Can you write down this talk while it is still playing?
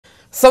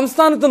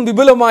സംസ്ഥാനത്തും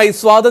വിപുലമായി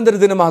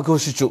സ്വാതന്ത്ര്യദിനം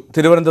ആഘോഷിച്ചു.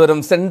 തിരുവനന്തപുരം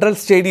സെൻട്രൽ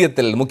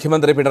സ്റ്റേഡിയത്തിൽ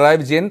മുഖ്യമന്ത്രി പിണറായി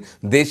വിജയൻ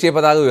ദേശീയ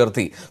പതാക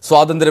ഉയർത്തി.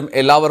 സ്വാതന്ത്ര്യം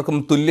എല്ലാവർക്കും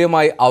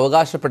തുല്യമായി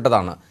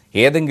അവകാശപ്പെട്ടതാണ്.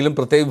 ഏതെങ്കിലും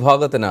പ്രത്യേക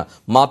വിഭാഗത്തിന്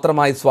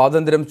മാത്രമായി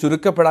സ്വാതന്ത്ര്യം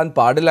ചുരുക്കപ്പെടാൻ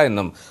പാടില്ല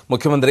എന്നും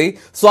മുഖ്യമന്ത്രി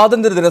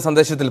സ്വാതന്ത്ര്യദിന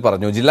സന്ദേശത്തിൽ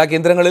പറഞ്ഞു. ജില്ലാ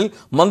കേന്ദ്രങ്ങളിൽ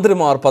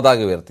മന്ത്രിമാർ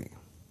പതാക ഉയർത്തി.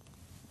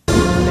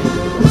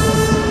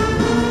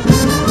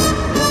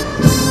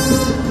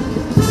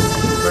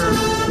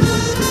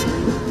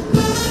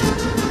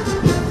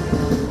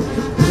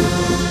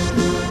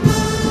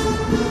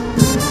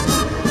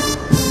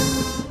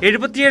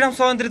 എഴുപത്തിയേഴാം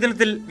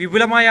സ്വാതന്ത്ര്യദിനത്തിൽ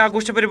വിപുലമായ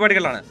ആഘോഷ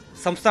പരിപാടികളാണ്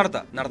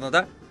സംസ്ഥാനത്ത് നടന്നത്.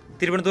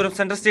 തിരുവനന്തപുരം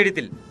സെൻട്രൽ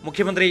സ്റ്റേഡിയത്തിൽ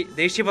മുഖ്യമന്ത്രി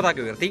ദേശീയ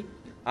പതാക ഉയർത്തി.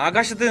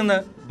 ആകാശത്ത് നിന്ന്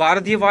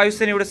ഭാരതീയ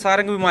വായുസേനയുടെ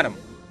സാരംഗ് വിമാനം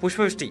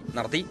പുഷ്പവൃഷ്ടി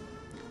നടത്തി.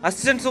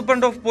 Assistant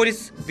superintendent of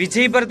police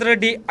Vijay Bharat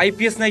Reddy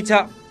IPS നയിച്ച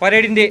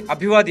പരേഡിന്റെ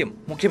അഭിവാദ്യം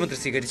മുഖ്യമന്ത്രി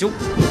സ്വീകരിച്ചു.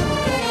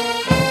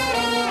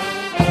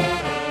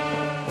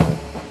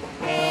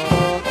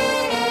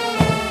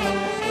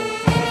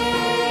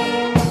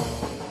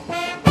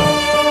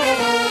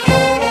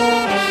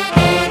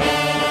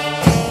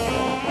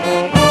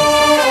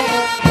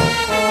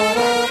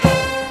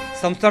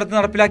 സംസ്ഥാനത്ത്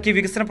നടപ്പിലാക്കിയ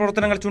വികസന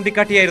പ്രവർത്തനങ്ങൾ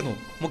ചൂണ്ടിക്കാട്ടിയായിരുന്നു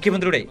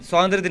മുഖ്യമന്ത്രിയുടെ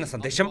സ്വാതന്ത്ര്യദിന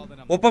സന്ദേശം.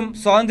 ഒപ്പം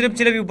സ്വാതന്ത്ര്യം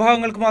ചില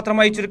വിഭാഗങ്ങൾക്ക്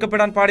മാത്രമായി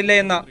ചുരുക്കപ്പെടാൻ പാടില്ല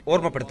എന്ന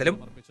ഓർമ്മപ്പെടുത്തലും.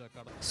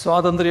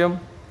 സ്വാതന്ത്ര്യം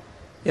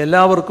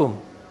എല്ലാവർക്കും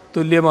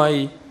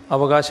തുല്യമായി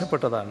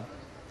അവകാശപ്പെട്ടതാണ്.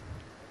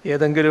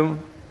 ഏതെങ്കിലും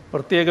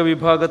പ്രത്യേക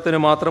വിഭാഗത്തിന്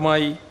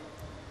മാത്രമായി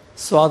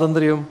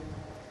സ്വാതന്ത്ര്യം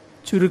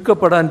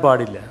ചുരുക്കപ്പെടാൻ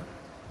പാടില്ല.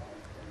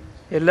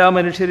 എല്ലാ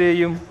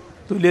മനുഷ്യരെയും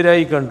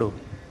തുല്യരായി കണ്ടു.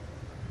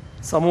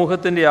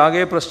 സമൂഹത്തിൻ്റെ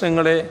ആകെ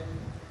പ്രശ്നങ്ങളെ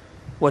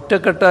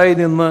ഒറ്റക്കെട്ടായി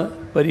നിന്ന്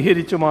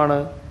പരിഹരിച്ചുമാണ്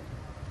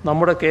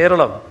നമ്മുടെ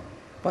കേരളം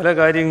പല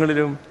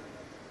കാര്യങ്ങളിലും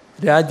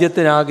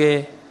രാജ്യത്തിനാകെ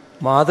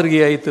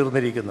മാതൃകയായി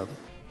തീർന്നിരിക്കുന്നത്.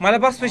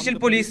 Malabar special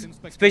police,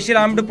 special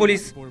armed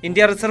police,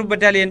 India reserve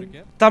battalion,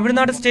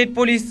 Tamil Nadu state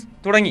police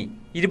തുടങ്ങി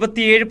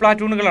 27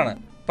 പ്ലാറ്റൂണുകളാണ്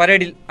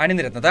പരേഡിൽ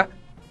അണിനിരന്നത്.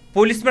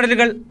 പോലീസ്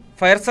മെഡലുകൾ,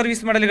 ഫയർ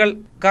സർവീസ് മെഡലുകൾ,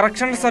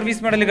 കറക്ഷണൽ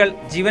സർവീസ് മെഡലുകൾ,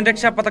 ജീവൻ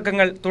രക്ഷാ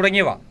പതക്കങ്ങൾ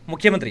തുടങ്ങിയവ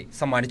മുഖ്യമന്ത്രി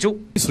സമ്മാനിച്ചു.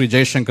 ശ്രീ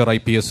ജയശങ്കർ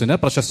IPSന്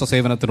പ്രശസ്ത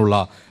സേവനത്തിനുള്ള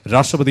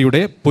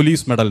രാഷ്ട്രപതിയുടെ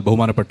പോലീസ് മെഡൽ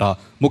ബഹുമാനപ്പെട്ട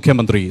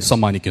മുഖ്യമന്ത്രി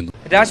സമ്മാനിക്കുന്നു.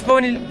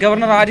 രാജ്ഭവനിൽ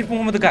ഗവർണർ ആരിഫ്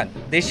മുഹമ്മദ് ഖാൻ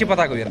ദേശീയ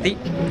പതാക ഉയർത്തി.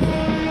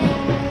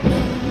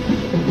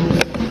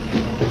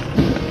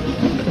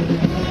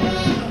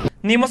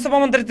 നിയമസഭാ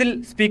മന്ദിരത്തിൽ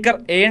സ്പീക്കർ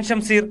AN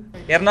ഷംസീർ,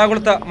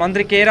 എറണാകുളത്ത്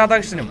മന്ത്രി K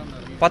രാധാകൃഷ്ണനും,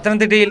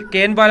 പത്തനംതിട്ടയിൽ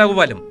KN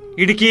ബാലഗോപാലും,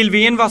 ഇടുക്കിയിൽ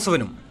VN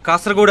വാസവനും,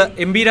 കാസർഗോഡ്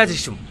MB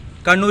രാജേഷും,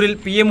 കണ്ണൂരിൽ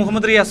PA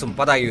മുഹമ്മദ് റിയാസും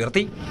പതാക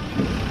ഉയർത്തി.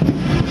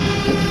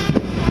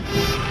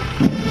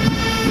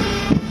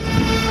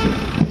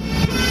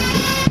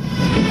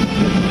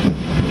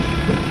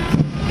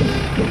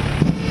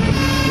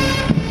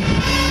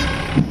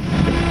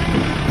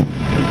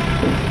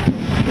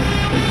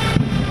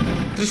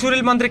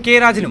 തൃശൂരിൽ മന്ത്രി K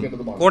രാജനും,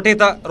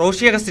 കോട്ടയത്ത്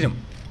റോഷി അഗസ്റ്റിനും,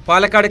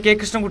 പാലക്കാട് K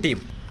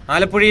കൃഷ്ണൻകുട്ടിയും,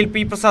 ആലപ്പുഴയിൽ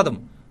P പ്രസാദും,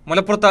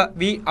 മലപ്പുറത്ത്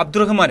V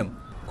അബ്ദുറഹ്മാനും,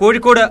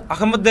 കോഴിക്കോട്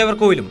അഹമ്മദ്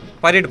ദേവർകോവിലും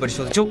പരേഡ്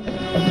പരിശോധിച്ചു.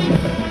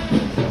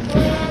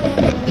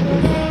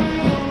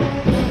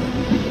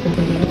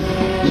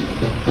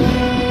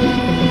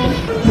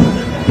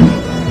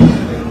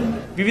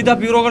 വിവിധ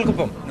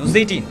ബ്യൂറോകൾക്കൊപ്പം ന്യൂസ്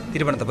 18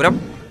 തിരുവനന്തപുരം.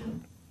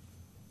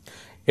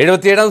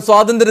 77ാം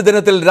സ്വാതന്ത്ര്യ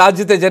ദിനത്തിൽ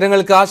രാജ്യത്തെ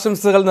ജനങ്ങൾക്ക്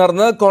ആശംസകൾ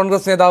നേർന്ന്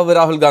കോൺഗ്രസ് നേതാവ്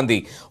രാഹുൽ ഗാന്ധി.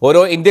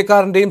 ഓരോ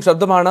ഇന്ത്യക്കാരന്റെയും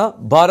ശബ്ദമാണ്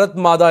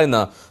ഭാരത് മാത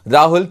എന്ന്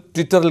രാഹുൽ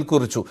ട്വിറ്ററിൽ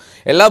കുറിച്ചു.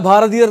 എല്ലാ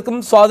ഭാരതീയർക്കും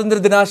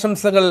സ്വാതന്ത്ര്യ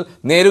ദിനാശംസകൾ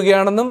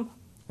നേരുകയാണെന്നും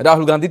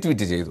രാഹുൽ ഗാന്ധി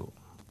ട്വീറ്റ് ചെയ്തു.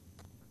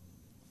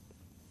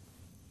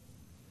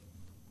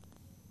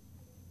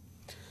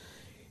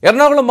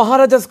 എറണാകുളം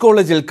മഹാരാജാസ്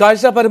കോളേജിൽ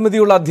കാഴ്ച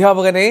പരിമിതിയുള്ള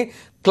അധ്യാപകനെ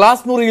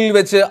ക്ലാസ് മുറിയിൽ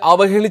വെച്ച്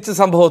അവഹേളിച്ച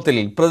സംഭവത്തിൽ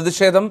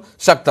പ്രതിഷേധം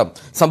ശക്തം.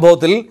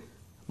 സംഭവത്തിൽ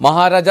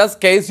Maharajas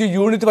KSU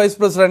unit wise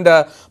president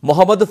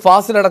Muhammad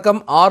Fazil അടക്കം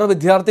 6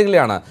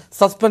 വിദ്യാർത്ഥികളെയാണ്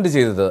സസ്പെൻഡ്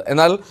ചെയ്തത്.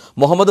 എന്നാൽ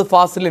മുഹമ്മദ്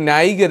ഫാസിലിനെ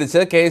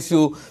ന്യായീകരിച്ച്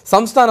KSU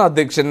സംസ്ഥാന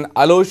അധ്യക്ഷൻ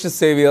അലോഷ്യസ്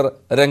സേവ്യർ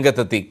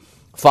രംഗത്തെത്തി.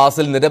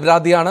 ഫാസിൽ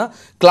നിരപരാധിയാണ്,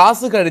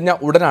 ക്ലാസ് കഴിഞ്ഞ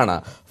ഉടനാണ്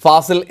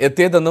ഫാസിൽ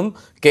എത്തിയതെന്നും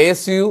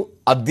KSU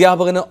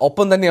അധ്യാപകന്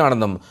ഒപ്പം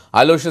തന്നെയാണെന്നും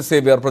അലോഷ്യസ്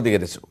സേവ്യർ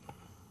പ്രതികരിച്ചു.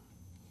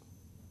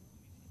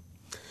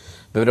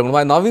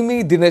 വിവരങ്ങളുമായി നവമി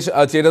ദിനേശ്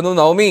ചേരുന്നു.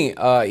 നവമി,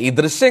 ഈ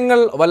ദൃശ്യങ്ങൾ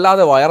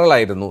വല്ലാതെ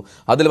വൈറലായിരുന്നു.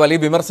 അതിൽ വലിയ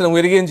വിമർശനം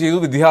ഉയരുകയും ചെയ്തു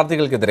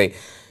വിദ്യാർത്ഥികൾക്കെതിരെ.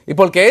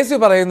 ഇപ്പോൾ KSU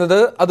പറയുന്നത്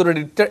അതൊരു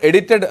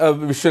എഡിറ്റഡ്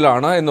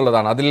വിഷ്വലാണ്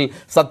എന്നുള്ളതാണ്, അതിൽ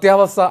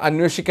സത്യാവസ്ഥ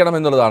അന്വേഷിക്കണം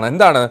എന്നുള്ളതാണ്.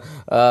 എന്താണ്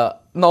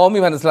നവമി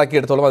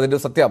മനസ്സിലാക്കിയെടുത്തോളം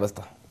അതിൻ്റെ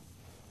സത്യാവസ്ഥ?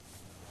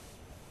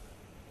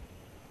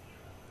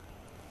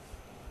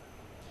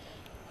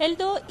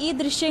 എൽദോ, ഈ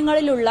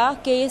ദൃശ്യങ്ങളിലുള്ള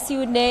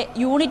KSUവിന്റെ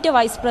unit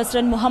wise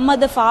president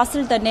Muhammad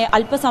Fazil തന്നെ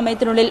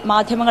അല്പസമയത്തിനുള്ളിൽ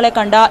മാധ്യമങ്ങളെ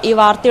കണ്ട ഈ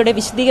വാർത്തയുടെ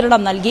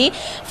വിശദീകരണം നൽകി.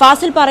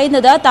 ഫാസിൽ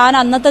പറയുന്നത് താൻ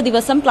അന്നത്തെ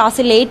ദിവസം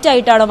ക്ലാസ്സിൽ ലേറ്റ്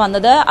ആയിട്ടാണ്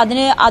വന്നത്.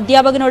 അതിന്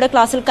അധ്യാപകനോട്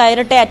ക്ലാസ്സിൽ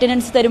കയറട്ടെ,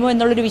 അറ്റൻഡൻസ് തരുമോ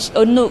എന്നുള്ളൊരു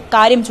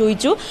കാര്യം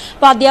ചോദിച്ചു.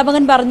 അപ്പോൾ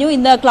അധ്യാപകൻ പറഞ്ഞു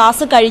ഇന്ന്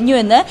ക്ലാസ് കഴിഞ്ഞു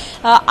എന്ന്.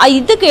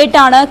 ഇത്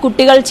കേട്ടാണ്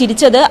കുട്ടികൾ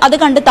ചിരിച്ചത്. അത്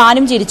കണ്ട്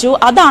താനും ചിരിച്ചു.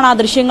 അതാണ് ആ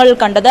ദൃശ്യങ്ങൾ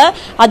കണ്ടത്.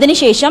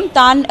 അതിനുശേഷം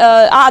താൻ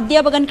ആ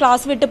അധ്യാപകൻ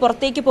ക്ലാസ് വിട്ട്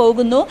പുറത്തേക്ക്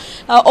പോകുന്നു.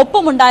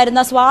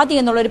 ഒപ്പമുണ്ടായിരുന്ന സ്വാതി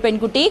എന്നുള്ളൊരു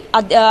പെൺകുട്ടി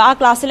ആ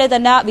ക്ലാസ്സിലെ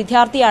തന്നെ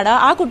വിദ്യാർത്ഥിയാണ്.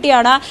 ആ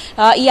കുട്ടിയാണ്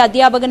ഈ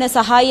അധ്യാപകന്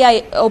സഹായിയായി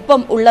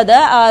ഒപ്പം ഉള്ളത്.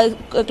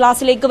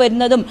 ക്ലാസ്സിലേക്ക്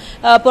വരുന്നതും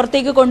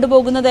പുറത്തേക്ക്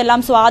കൊണ്ടുപോകുന്നതെല്ലാം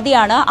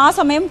സ്വാതിയാണ്. ആ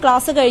സമയം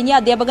ക്ലാസ് കഴിഞ്ഞ്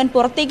അധ്യാപകൻ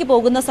പുറത്തേക്ക്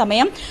പോകുന്ന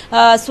സമയം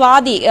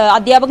സ്വാതി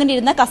അധ്യാപകൻ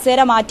ഇരുന്ന കസേര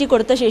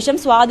മാറ്റിക്കൊടുത്ത ശേഷം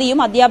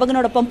സ്വാതിയും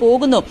അധ്യാപകനോടൊപ്പം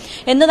പോകുന്നു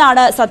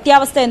എന്നതാണ്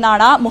സത്യാവസ്ഥ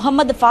എന്നാണ്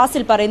മുഹമ്മദ്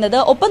ഫാസിൽ പറയുന്നത്.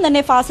 ഒപ്പം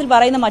തന്നെ ഫാസിൽ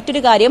പറയുന്ന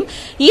മറ്റൊരു കാര്യം,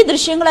 ഈ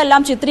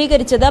ദൃശ്യങ്ങളെല്ലാം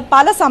ചിത്രീകരിച്ചത്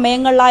പല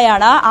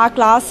സമയങ്ങളിലായാണ്. ആ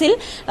ക്ലാസ്സിൽ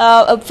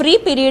ഫ്രീ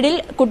പീരീഡിൽ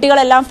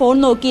കുട്ടികളെല്ലാം ഫോൺ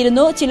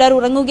നോക്കിയിരുന്നു, ചിലർ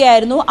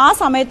ഉറങ്ങുകയായിരുന്നു. ആ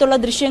സമയത്തുള്ള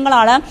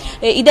ദൃശ്യങ്ങളാണ്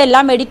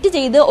ഇതെല്ലാം എഡിറ്റ്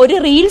ചെയ്ത് ഒരു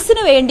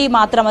റീൽസിന് വേണ്ടി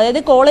മാത്രം,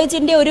 അതായത്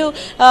കോളേജിന്റെ ഒരു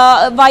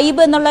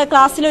വൈബ് എന്നുള്ള,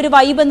 ക്ലാസ്സിലൊരു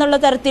വൈബ് എന്നുള്ള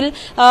തരത്തിൽ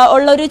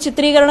ഉള്ള ഒരു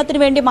ചിത്രീകരണത്തിന്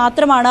വേണ്ടി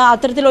മാത്രമാണ്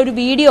അത്തരത്തിലൊരു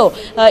വീഡിയോ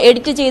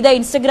എഡിറ്റ് ചെയ്ത്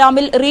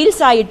ഇൻസ്റ്റഗ്രാമിൽ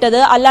റീൽസ് ആയിട്ടത്.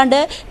 അല്ലാണ്ട്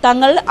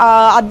തങ്ങൾ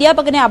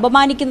അധ്യാപകനെ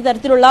അപമാനിക്കുന്ന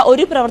തരത്തിലുള്ള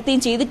ഒരു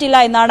പ്രവൃത്തിയും ചെയ്തിട്ടില്ല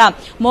എന്നാണ്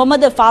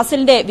മുഹമ്മദ്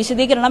ഫാസിലിന്റെ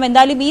വിശദീകരണം.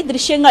 എന്തായാലും ഈ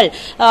ദൃശ്യങ്ങൾ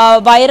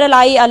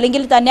വൈറലായി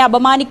അല്ലെങ്കിൽ തന്നെ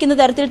അപമാനിക്കുന്ന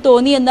തരത്തിൽ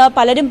തോന്നിയെന്ന്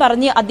പലരും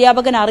പറഞ്ഞ്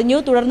അധ്യാപകൻ അറിഞ്ഞു.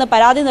 തുടർന്ന്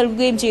പരാതി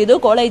നൽകുകയും ചെയ്തു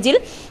കോളേജിൽ.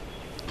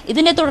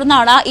 ഇതിനെ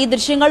തുടർന്നാണ് ഈ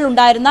ദൃശ്യങ്ങളിൽ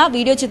ഉണ്ടായിരുന്ന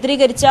വീഡിയോ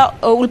ചിത്രീകരിച്ച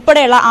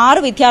ഉൾപ്പെടെയുള്ള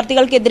 6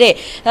 വിദ്യാർത്ഥികൾക്കെതിരെ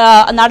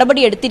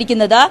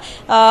നടപടിയെടുത്തിരിക്കുന്നത്.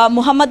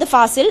 മുഹമ്മദ്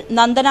ഫാസിൽ,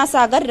 നന്ദന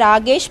സാഗർ,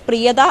 രാകേഷ്,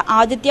 പ്രിയത,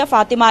 ആദിത്യ,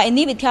 ഫാത്തിമ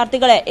എന്നീ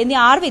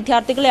 6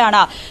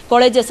 വിദ്യാർത്ഥികളെയാണ്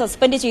കോളേജ്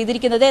സസ്പെൻഡ്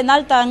ചെയ്തിരിക്കുന്നത്. എന്നാൽ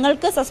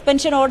തങ്ങൾക്ക്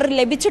സസ്പെൻഷൻ ഓർഡർ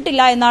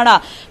ലഭിച്ചിട്ടില്ല എന്നാണ്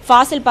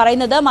ഫാസിൽ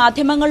പറയുന്നത്.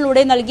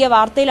 മാധ്യമങ്ങളിലൂടെ നൽകിയ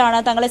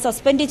വാർത്തയിലാണ് തങ്ങളെ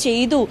സസ്പെൻഡ്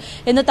ചെയ്തു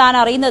എന്ന് താൻ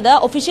അറിയുന്നത്.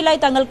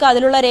 ഒഫീഷ്യലായി തങ്ങൾക്ക്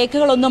അതിലുള്ള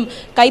രേഖകളൊന്നും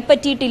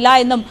കൈപ്പറ്റിയിട്ടില്ല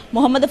എന്നും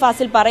മുഹമ്മദ്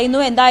ഫാസിൽ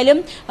പറയുന്നു. എന്തായാലും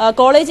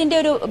കോളേജിന്റെ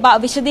ഒരു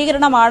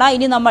വിശദീകരണമാണ്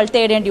ഇനി നമ്മൾ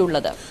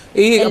തേടേണ്ടിയുള്ളത്.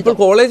 ഇപ്പോൾ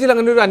കോളേജിൽ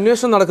അങ്ങനെ ഒരു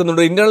അന്വേഷണം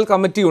നടക്കുന്നുണ്ടോ? ഇന്റേണൽ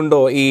കമ്മിറ്റി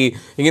ഉണ്ടോ ഈ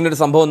ഇങ്ങനൊരു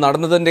സംഭവം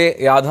നടന്നതിന്റെ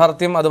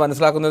യാഥാർത്ഥ്യം അത്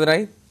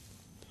മനസ്സിലാക്കുന്നതിനായി?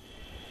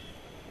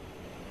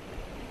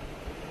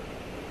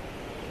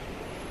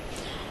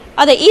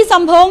 അതെ, ഈ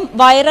സംഭവം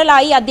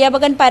വൈറലായി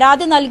അധ്യാപകൻ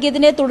പരാതി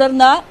നൽകിയതിനെ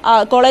തുടർന്ന്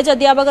കോളേജ്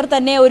അധ്യാപകർ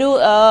തന്നെ ഒരു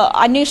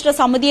അന്വേഷണ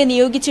സമിതിയെ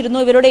നിയോഗിച്ചിരുന്നു.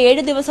 ഇവരുടെ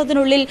 7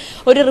 ദിവസത്തിനുള്ളിൽ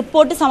ഒരു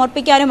റിപ്പോർട്ട്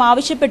സമർപ്പിക്കാനും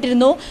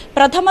ആവശ്യപ്പെട്ടിരുന്നു.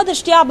 പ്രഥമ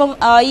ദൃഷ്ട്യാ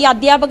ഈ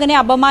അധ്യാപകനെ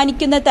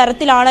അപമാനിക്കുന്ന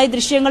തരത്തിലാണ് ഈ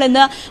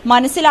ദൃശ്യങ്ങളെന്ന്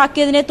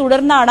മനസ്സിലാക്കിയതിനെ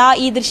തുടർന്നാണ്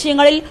ഈ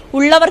ദൃശ്യങ്ങളിൽ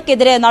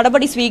ഉള്ളവർക്കെതിരെ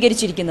നടപടി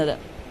സ്വീകരിച്ചിരിക്കുന്നത്.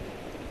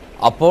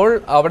 അപ്പോൾ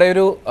അവിടെ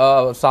ഒരു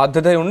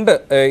സാധ്യതയുണ്ട്.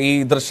 ഈ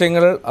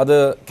ദൃശ്യങ്ങൾ അത്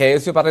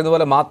KSU പറയുന്ന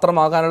പോലെ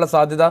മാത്രമാകാനുള്ള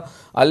സാധ്യത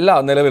അല്ല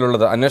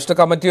നിലവിലുള്ളത്. അന്വേഷണ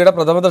കമ്മിറ്റിയുടെ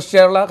പ്രഥമ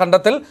ദൃഷ്ടിയുള്ള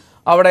കണ്ടെത്തൽ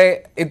അവിടെ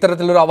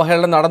ഇത്തരത്തിലൊരു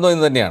അവഹേളനം നടന്നു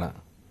എന്ന് തന്നെയാണ്.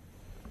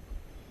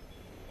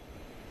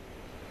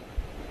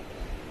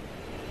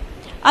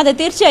 അതെ,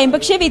 തീർച്ചയായും.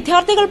 പക്ഷേ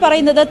വിദ്യാർത്ഥികൾ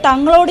പറയുന്നത്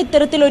തങ്ങളോട്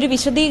ഇത്തരത്തിലൊരു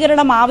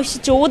വിശദീകരണം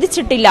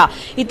ചോദിച്ചിട്ടില്ല.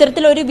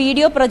 ഇത്തരത്തിലൊരു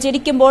വീഡിയോ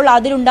പ്രചരിക്കുമ്പോൾ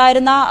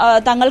അതിലുണ്ടായിരുന്ന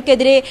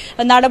തങ്ങൾക്കെതിരെ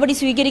നടപടി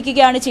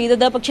സ്വീകരിക്കുകയാണ്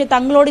ചെയ്തത്. പക്ഷേ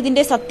തങ്ങളോട്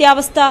ഇതിന്റെ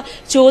സത്യാവസ്ഥ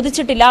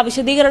ചോദിച്ചിട്ടില്ല,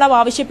 വിശദീകരണം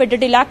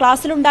ആവശ്യപ്പെട്ടിട്ടില്ല.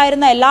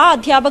 ക്ലാസ്സിലുണ്ടായിരുന്ന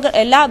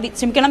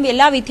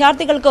എല്ലാ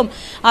വിദ്യാർത്ഥികൾക്കും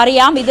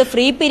അറിയാം ഇത്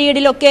ഫ്രീ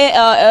പീരീഡിലൊക്കെ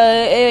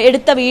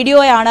എടുത്ത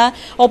വീഡിയോയാണ്.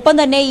 ഒപ്പം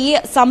തന്നെ ഈ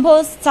സംഭവ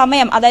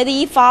സമയം, അതായത്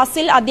ഈ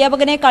ഫാസിൽ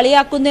അധ്യാപകനെ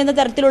കളിയാക്കുന്നു എന്ന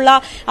തരത്തിലുള്ള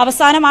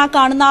അവസാനം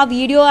കാണുന്ന ആ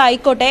വീഡിയോ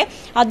ആയിക്കോട്ടെ,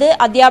 അത്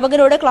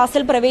അധ്യാപകരോട്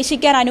ക്ലാസ്സിൽ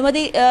പ്രവേശിക്കാൻ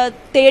അനുമതി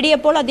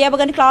തേടിയപ്പോൾ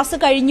അധ്യാപകൻ ക്ലാസ്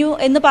കഴിഞ്ഞു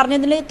എന്ന്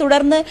പറഞ്ഞതിനെ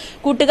തുടർന്ന്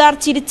കൂട്ടുകാർ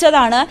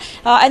ചിരിച്ചതാണ്.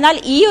 എന്നാൽ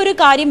ഈ ഒരു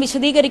കാര്യം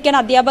വിശദീകരിക്കാൻ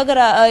അധ്യാപകർ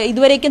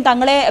ഇതുവരേക്കും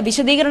തങ്ങളെ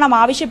വിശദീകരണം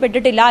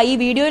ആവശ്യപ്പെട്ടിട്ടില്ല. ഈ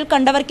വീഡിയോയിൽ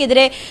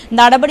കണ്ടവർക്കെതിരെ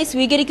നടപടി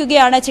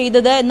സ്വീകരിക്കുകയാണ്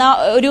ചെയ്തത് എന്ന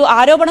ഒരു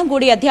ആരോപണം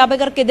കൂടി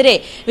അധ്യാപകർക്കെതിരെ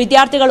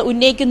വിദ്യാർത്ഥികൾ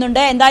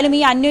ഉന്നയിക്കുന്നുണ്ട്. എന്തായാലും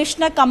ഈ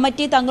അന്വേഷണ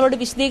കമ്മിറ്റി തങ്ങളോട്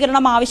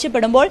വിശദീകരണം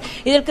ആവശ്യപ്പെടുമ്പോൾ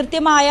ഇതിൽ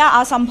കൃത്യമായ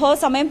ആ സംഭവ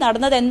സമയം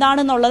നടന്നത്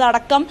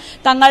എന്താണെന്നുള്ളതടക്കം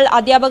തങ്ങൾ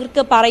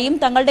അധ്യാപകർക്ക് പറയും.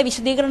 തങ്ങളുടെ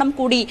വിശദീകരണം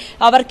കൂടി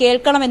അവർ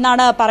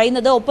കേൾക്കണമെന്നാണ്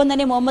പറയുന്നത്. ഒപ്പം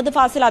തന്നെ മുഹമ്മദ്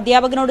ഫാസിൽ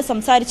അധ്യാപകനോട്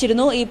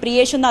സംസാരിച്ചിരുന്നു. ഈ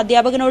പ്രിയേഷ് എന്ന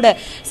അധ്യാപകനോട്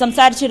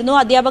സംസാരിച്ചിരുന്നു.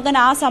 അധ്യാപകൻ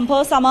ആ സംഭവ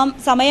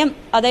സമയം,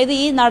 അതായത്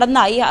ഈ നടന്ന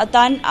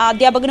താൻ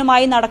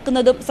അധ്യാപകനുമായി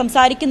നടക്കുന്നതും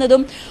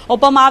സംസാരിക്കുന്നതും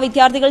ഒപ്പം ആ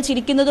വിദ്യാർത്ഥികൾ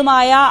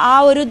ചിരിക്കുന്നതുമായ ആ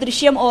ഒരു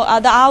ദൃശ്യം,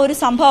 ആ ഒരു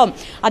സംഭവം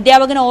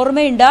അധ്യാപകന്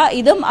ഓർമ്മയുണ്ട്.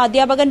 ഇതും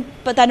അധ്യാപകൻ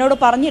തന്നോട്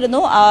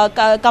പറഞ്ഞിരുന്നു.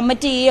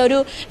 കമ്മിറ്റി ഈ ഒരു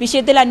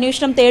വിഷയത്തിൽ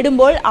അന്വേഷണം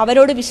തേടുമ്പോൾ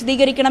അവരോട്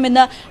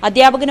വിശദീകരിക്കണമെന്ന്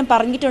അധ്യാപകനും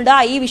പറഞ്ഞിട്ടുണ്ട്.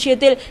 ഈ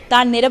വിഷയത്തിൽ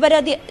താൻ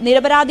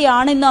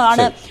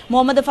നിരപരാധിയാണെന്നാണ്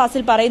മുഹമ്മദ്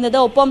ഫാസിൽ പറയുന്നത്.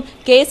 ഒപ്പം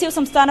KSU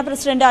സംസ്ഥാന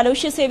പ്രസിഡന്റ്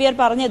അലോഷ്യസ് സേവ്യർ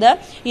പറഞ്ഞത്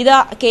ഇത്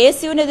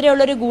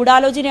KSUവിനെതിരെയുള്ള ഒരു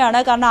ഗൂഢാലോചനയാണ്.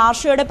 കാരണം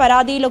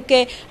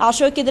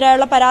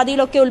ആർഷോയ്ക്കെതിരെയുള്ള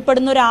പരാതിയിലൊക്കെ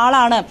ഉൾപ്പെടുന്ന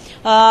ഒരാളാണ്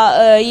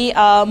ഈ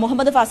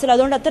മുഹമ്മദ് ഫാസിൽ.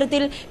 അതുകൊണ്ട്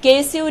അത്തരത്തിൽ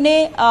KSUവിനെ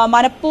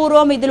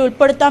മനഃപൂർവ്വം ഇതിൽ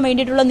ഉൾപ്പെടുത്താൻ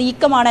വേണ്ടിയിട്ടുള്ള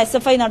നീക്കമാണ്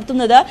SFI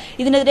നടത്തുന്നത്.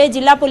 ഇതിനെതിരെ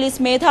ജില്ലാ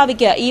പോലീസ്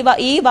മേധാവിക്ക്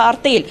ഈ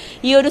വാർത്തയിൽ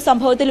ഈ ഒരു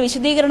സംഭവത്തിൽ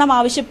വിശദീകരണം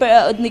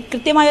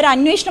കൃത്യമായ ഒരു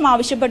അന്വേഷണം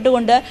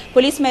ആവശ്യപ്പെട്ടുകൊണ്ട്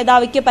പോലീസ്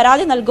മേധാവിക്ക്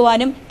പരാതി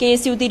നൽകുവാനും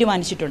KSU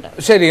തീരുമാനിച്ചിട്ടുണ്ട്.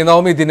 ശരി,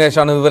 നവമി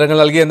ദിനേശാണ് വിവരങ്ങൾ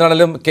നൽകി.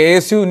 എന്താണെങ്കിലും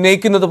KSU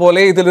ഉന്നയിക്കുന്നത്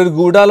പോലെ ഇതിലൊരു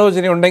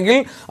ഗൂഢാലോചന ഉണ്ടെങ്കിൽ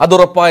അത്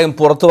ഉറപ്പായും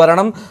പുറത്തു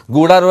വരണം.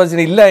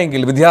 ഗൂഢാലോചന ഇല്ല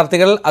എങ്കിൽ,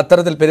 വിദ്യാർത്ഥികൾ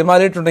അത്തരത്തിൽ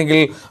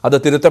പെരുമാറിയിട്ടുണ്ടെങ്കിൽ അത്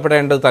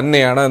തിരുത്തപ്പെടേണ്ടത്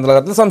തന്നെയാണ് എന്നുള്ള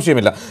കാര്യത്തിൽ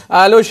സംശയമില്ല.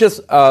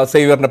 അലോഷ്യസ്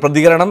സേവ്യറിന്റെ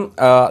പ്രതികരണം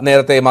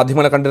നേരത്തെ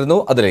മാധ്യമങ്ങളെ കണ്ടിരുന്നു,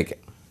 അതിലേക്ക്.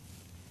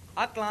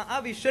 ആ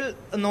വിഷ്വൽ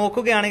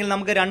നോക്കുകയാണെങ്കിൽ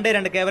നമുക്ക്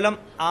 2 കേവലം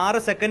 6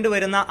 സെക്കൻഡ്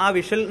വരുന്ന ആ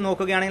വിഷ്വൽ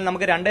നോക്കുകയാണെങ്കിൽ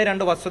നമുക്ക്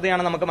 2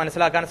 വസ്തുതയാണ് നമുക്ക്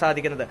മനസ്സിലാക്കാൻ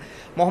സാധിക്കുന്നത്.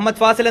 മുഹമ്മദ്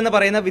ഫാസിൽ എന്ന്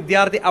പറയുന്ന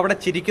വിദ്യാർത്ഥി അവിടെ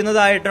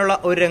ചിരിക്കുന്നതായിട്ടുള്ള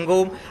ഒരു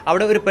രംഗവും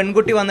അവിടെ ഒരു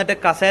പെൺകുട്ടി വന്നിട്ട്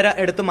കസേര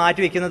എടുത്ത്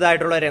മാറ്റി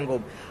വെക്കുന്നതായിട്ടുള്ള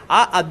രംഗവും, ആ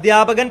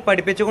അധ്യാപകൻ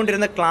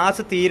പഠിപ്പിച്ചുകൊണ്ടിരുന്ന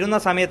ക്ലാസ് തീരുന്ന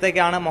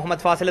സമയത്തേക്കാണ്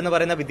മുഹമ്മദ് ഫാസിൽ എന്ന്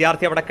പറയുന്ന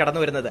വിദ്യാർത്ഥി അവിടെ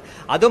കടന്നു വരുന്നത്.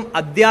 അതും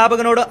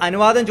അധ്യാപകനോട്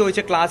അനുവാദം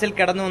ചോദിച്ച് ക്ലാസ്സിൽ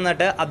കടന്നു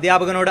വന്നിട്ട്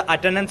അധ്യാപകനോട്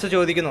അറ്റൻഡൻസ്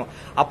ചോദിക്കുന്നു.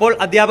 അപ്പോൾ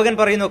അധ്യാപകൻ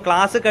പറയുന്നു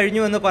ക്ലാസ്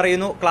കഴിഞ്ഞു എന്ന്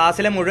പറയുന്നു.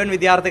 ക്ലാസ്സിലെ മുഴുവൻ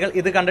വിദ്യാർത്ഥികൾ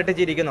ഇത് കണ്ടിട്ട്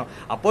ചിരിക്കുന്നു.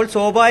 അപ്പോൾ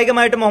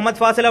സ്വാഭാവികമായിട്ട് മുഹമ്മദ്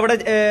ഫാസിൽ അവിടെ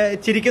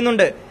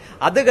ചിരിക്കുന്നുണ്ട്.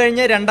 അത്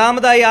കഴിഞ്ഞ്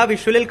രണ്ടാമതായി ആ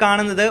വിഷ്വലിൽ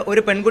കാണുന്നത്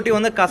ഒരു പെൺകുട്ടി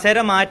വന്ന് കസേര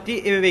മാറ്റി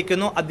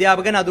വെക്കുന്നു.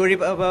 അധ്യാപകൻ അതുവഴി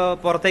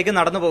പുറത്തേക്ക്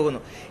നടന്നു പോകുന്നു.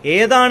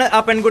 ഏതാണ് ആ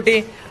പെൺകുട്ടി?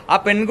 ആ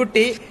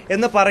പെൺകുട്ടി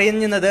എന്ന്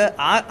പറയുന്നത്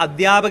ആ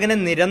അധ്യാപകനെ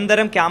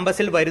നിരന്തരം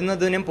ക്യാമ്പസിൽ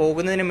വരുന്നതിനും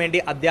പോകുന്നതിനും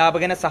വേണ്ടി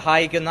അധ്യാപകനെ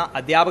സഹായിക്കുന്ന,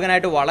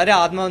 അധ്യാപകനായിട്ട് വളരെ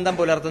ആത്മബന്ധം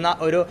പുലർത്തുന്ന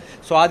ഒരു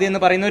സ്വാതി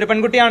എന്ന് പറയുന്ന ഒരു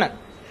പെൺകുട്ടിയാണ്.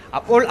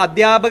 അപ്പോൾ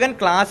അധ്യാപകൻ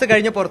ക്ലാസ്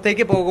കഴിഞ്ഞ്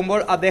പുറത്തേക്ക് പോകുമ്പോൾ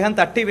അദ്ദേഹം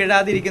തട്ടി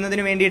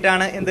വീഴാതിരിക്കുന്നതിന്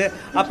വേണ്ടിയിട്ടാണ്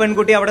ആ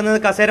പെൺകുട്ടി അവിടെ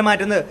നിന്ന് കസേര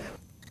മാറ്റുന്നത്.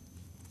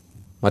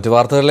 മറ്റു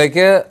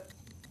വാർത്തകളിലേക്ക്.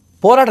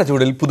 പോരാട്ട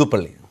ചൂടിൽ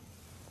പുതുപ്പള്ളി.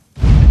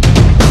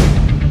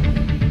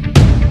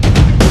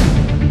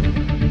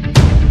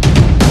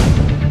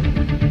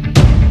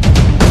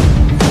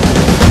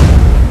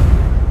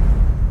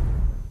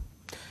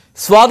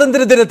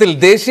 സ്വാതന്ത്ര്യദിനത്തിൽ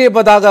ദേശീയ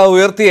പതാക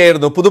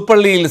ഉയർത്തിയായിരുന്നു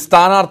പുതുപ്പള്ളിയിൽ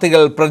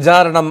സ്ഥാനാർത്ഥികൾ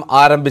പ്രചാരണം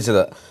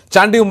ആരംഭിച്ചത്.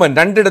 ചാണ്ടിയുമ്മൻ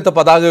 2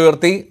 പതാക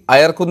ഉയർത്തി.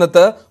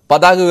 അയർക്കുന്നത്ത്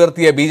പതാക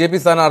ഉയർത്തിയ BJP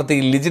സ്ഥാനാർത്ഥി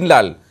ലിജിൻ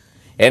ലാൽ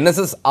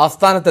NSS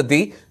ആസ്ഥാനത്തെത്തി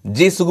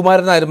ജി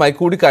സുകുമാരൻ നായരുമായി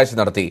കൂടിക്കാഴ്ച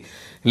നടത്തി.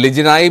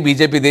 ലിജിനായി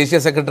BJP ദേശീയ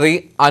സെക്രട്ടറി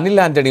അനിൽ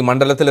ആന്റണി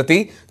മണ്ഡലത്തിലെത്തി.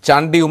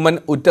 ചാണ്ടിയുമ്മൻ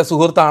ഉറ്റ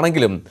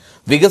സുഹൃത്താണെങ്കിലും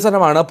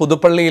വികസനമാണ്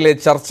പുതുപ്പള്ളിയിലെ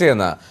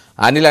ചർച്ചയെന്ന്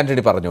അനിൽ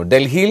ആന്റണി പറഞ്ഞു.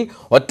 ഡൽഹിയിൽ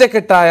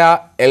ഒറ്റക്കെട്ടായ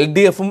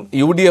LDFും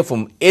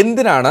UDFും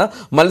എന്തിനാണ്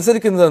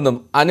മത്സരിക്കുന്നതെന്നും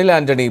അനിൽ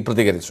ആന്റണി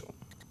പ്രതികരിച്ചു.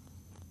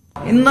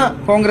 ഇന്ന്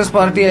കോൺഗ്രസ്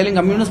പാർട്ടി ആയാലും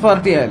കമ്മ്യൂണിസ്റ്റ്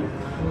പാർട്ടി ആയാലും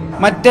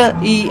മറ്റ്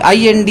ഈ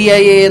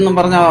INDIA എന്നും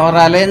പറഞ്ഞ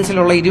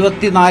അലയൻസിലുള്ള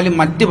 24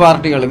 മറ്റ്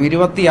പാർട്ടികളും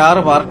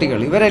 26 പാർട്ടികൾ,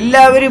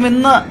 ഇവരെല്ലാവരും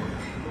ഇന്ന്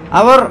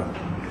അവർ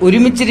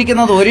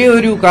ഒരുമിച്ചിരിക്കുന്നത് ഒരേ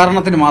ഒരു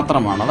കാരണത്തിന്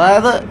മാത്രമാണ്.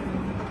 അതായത്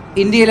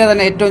ഇന്ത്യയിലെ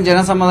തന്നെ ഏറ്റവും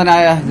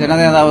ജനസമ്മതനായ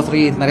ജനനേതാവ്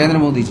ശ്രീ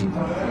നരേന്ദ്രമോദിജി,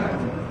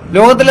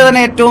 ലോകത്തിലെ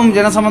തന്നെ ഏറ്റവും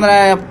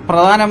ജനസമ്മതനായ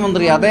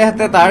പ്രധാനമന്ത്രി,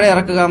 അദ്ദേഹത്തെ താഴെ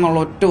ഇറക്കുക എന്നുള്ള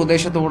ഒറ്റ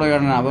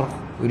ഉദ്ദേശത്തോടെയാണ് അവർ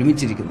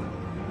ഒരുമിച്ചിരിക്കുന്നത്.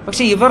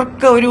 പക്ഷെ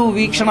ഇവർക്ക് ഒരു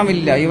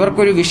വീക്ഷണമില്ല,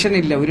 ഇവർക്കൊരു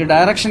വിഷനില്ല, ഒരു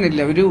ഡയറക്ഷൻ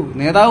ഇല്ല, ഒരു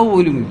നേതാവ്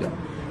പോലുമില്ല.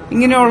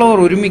 ഇങ്ങനെയുള്ളവർ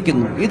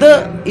ഒരുമിക്കുന്നു. ഇത്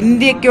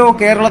ഇന്ത്യക്കോ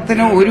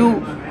കേരളത്തിനോ ഒരു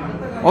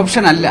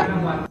ഓപ്ഷൻ അല്ല.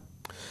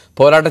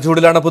 പോരാട്ട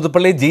ചൂടിലാണ്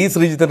പുതുപ്പള്ളി. ജി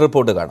ശ്രീജിത്തിന്റെ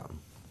റിപ്പോർട്ട് കാണാം.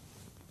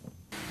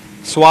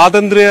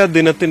 സ്വാതന്ത്ര്യ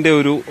ദിനത്തിന്റെ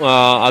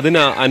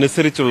അതിന്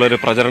അനുസരിച്ചുള്ള ഒരു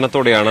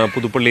പ്രചരണത്തോടെയാണ്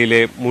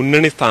പുതുപ്പള്ളിയിലെ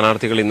മുന്നണി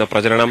സ്ഥാനാർത്ഥികൾ ഇന്ന്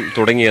പ്രചരണം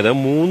തുടങ്ങിയത്.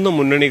 3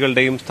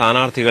 മുന്നണികളുടെയും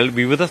സ്ഥാനാർത്ഥികൾ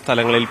വിവിധ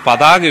സ്ഥലങ്ങളിൽ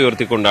പതാക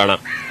ഉയർത്തിക്കൊണ്ടാണ്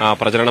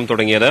പ്രചരണം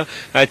തുടങ്ങിയത്.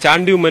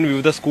 ചാണ്ടിയുമ്മൻ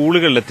വിവിധ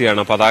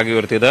സ്കൂളുകളിലെത്തിയാണ് പതാക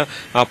ഉയർത്തിയത്.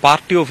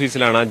 പാർട്ടി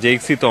ഓഫീസിലാണ്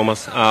ജെയ്സി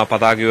തോമസ്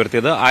പതാക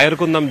ഉയർത്തിയത്.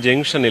 അയർക്കുന്നം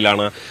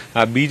ജംഗ്ഷനിലാണ്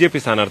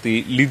BJP സ്ഥാനാർത്ഥി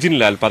ലിജിൻ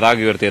ലാൽ പതാക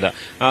ഉയർത്തിയത്.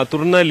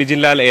 തുടർന്ന്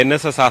ലിജിൻ ലാൽ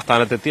NSS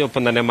ആസ്ഥാനത്തെത്തി.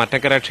 ഒപ്പം തന്നെ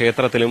മറ്റക്കര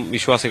ക്ഷേത്രത്തിലും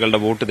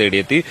വിശ്വാസികളുടെ വോട്ട്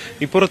തേടിയെത്തി.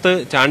 ഇപ്പുറത്ത്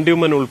ചാണ്ടിയുമ്മൻ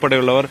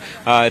ഉൾപ്പെടെയുള്ളവർ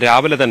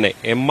രാവിലെ തന്നെ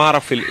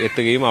MRFൽ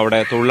എത്തുകയും അവിടെ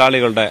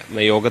തൊഴിലാളികളുടെ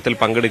യോഗത്തിൽ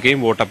പങ്കെടുക്കുകയും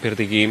വോട്ട്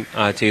അഭ്യർത്ഥിക്കുകയും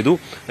ചെയ്തു.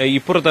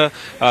 ഇപ്പുറത്ത്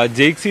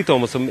ജെയ്സി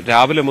തോമസും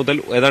രാവിലെ മുതൽ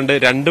ഏതാണ്ട്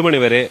 2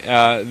 മണിവരെ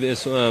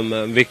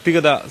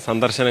വ്യക്തിഗത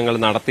സന്ദർശനങ്ങൾ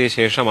നടത്തിയ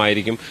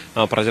ശേഷമായിരിക്കും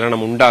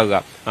പ്രചരണം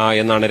ഉണ്ടാകുക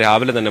എന്നാണ്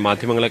രാവിലെ തന്നെ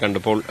മാധ്യമങ്ങളെ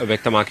കണ്ടപ്പോൾ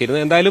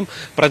വ്യക്തമാക്കിയിരുന്നത്. എന്തായാലും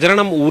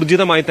പ്രചരണം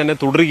ഊർജിതമായി തന്നെ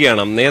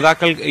തുടരുകയാണ്.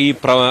 നേതാക്കൾ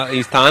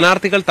ഈ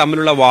സ്ഥാനാർത്ഥികൾ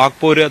തമ്മിലുള്ള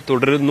വാക്പോര്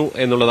തുടരുന്നു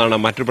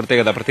എന്നുള്ളതാണ് മറ്റൊരു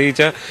പ്രത്യേകത.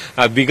 പ്രത്യേകിച്ച്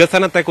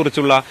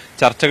വികസനത്തെക്കുറിച്ചുള്ള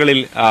ചർച്ചകളിൽ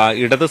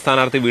ഇടത്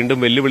സ്ഥാനാർത്ഥി വീണ്ടും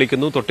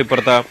വെല്ലുവിളിക്കുന്നു.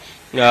 തൊട്ടിപ്പുറത്ത്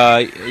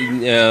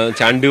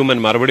ചാണ്ടിയുമ്മൻ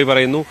മറുപടി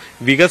പറയുന്നു.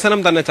 വികസനം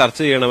തന്നെ ചർച്ച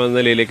ചെയ്യണമെന്ന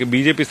നിലയിലേക്ക്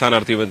BJP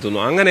സ്ഥാനാർത്ഥി എത്തുന്നു.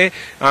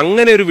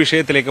 അങ്ങനെ ഒരു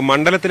വിഷയത്തിലേക്ക്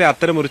മണ്ഡലത്തിലെ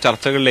അത്തരം ഒരു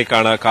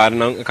ചർച്ചകളിലേക്കാണ്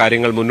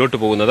കാര്യങ്ങൾ മുന്നോട്ട്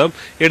പോകുന്നത്.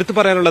 എടുത്തു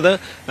പറയാനുള്ളത്,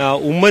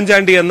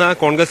 ഉമ്മൻചാണ്ടി എന്ന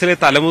കോൺഗ്രസിലെ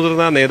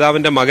തലമുതിർന്ന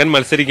നേതാവിന്റെ മകൻ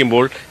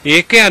മത്സരിക്കുമ്പോൾ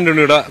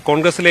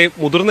കോൺഗ്രസിലെ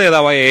മുതിർന്ന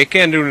നേതാവായ AK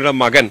ആന്റണിയുടെ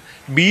മകൻ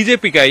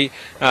BJPക്കായി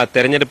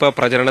തെരഞ്ഞെടുപ്പ്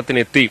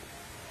പ്രചരണത്തിനെത്തി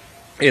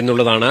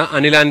എന്നുള്ളതാണ്.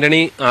 അനിൽ ആന്റണി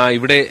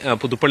ഇവിടെ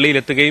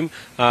പുതുപ്പള്ളിയിലെത്തുകയും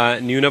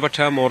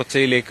ന്യൂനപക്ഷ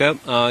മോർച്ചയിലേക്ക്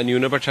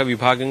ന്യൂനപക്ഷ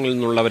വിഭാഗങ്ങളിൽ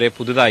നിന്നുള്ളവരെ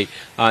പുതുതായി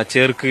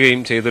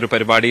ചേർക്കുകയും ചെയ്തൊരു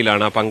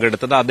പരിപാടിയിലാണ്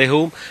പങ്കെടുത്തത്.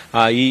 അദ്ദേഹവും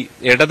ഈ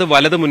ഇടത്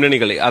വലത്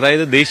മുന്നണികളെ,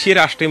 അതായത് ദേശീയ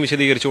രാഷ്ട്രീയം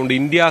വിശദീകരിച്ചുകൊണ്ട്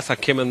ഇന്ത്യ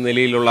സഖ്യം എന്ന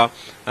നിലയിലുള്ള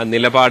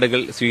നിലപാടുകൾ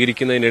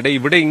സ്വീകരിക്കുന്നതിനിടെ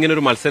ഇവിടെ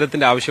ഇങ്ങനൊരു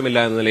മത്സരത്തിന്റെ ആവശ്യമില്ല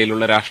എന്ന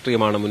നിലയിലുള്ള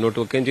രാഷ്ട്രീയമാണ് മുന്നോട്ട്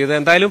വെക്കുകയും ചെയ്തത്.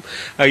 എന്തായാലും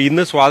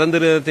ഇന്ന്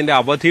സ്വാതന്ത്ര്യദിനത്തിന്റെ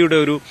അവധിയുടെ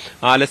ഒരു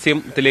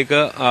ആലസ്യത്തിലേക്ക്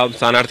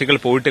സ്ഥാനാർത്ഥികൾ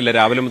പോയിട്ടില്ല.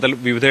 രാവിലെ മുതൽ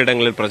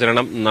വിവിധയിടങ്ങളിൽ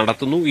പ്രചരണം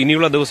നടത്തുന്നു.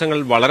 ഇനിയുള്ള ദിവസങ്ങൾ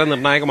വളരെ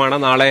നിർണായകമാണ്.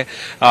 നാളെ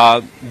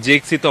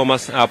ജെയ്സി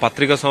തോമസ്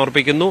പത്രിക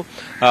സമർപ്പിക്കുന്നു.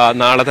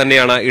 നാളെ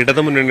തന്നെയാണ്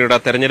ഇടതുമുന്നണിയുടെ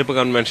തെരഞ്ഞെടുപ്പ്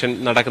കൺവെൻഷൻ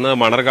നടക്കുന്നത്.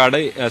 മണർകാട്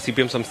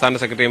CPM സംസ്ഥാന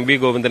സെക്രട്ടറി MV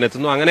ഗോവിന്ദൻ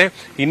എത്തുന്നു. അങ്ങനെ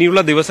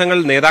ഇനിയുള്ള ദിവസങ്ങൾ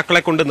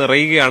നേതാക്കളെ കൊണ്ട്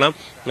നിറയുകയാണ്.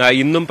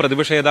 ഇന്നും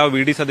പ്രതിപക്ഷ നേതാവ്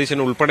VD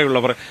സതീശൻ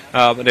ഉൾപ്പെടെയുള്ളവർ,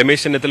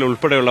 രമേശ് ചെന്നിത്തല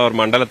ഉൾപ്പെടെയുള്ളവർ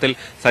മണ്ഡലത്തിൽ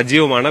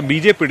സജീവമാണ്.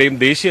 BJPയുടെയും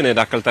ദേശീയ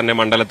നേതാക്കൾ തന്നെ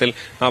മണ്ഡലത്തിൽ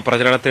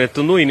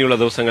പ്രചരണത്തിനെത്തുന്നു. ഇനിയുള്ള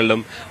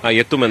ദിവസങ്ങളിലും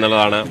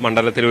എത്തുമെന്നുള്ളതാണ്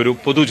മണ്ഡലത്തിലെ ഒരു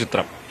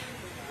പൊതുചിത്രം.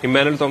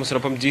 Emmanuel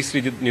തോമസിനൊപ്പം G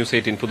Sreejith, News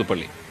 18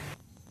 Puthuppally.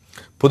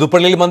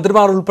 പുതുപ്പള്ളിയിൽ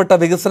മന്ത്രിമാർ ഉൾപ്പെട്ട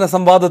വികസന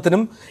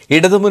സംവാദത്തിനും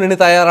ഇടതുമുന്നണി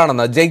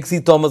തയ്യാറാണെന്ന് ജെയ്സി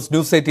തോമസ്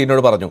ന്യൂസ്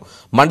 18 പറഞ്ഞു.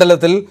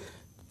 മണ്ഡലത്തിൽ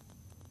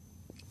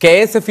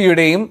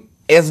KSFEയുടെയും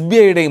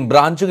SBIയുടെയും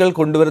ബ്രാഞ്ചുകൾ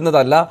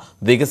കൊണ്ടുവരുന്നതല്ല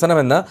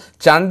വികസനമെന്ന്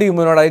ചാണ്ടി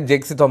ഉമ്മനോടായി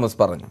ജെയ്സി തോമസ്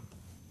പറഞ്ഞു.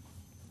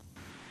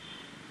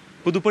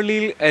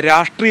 പുതുപ്പള്ളിയിൽ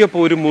രാഷ്ട്രീയ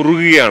പോര്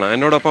മുറുകുകയാണ്.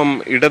 എന്നോടൊപ്പം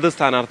ഇടത്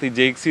സ്ഥാനാർത്ഥി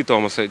ജെയ്സി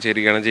തോമസ്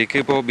ചേരുകയാണ്. ജെയ്ക്ക്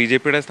ഇപ്പോൾ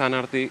BJPയുടെ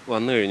സ്ഥാനാർത്ഥി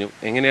വന്നു കഴിഞ്ഞു.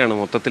 എങ്ങനെയാണ്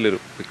മൊത്തത്തിലൊരു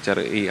പിക്ചർ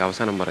ഈ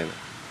അവസാനം പറയുന്നത്?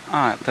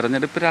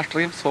 തെരഞ്ഞെടുപ്പ്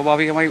രാഷ്ട്രീയം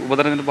സ്വാഭാവികമായി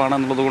ഉപതെരഞ്ഞെടുപ്പാണ്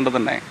എന്നുള്ളത് കൊണ്ട്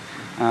തന്നെ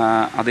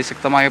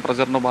അതിശക്തമായ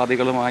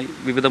പ്രചരണോപാധികളുമായി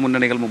വിവിധ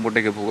മുന്നണികൾ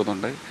മുമ്പോട്ടേക്ക്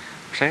പോകുന്നുണ്ട്.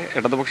 പക്ഷേ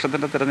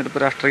ഇടതുപക്ഷത്തിൻ്റെ തെരഞ്ഞെടുപ്പ്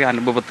രാഷ്ട്രീയ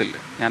അനുഭവത്തിൽ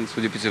ഞാൻ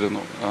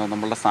സൂചിപ്പിച്ചിരുന്നു,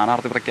 നമ്മളുടെ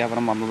സ്ഥാനാർത്ഥി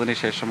പ്രഖ്യാപനം വന്നതിന്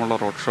ശേഷമുള്ള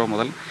റോഡ് ഷോ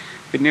മുതൽ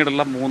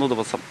പിന്നീടുള്ള 3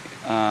 ദിവസം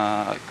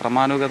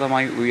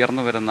ക്രമാനുഗതമായി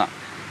ഉയർന്നു വരുന്ന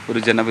ഒരു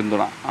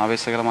ജനപിന്തുണ,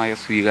 ആവേശകരമായ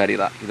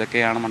സ്വീകാര്യത,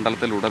 ഇതൊക്കെയാണ്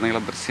മണ്ഡലത്തിൽ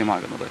ഉടനീളം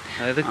ദൃശ്യമാകുന്നത്.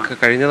 അതായത്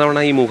കഴിഞ്ഞ തവണ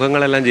ഈ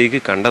മുഖങ്ങളെല്ലാം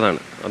ജയിക്ക് കണ്ടതാണ്.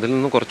 അതിൽ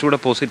നിന്ന് കുറച്ചുകൂടെ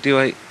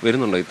പോസിറ്റീവായി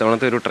വരുന്നുണ്ടോ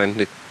ഇത്തവണത്തെ ഒരു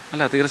ട്രെൻഡ്?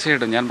 അല്ല,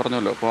 തീർച്ചയായിട്ടും. ഞാൻ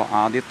പറഞ്ഞല്ലോ, ഇപ്പോൾ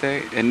ആദ്യത്തെ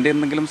എൻ്റെ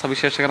എന്തെങ്കിലും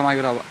സവിശേഷകരമായ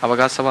ഒരു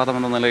അവകാശവാദം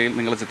എന്ന നിലയിൽ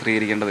നിങ്ങൾ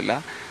ചിത്രീകരിക്കേണ്ടതില്ല.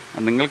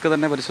 നിങ്ങൾക്ക്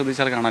തന്നെ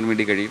പരിശോധിച്ചാൽ കാണാൻ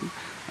വേണ്ടി കഴിയും.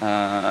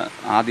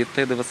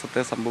 ആദ്യത്തെ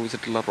ദിവസത്തെ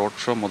സംഭവിച്ചിട്ടുള്ള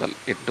റോഡ് ഷോ മുതൽ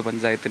 8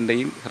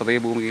 പഞ്ചായത്തിൻ്റെയും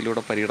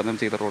ഹൃദയഭൂമിയിലൂടെ പര്യടനം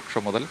ചെയ്ത റോഡ്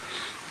ഷോ മുതൽ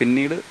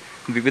പിന്നീട്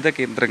വിവിധ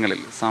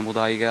കേന്ദ്രങ്ങളിൽ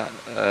സാമുദായിക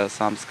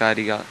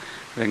സാംസ്കാരിക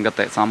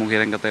രംഗത്തെ സാമൂഹ്യ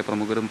രംഗത്തെ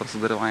പ്രമുഖരും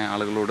പ്രസിദ്ധരുമായ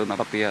ആളുകളോട്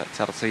നടത്തിയ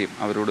ചർച്ചയും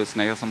അവരോട്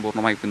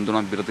സ്നേഹസമ്പൂർണ്ണമായി പിന്തുണ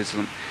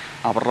അഭ്യർത്ഥിച്ചതും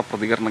അവരുടെ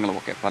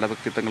പ്രതികരണങ്ങളുമൊക്കെ പല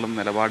വ്യക്തിത്വങ്ങളും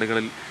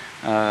നിലപാടുകളിൽ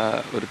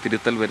ഒരു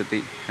തിരുത്തൽ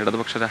വരുത്തി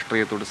ഇടതുപക്ഷ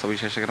രാഷ്ട്രീയത്തോട്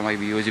സവിശേഷകരമായി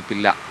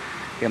വിയോജിപ്പില്ല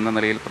എന്ന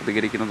നിലയിൽ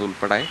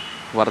പ്രതികരിക്കുന്നതുൾപ്പെടെ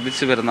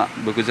വർദ്ധിച്ചു വരുന്ന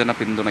ബഹുജന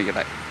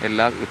പിന്തുണയുടെ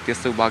എല്ലാ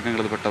വ്യത്യസ്ത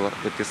വിഭാഗങ്ങളിൽപ്പെട്ടവർ,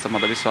 വ്യത്യസ്ത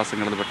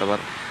മതവിശ്വാസങ്ങളിൽപ്പെട്ടവർ,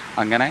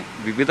 അങ്ങനെ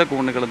വിവിധ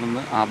കോണുകളിൽ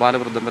നിന്ന്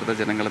ആബാലവൃദ്ധം വരുന്ന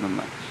ജനങ്ങളിൽ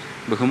നിന്ന്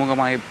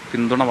ബഹുമുഖമായ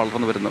പിന്തുണ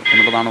വളർന്നു വരുന്നു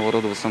എന്നുള്ളതാണ് ഓരോ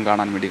ദിവസവും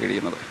കാണാൻ വേണ്ടി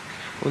കഴിയുന്നത്.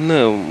 ഒന്ന്,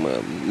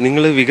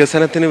 നിങ്ങൾ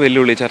വികസനത്തിന്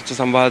വെല്ലുവിളി, ചർച്ച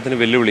സംവാദത്തിന്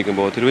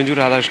വെല്ലുവിളിക്കുമ്പോൾ തിരുവഞ്ചൂർ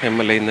രാധാകൃഷ്ണൻ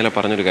MLA ഇന്നലെ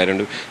പറഞ്ഞൊരു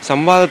കാര്യമുണ്ട്,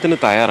 സംവാദത്തിന്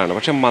തയ്യാറാണ്,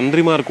 പക്ഷേ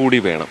മന്ത്രിമാർ കൂടി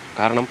വേണം.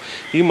 കാരണം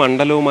ഈ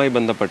മണ്ഡലവുമായി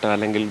ബന്ധപ്പെട്ട്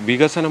അല്ലെങ്കിൽ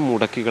വികസനം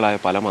മുടക്കികളായ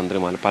പല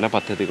മന്ത്രിമാർ, പല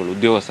പദ്ധതികൾ,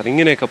 ഉദ്യോഗസ്ഥർ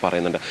ഇങ്ങനെയൊക്കെ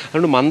പറയുന്നുണ്ട്.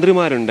 അതുകൊണ്ട്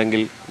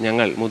മന്ത്രിമാരുണ്ടെങ്കിൽ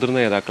ഞങ്ങൾ മുതിർന്ന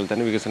നേതാക്കൾ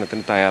തന്നെ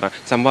വികസനത്തിന്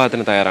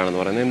സംവാദത്തിന്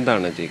തയ്യാറാണെന്ന് പറയുന്നത്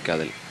എന്താണ്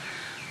ജയിക്കാതിൽ?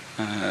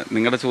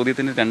 നിങ്ങളുടെ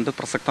ചോദ്യത്തിന് 2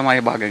 പ്രസക്തമായ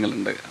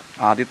ഭാഗങ്ങളുണ്ട്.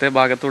 ആദ്യത്തെ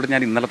ഭാഗത്തോട്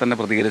ഞാൻ ഇന്നലെ തന്നെ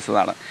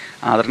പ്രതികരിച്ചതാണ്.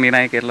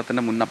 ആദരണീയനായ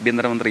കേരളത്തിൻ്റെ മുൻ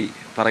ആഭ്യന്തരമന്ത്രി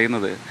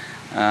പറയുന്നത്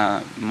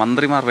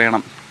മന്ത്രിമാർ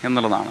വേണം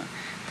എന്നുള്ളതാണ്.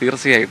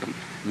 തീർച്ചയായിട്ടും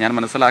ഞാൻ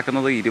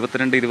മനസ്സിലാക്കുന്നത്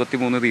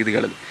 22-23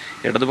 തീയതികളിൽ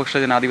ഇടതുപക്ഷ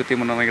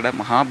ജനാധിപത്യ മുന്നണിയുടെ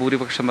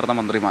മഹാഭൂരിപക്ഷം വരുന്ന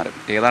മന്ത്രിമാരും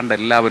ഏതാണ്ട്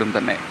എല്ലാവരും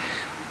തന്നെ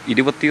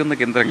 21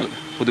 കേന്ദ്രങ്ങൾ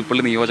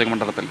പുതുപ്പള്ളി നിയോജക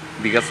മണ്ഡലത്തിൽ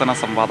വികസന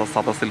സംവാദ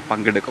സദസ്സിൽ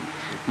പങ്കെടുക്കും.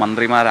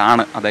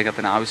 മന്ത്രിമാരാണ്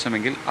അദ്ദേഹത്തിന്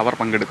ആവശ്യമെങ്കിൽ അവർ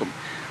പങ്കെടുക്കും.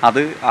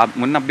 അത്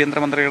മുൻ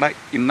ആഭ്യന്തരമന്ത്രിയുടെ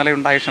ഇന്നലെ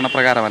ഉണ്ടായ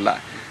ക്ഷണപ്രകാരമല്ല.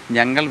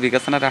 ഞങ്ങൾ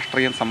വികസന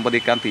രാഷ്ട്രീയം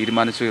സംവദിക്കാൻ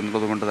തീരുമാനിച്ചു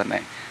എന്നുള്ളതുകൊണ്ട് തന്നെ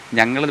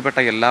ഞങ്ങളിൽപ്പെട്ട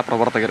എല്ലാ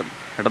പ്രവർത്തകരും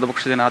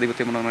ഇടതുപക്ഷ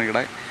ജനാധിപത്യ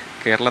മുന്നണിയുടെ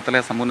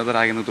കേരളത്തിലെ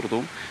സമുന്നതരായ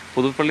നേതൃത്വവും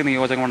പുതുപ്പള്ളി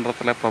നിയോജക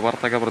മണ്ഡലത്തിലെ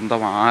പ്രവർത്തക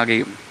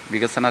വൃന്ദമാകെയും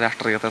വികസന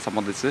രാഷ്ട്രീയത്തെ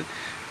സംബന്ധിച്ച്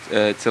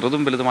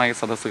ചെറുതും വലുതുമായ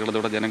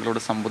സദസ്സുകളിലൂടെ ജനങ്ങളോട്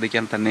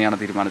സംവദിക്കാൻ തന്നെയാണ്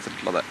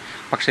തീരുമാനിച്ചിട്ടുള്ളത്.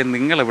 പക്ഷേ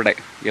നിങ്ങളെവിടെ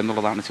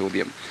എന്നുള്ളതാണ്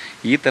ചോദ്യം.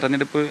 ഈ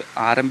തെരഞ്ഞെടുപ്പ്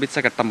ആരംഭിച്ച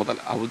ഘട്ടം മുതൽ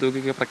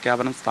ഔദ്യോഗിക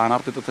പ്രഖ്യാപനം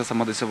സ്ഥാനാർത്ഥിത്വത്തെ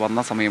സംബന്ധിച്ച്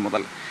വന്ന സമയം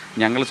മുതൽ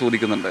ഞങ്ങൾ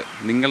ചോദിക്കുന്നുണ്ട്,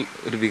 നിങ്ങൾ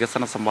ഒരു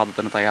വികസന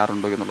സംവാദത്തിന്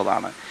തയ്യാറുണ്ടോ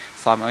എന്നുള്ളതാണ്.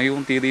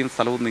 സമയവും തീയതിയും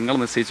സ്ഥലവും നിങ്ങൾ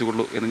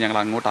നിശ്ചയിച്ചുകൊള്ളൂ എന്ന് ഞങ്ങൾ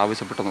അങ്ങോട്ട്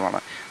ആവശ്യപ്പെട്ടതുമാണ്.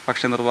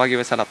 പക്ഷേ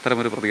നിർഭാഗ്യവശാൽ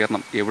അത്തരമൊരു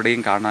പ്രതികരണം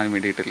എവിടെയും കാണാൻ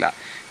വേണ്ടിയിട്ടില്ല.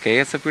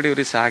 KSFEയുടെ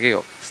ഒരു ശാഖയോ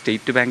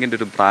സ്റ്റേറ്റ് ബാങ്കിൻ്റെ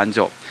ഒരു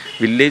ബ്രാഞ്ചോ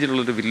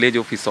വില്ലേജിലുള്ളൊരു വില്ലേജ്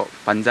ഓഫീസോ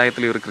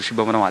പഞ്ചായത്തിലെ ഒരു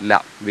കൃഷിഭവനോ അല്ല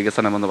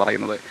വികസനമെന്ന്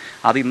പറയുന്നത്.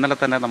 അത് ഇന്നലെ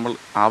തന്നെ നമ്മൾ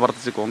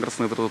ആവർത്തിച്ച് കോൺഗ്രസ്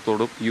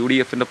നേതൃത്വത്തോടും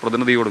UDFൻ്റെ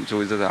പ്രതിനിധിയോടും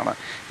ചോദിച്ചതാണ്.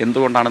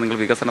 എന്തുകൊണ്ടാണ് നിങ്ങൾ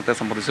വികസനത്തെ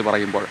സംബന്ധിച്ച്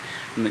പറയുമ്പോൾ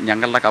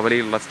ഞങ്ങളുടെ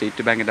കവലയിലുള്ള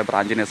സ്റ്റേറ്റ് ബാങ്കിൻ്റെ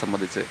ബ്രാഞ്ചിനെ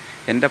സംബന്ധിച്ച്,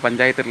 എൻ്റെ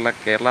പഞ്ചായത്തിലുള്ള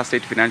കേരള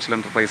സ്റ്റേറ്റ് ഫിനാൻഷ്യൽ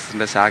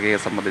എൻ്റർപ്രൈസസിൻ്റെ ശാഖയെ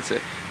സംബന്ധിച്ച്,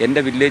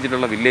 എൻ്റെ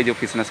വില്ലേജിലുള്ള വില്ലേജ്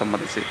ഓഫീസിനെ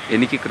സംബന്ധിച്ച്,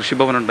 എനിക്ക്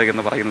കൃഷിഭവനുണ്ട്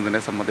എന്ന്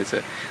പറയുന്നതിനെ സംബന്ധിച്ച്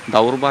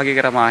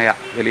ദൗർഭാഗ്യകരമായ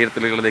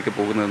വിലയിരുത്തലുകളിലേക്ക്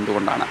പോകുന്നത്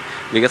എന്തുകൊണ്ടാണ്?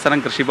 വികസനം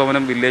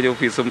കൃഷിഭവനും വില്ലേജ്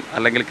ഓഫീസും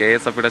അല്ലെങ്കിൽ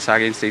KSFEയുടെ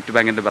ശാഖയും സ്റ്റേറ്റ്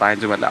ബാങ്കിൻ്റെ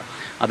ബ്രാഞ്ചുമല്ല.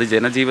 അത്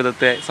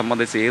ജനജീവിതത്തെ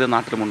സംബന്ധിച്ച് ഏത്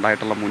നാട്ടിലും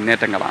ഉണ്ടായിട്ടുള്ള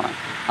മുന്നേറ്റങ്ങളാണ്,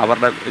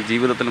 അവരുടെ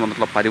ജീവിതത്തിൽ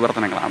വന്നിട്ടുള്ള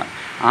പരിവർത്തനങ്ങളാണ്.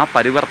 ആ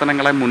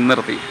പരിവർത്തനങ്ങളെ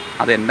മുൻനിർത്തി,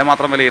 അത് എൻ്റെ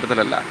മാത്രം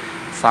വിലയിരുത്തലല്ല,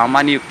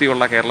 സാമാന്യ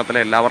യുക്തിയുള്ള കേരളത്തിലെ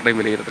എല്ലാവരുടെയും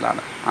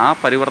വിലയിരുത്തലാണ്. ആ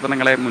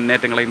പരിവർത്തനങ്ങളെ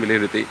മുന്നേറ്റങ്ങളെയും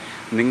വിലയിരുത്തി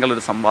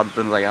നിങ്ങളൊരു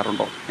സംവാദത്തിന്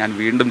തയ്യാറുണ്ടോ? ഞാൻ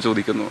വീണ്ടും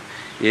ചോദിക്കുന്നു.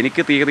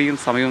 എനിക്ക് തീയതിയും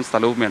സമയവും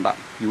സ്ഥലവും വേണ്ട.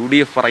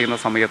 UDF പറയുന്ന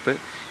സമയത്ത്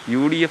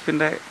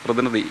UDFൻ്റെ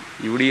പ്രതിനിധി,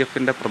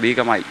 UDFൻ്റെ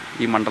പ്രതീകമായി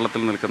ഈ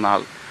മണ്ഡലത്തിൽ നിൽക്കുന്ന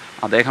ആൾ,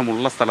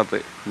 അദ്ദേഹമുള്ള സ്ഥലത്ത്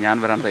ഞാൻ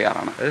വരാൻ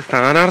തയ്യാറാണ്.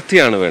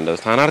 സ്ഥാനാർത്ഥിയാണ് വേണ്ടത്.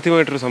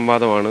 സ്ഥാനാർത്ഥിയുമായിട്ടൊരു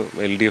സംവാദമാണ്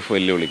LDF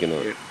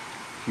വെല്ലുവിളിക്കുന്നത്.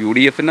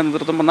 UDFൻ്റെ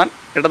നേതൃത്വം വന്നാൽ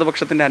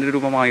ഇടതുപക്ഷത്തിൻ്റെ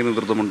അനുരൂപമായ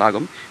നേതൃത്വം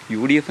ഉണ്ടാകും.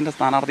 UDFൻ്റെ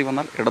സ്ഥാനാർത്ഥി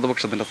വന്നാൽ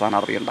ഇടതുപക്ഷത്തിൻ്റെ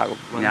സ്ഥാനാർത്ഥി ഉണ്ടാകും.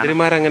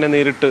 മന്ത്രിമാരങ്ങനെ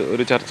നേരിട്ട്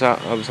ഒരു ചർച്ച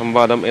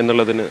സംവാദം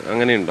എന്നുള്ളതിന്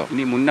അങ്ങനെയുണ്ടോ?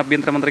 ഇനി മുൻ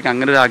ആഭ്യന്തരമന്ത്രിക്ക്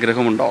അങ്ങനെ ഒരു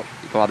ആഗ്രഹമുണ്ടോ?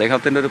 ഇപ്പോൾ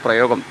അദ്ദേഹത്തിൻ്റെ ഒരു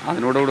പ്രയോഗം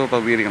അതിനോടുകൂടി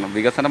പ്രതികരിക്കണം.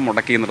 വികസനം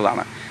മുടക്കി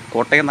എന്നുള്ളതാണ്.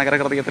 കോട്ടയം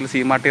നഗരഹൃദയത്തിൽ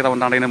സീമാട്ടി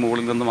റവണ്ടാണിന്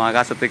മുകളിൽ നിന്നും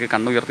ആകാശത്തേക്ക്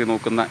കണ്ണുയർത്തി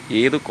നോക്കുന്ന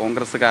ഏത്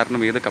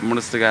കോൺഗ്രസ്സുകാരനും ഏത്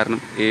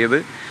കമ്മ്യൂണിസ്റ്റുകാരനും ഏത്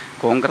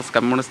കോൺഗ്രസ്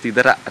കമ്മ്യൂണിസ്റ്റ്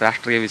ഇതര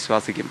രാഷ്ട്രീയ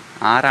വിശ്വാസിക്കും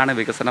ആരാണ്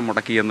വികസനം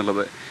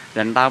മുടക്കിയെന്നുള്ളത്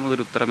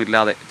രണ്ടാമതൊരു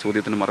ഉത്തരമില്ലാതെ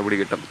ചോദ്യത്തിന് മറുപടി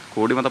കിട്ടും.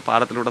 കോടിമത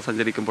പാലത്തിലൂടെ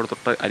സഞ്ചരിക്കുമ്പോൾ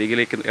തൊട്ട്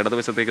അരികിലേക്ക്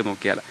ഇടതുവശത്തേക്ക്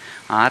നോക്കിയാൽ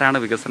ആരാണ്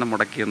വികസനം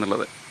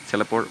മുടക്കിയെന്നുള്ളത്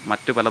ചിലപ്പോൾ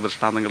മറ്റു പല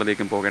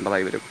ദൃഷ്ടാന്തങ്ങളിലേക്കും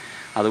പോകേണ്ടതായി വരും.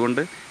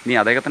 അതുകൊണ്ട് ഇനി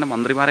അദ്ദേഹത്തിൻ്റെ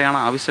മന്ത്രിമാരെയാണ്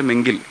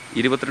ആവശ്യമെങ്കിൽ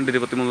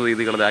 22-23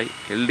 തീയതികളിലായി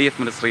LDF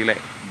മിനിസ്ട്രിയിലെ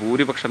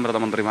ഭൂരിപക്ഷം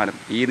വരുന്ന മന്ത്രിമാരും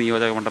ഈ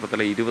നിയോജക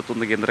മണ്ഡലത്തിലെ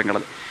 21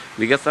 കേന്ദ്രങ്ങളിൽ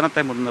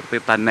വികസനത്തെ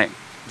മുൻനിർത്തി തന്നെ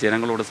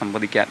ജനങ്ങളോട്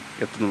സംവദിക്കാൻ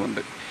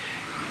എത്തുന്നുണ്ട്.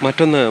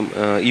 മറ്റൊന്ന്,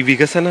 ഈ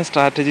വികസന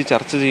സ്ട്രാറ്റജി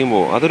ചർച്ച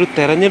ചെയ്യുമ്പോൾ അതൊരു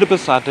തെരഞ്ഞെടുപ്പ്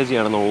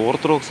സ്ട്രാറ്റജിയാണെന്ന്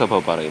ഓർത്തഡോക്സ് സഭ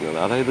പറയുന്നത്.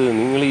 അതായത്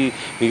നിങ്ങൾ ഈ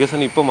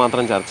വികസനം ഇപ്പോൾ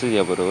മാത്രം ചർച്ച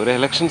ചെയ്യാൻ പോലും ഒരു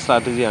ഇലക്ഷൻ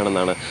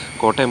സ്ട്രാറ്റജിയാണെന്നാണ്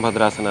കോട്ടയം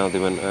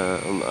ഭദ്രാസനാധിപൻ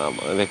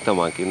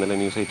വ്യക്തമാക്കി ഇന്നലെ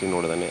ന്യൂസ്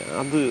 18 തന്നെ.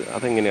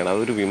 അതെങ്ങനെയാണ്?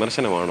 അതൊരു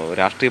വിമർശനമാണോ?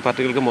 രാഷ്ട്രീയ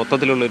പാർട്ടികൾക്ക്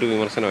മൊത്തത്തിലുള്ളൊരു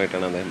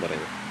വിമർശനമായിട്ടാണ് അദ്ദേഹം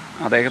പറയുന്നത്.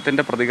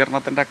 അദ്ദേഹത്തിൻ്റെ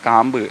പ്രതികരണത്തിൻ്റെ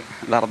കാമ്പ്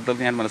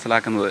യഥാർത്ഥത്തിൽ ഞാൻ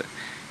മനസ്സിലാക്കുന്നത്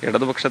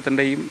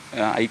ഇടതുപക്ഷത്തിൻ്റെയും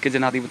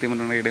ഐക്യജനാധിപത്യ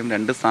മുന്നണിയുടെയും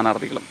 2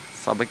 സ്ഥാനാർത്ഥികളും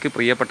സഭയ്ക്ക്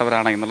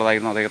പ്രിയപ്പെട്ടവരാണ്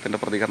എന്നുള്ളതായിരുന്നു അദ്ദേഹത്തിൻ്റെ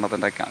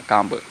പ്രതികരണത്തിൻ്റെ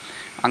കാമ്പ്.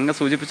 അങ്ങ്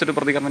സൂചിപ്പിച്ചൊരു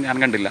പ്രതികരണം ഞാൻ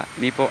കണ്ടില്ല.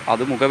 ഇനിയിപ്പോൾ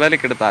അത്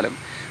മുഖവേലക്കെടുത്താലും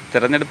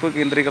തെരഞ്ഞെടുപ്പ്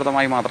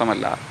കേന്ദ്രീകൃതമായി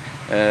മാത്രമല്ല,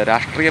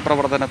 രാഷ്ട്രീയ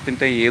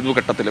പ്രവർത്തനത്തിൻ്റെ ഏതു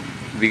ഘട്ടത്തിലും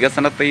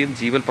വികസനത്തെയും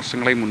ജീവൽ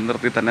പ്രശ്നങ്ങളെയും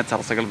മുൻനിർത്തി തന്നെ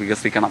ചർച്ചകൾ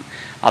വികസിക്കണം.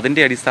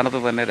 അതിൻ്റെ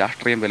അടിസ്ഥാനത്തിൽ തന്നെ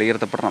രാഷ്ട്രീയം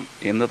വിലയിരുത്തപ്പെടണം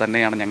എന്ന്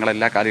തന്നെയാണ് ഞങ്ങൾ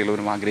എല്ലാ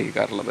കാര്യങ്ങളിലും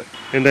ആഗ്രഹിക്കാറുള്ളത്.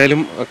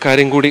 എന്തായാലും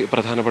കാര്യം കൂടി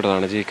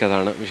പ്രധാനപ്പെട്ടതാണ്. ജയിക്ക്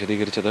അതാണ്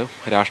വിശദീകരിച്ചത്.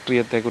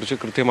 രാഷ്ട്രീയത്തെക്കുറിച്ച്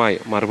കൃത്യമായ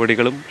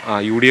മറുപടികളും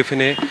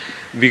UDFിനെ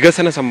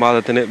വികസന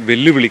സംവാദത്തിന്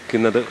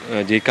വെല്ലുവിളിക്കുന്നത്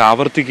ജയിക്ക്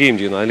ആവർത്തിക്കുകയും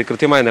ചെയ്യുന്നു. അതിൽ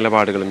കൃത്യമായ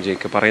നിലപാടുകളും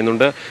ജയിക്ക്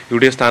പറയുന്നുണ്ട്.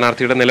 UDF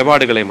സ്ഥാനാർത്ഥിയുടെ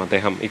നിലപാടുകളെയും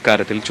അദ്ദേഹം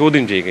ഇക്കാര്യത്തിൽ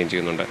ചോദ്യം ചെയ്യുകയും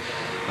ചെയ്യുന്നുണ്ട്.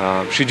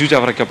 Shiju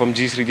ചവറയ്ക്കൊപ്പം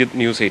G Sreejith,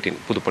 news 18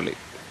 Puthuppally.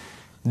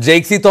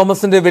 ജെയ്സി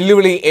തോമസിന്റെ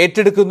വെല്ലുവിളി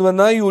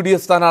ഏറ്റെടുക്കുന്നുവെന്ന്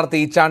UDF സ്ഥാനാർത്ഥി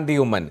ചാണ്ടി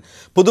ഉമ്മൻ.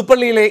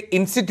 പുതുപ്പള്ളിയിലെ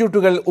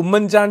ഇൻസ്റ്റിറ്റ്യൂട്ടുകൾ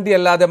ഉമ്മൻചാണ്ടി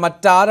അല്ലാതെ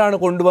മറ്റാരാണ്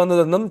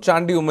കൊണ്ടുവന്നതെന്നും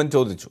ചാണ്ടി ഉമ്മൻ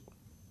ചോദിച്ചു.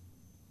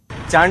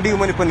 ചാണ്ടി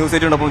ഉമ്മൻ ഇപ്പോൾ ന്യൂസ്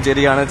 18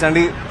 ചേരുകയാണ്.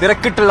 ചാണ്ടി,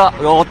 തിരക്കിട്ടുള്ള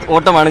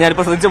ഓട്ടമാണ്.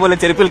 ഞാനിപ്പോൾ ശ്രദ്ധിച്ച പോലെ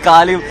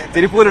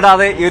ചെരുപ്പ്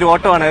പോലിടാതെ ഈ ഒരു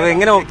ഓട്ടമാണ്.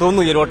 എങ്ങനെ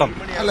തോന്നുന്നു ഈ ഒരു ഓട്ടം?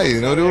 അല്ല,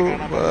 ഇതിനൊരു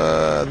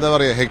എന്താ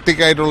പറയുക,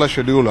 ഹെക്ടിക് ആയിട്ടുള്ള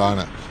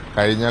ഷെഡ്യൂളാണ്.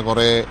 കഴിഞ്ഞ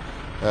കുറേ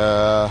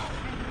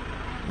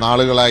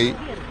നാളുകളായി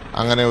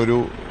അങ്ങനെ ഒരു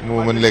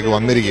മൂവ്മെന്റിലേക്ക്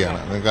വന്നിരിക്കുകയാണ്.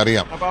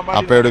 നിങ്ങൾക്കറിയാം,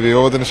 അപ്പയുടെ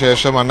വിയോഗത്തിന്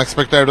ശേഷം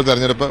അൺഎക്സ്പെക്റ്റഡ് ആയിട്ട്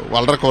തെരഞ്ഞെടുപ്പ്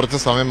വളരെ കുറച്ച്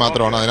സമയം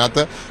മാത്രമാണ്.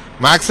 അതിനകത്ത്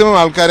മാക്സിമം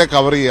ആൾക്കാരെ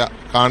കവർ ചെയ്യുക,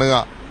 കാണുക,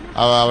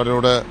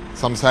 അവരോട്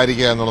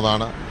സംസാരിക്കുക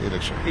എന്നുള്ളതാണ് ഈ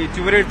ലക്ഷ്യം. ഈ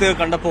ചുവരെഴുത്ത്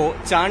കണ്ടപ്പോൾ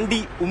ചാണ്ടി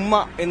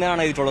ഉമ്മ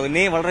എന്നാണ് എഴുതിയിട്ടുള്ളത്.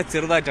 വളരെ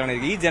ചെറുതായിട്ടാണ്.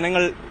 ഈ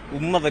ജനങ്ങൾ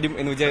ഉമ്മ തരും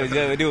എന്ന്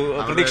ഒരു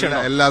പ്രതീക്ഷ.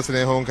 എല്ലാ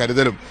സ്നേഹവും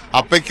കരുതലും,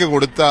 അപ്പയ്ക്ക്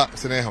കൊടുത്ത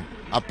സ്നേഹം,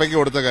 അപ്പയ്ക്ക്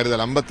കൊടുത്ത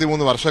കരുതൽ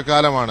 53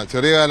 വർഷക്കാലമാണ്.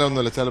 ചെറിയ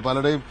കാലമൊന്നുമില്ല. ചില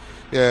പലരുടെയും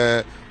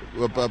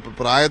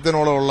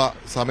പ്രായത്തിനോളമുള്ള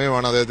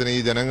സമയമാണ് അദ്ദേഹത്തിന്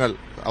ഈ ജനങ്ങൾ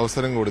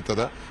അവസരം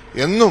കൊടുത്തത്.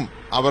 എന്നും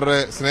അവരുടെ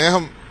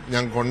സ്നേഹം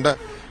ഞങ്ങൾക്കുണ്ട്.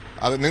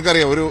 അത്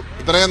നിങ്ങൾക്കറിയാം,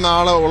 ഇത്രയും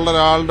നാളെ ഉള്ള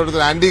ഒരാളുടെ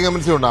അടുത്ത് ആന്റി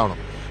ഇൻകംബൻസി ഉണ്ടാവണം.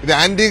 ഇത്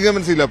ആന്റി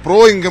ഇൻകംബൻസി ഇല്ല, പ്രോ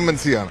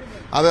ഇൻകംബൻസിയാണ്.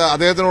 അത്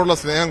അദ്ദേഹത്തിനോടുള്ള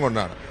സ്നേഹം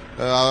കൊണ്ടാണ്.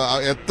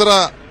 എത്ര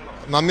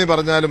നന്ദി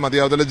പറഞ്ഞാലും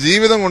മതിയാവത്തില്ല,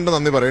 ജീവിതം കൊണ്ട്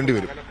നന്ദി പറയേണ്ടി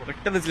വരും.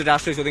 പെട്ടെന്ന് ചില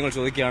രാഷ്ട്രീയ ചോദ്യങ്ങൾ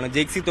ചോദിക്കുകയാണ്.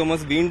 ജെയ്സി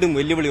തോമസ് വീണ്ടും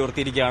വെല്ലുവിളി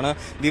ഉയർത്തിയിരിക്കുകയാണ്.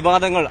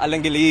 വിവാദങ്ങൾ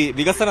അല്ലെങ്കിൽ ഈ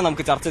വികസനം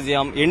നമുക്ക് ചർച്ച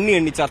ചെയ്യാം,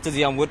 എണ്ണി ചർച്ച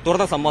ചെയ്യാം,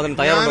 തുറന്ന സംവാദം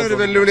തയ്യാറാണ്. ഞാനൊരു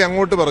വെല്ലുവിളി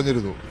അങ്ങോട്ട്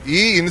പറഞ്ഞിരുന്നു.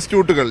 ഈ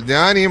ഇൻസ്റ്റിറ്റ്യൂട്ടുകൾ,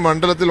 ഞാൻ ഈ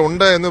മണ്ഡലത്തിൽ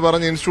ഉണ്ട് എന്ന്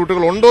പറഞ്ഞ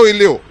ഇൻസ്റ്റിറ്റ്യൂട്ടുകൾ ഉണ്ടോ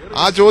ഇല്ലയോ,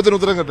 ആ ചോദ്യത്തിന്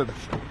ഉത്തരം കിട്ടട്ടെ.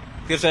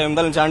 തീർച്ചയായും.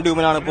 എന്തായാലും ചാണ്ടി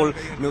ഉമ്മനാണ് ഇപ്പോൾ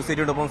ന്യൂസ്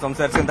 18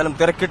 സംസാരിച്ചത്. എന്തായാലും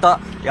തിരക്കിട്ട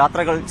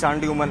യാത്രകൾ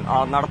ചാണ്ടി ഉമ്മൻ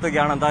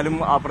നടത്തുകയാണ്. എന്തായാലും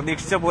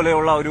പ്രതീക്ഷിച്ച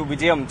പോലെയുള്ള ഒരു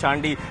വിജയം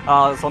ചാണ്ടി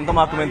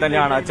സ്വന്തമാക്കുമെന്ന്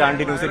തന്നെയാണ്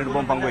ചാണ്ടി ന്യൂസ്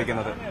 18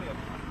 പങ്കുവയ്ക്കുന്നത്.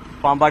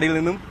 പാമ്പാടിയിൽ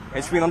നിന്നും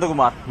HP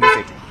നന്ദകുമാർ, ന്യൂസ്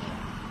 18.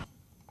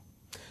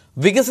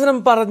 വികസനം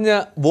പറഞ്ഞ്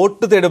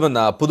വോട്ട്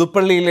തേടുമെന്ന്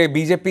പുതുപ്പള്ളിയിലെ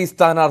BJP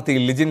സ്ഥാനാർത്ഥി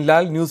ലിജിൻ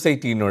ലാൽ ന്യൂസ്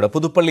 18നോട്.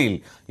 പുതുപ്പള്ളിയിൽ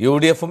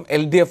UDFും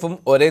LDFും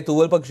ഒരേ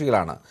തൂവൽ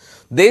പക്ഷികളാണ്.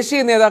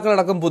 ദേശീയ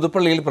നേതാക്കളടക്കം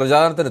പുതുപ്പള്ളിയിൽ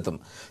പ്രചാരണത്തിനെത്തും.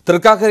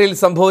 തൃക്കാക്കരയിൽ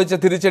സംഭവിച്ച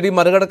തിരിച്ചടി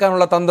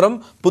മറികടക്കാനുള്ള തന്ത്രം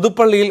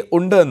പുതുപ്പള്ളിയിൽ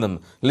ഉണ്ട് എന്നും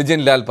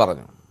ലിജിൻ ലാൽ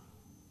പറഞ്ഞു.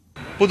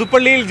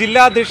 പുതുപ്പള്ളിയിൽ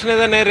ജില്ലാ അധ്യക്ഷനെ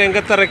തന്നെ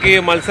രംഗത്തിറക്കി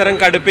മത്സരം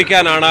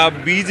കടുപ്പിക്കാനാണ്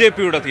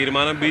BJPയുടെ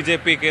തീരുമാനം.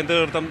 BJP കേന്ദ്ര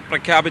നേതൃത്വം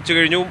പ്രഖ്യാപിച്ചു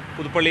കഴിഞ്ഞു.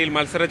 പുതുപ്പള്ളിയിൽ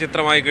മത്സര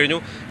ചിത്രമായി കഴിഞ്ഞു.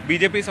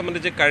 BJP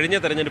സംബന്ധിച്ച് കഴിഞ്ഞ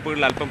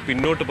തെരഞ്ഞെടുപ്പുകളിൽ അല്പം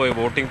പിന്നോട്ട് പോയ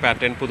വോട്ടിംഗ്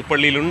പാറ്റേൺ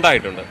പുതുപ്പള്ളിയിൽ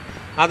ഉണ്ടായിട്ടുണ്ട്.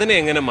 അതിനെ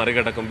എങ്ങനെ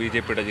മറികടക്കും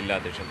BJPയുടെ ജില്ലാ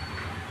അധ്യക്ഷൻ?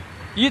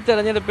 ഈ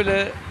തെരഞ്ഞെടുപ്പിൽ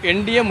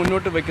NDA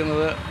മുന്നോട്ട്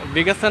വയ്ക്കുന്നത്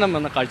വികസനം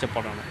എന്ന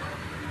കാഴ്ചപ്പാടാണ്.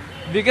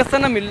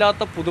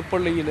 വികസനമില്ലാത്ത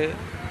പുതുപ്പള്ളിയിൽ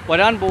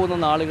വരാൻ പോകുന്ന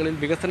നാളുകളിൽ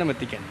വികസനം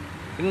എത്തിക്കാൻ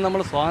ഇന്ന്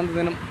നമ്മൾ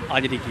സ്വാതന്ത്ര്യദിനം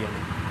ആചരിക്കുകയാണ്.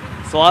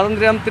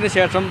 സ്വാതന്ത്ര്യത്തിന്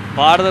ശേഷം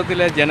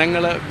ഭാരതത്തിലെ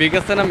ജനങ്ങൾ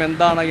വികസനം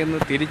എന്താണ് എന്ന്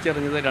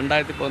തിരിച്ചറിഞ്ഞത്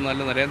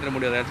 2014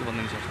 നരേന്ദ്രമോദി അധികാരത്തിൽ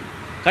വന്നതിന് ശേഷം.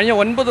 കഴിഞ്ഞ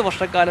 9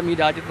 വർഷക്കാലം ഈ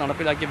രാജ്യത്ത്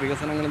നടപ്പിലാക്കിയ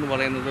വികസനങ്ങൾ എന്ന്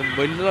പറയുന്നത്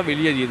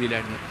വലിയ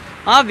രീതിയിലായിരുന്നു.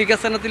 ആ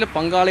വികസനത്തിൽ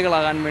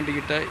പങ്കാളികളാകാൻ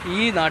വേണ്ടിയിട്ട്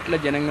ഈ നാട്ടിലെ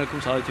ജനങ്ങൾക്കും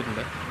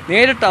സാധിച്ചിട്ടുണ്ട്.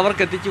 നേരിട്ട്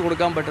അവർക്ക് എത്തിച്ചു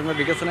കൊടുക്കാൻ പറ്റുന്ന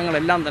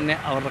വികസനങ്ങളെല്ലാം തന്നെ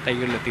അവരുടെ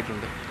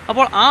കൈകളിലെത്തിയിട്ടുണ്ട്.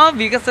 അപ്പോൾ ആ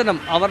വികസനം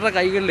അവരുടെ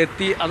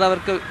കൈകളിലെത്തി,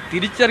 അതവർക്ക്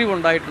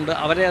തിരിച്ചറിവുണ്ടായിട്ടുണ്ട്.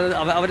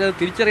 അവരത്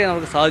തിരിച്ചറിയാൻ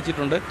അവർക്ക്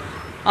സാധിച്ചിട്ടുണ്ട്.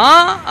 ആ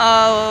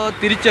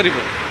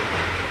തിരിച്ചറിവ്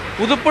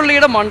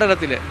പുതുപ്പള്ളിയുടെ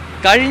മണ്ഡലത്തിൽ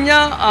കഴിഞ്ഞ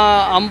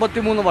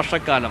 53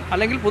 വർഷക്കാലം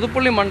അല്ലെങ്കിൽ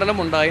പുതുപ്പള്ളി മണ്ഡലം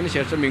ഉണ്ടായതിനു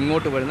ശേഷം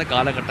ഇങ്ങോട്ട് വരുന്ന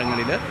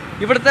കാലഘട്ടങ്ങളിൽ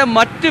ഇവിടുത്തെ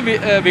മറ്റ്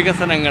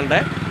വികസനങ്ങളുടെ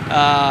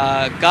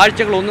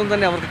കാഴ്ചകളൊന്നും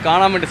തന്നെ അവർക്ക്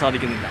കാണാൻ വേണ്ടി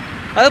സാധിക്കുന്നില്ല.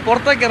 അത്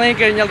പുറത്തേക്ക്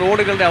ഇറങ്ങിക്കഴിഞ്ഞാൽ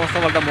റോഡുകളുടെ അവസ്ഥ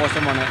വളരെ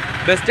മോശമാണ്.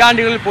 ബസ്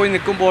സ്റ്റാൻഡുകളിൽ പോയി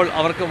നിൽക്കുമ്പോൾ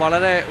അവർക്ക്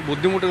വളരെ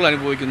ബുദ്ധിമുട്ടുകൾ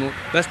അനുഭവിക്കുന്നു.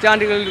 ബസ്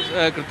സ്റ്റാൻഡുകളിൽ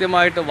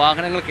കൃത്യമായിട്ട്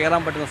വാഹനങ്ങൾ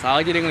കയറാൻ പറ്റുന്ന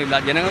സാഹചര്യങ്ങളില്ല,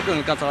 ജനങ്ങൾക്ക്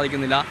നിൽക്കാൻ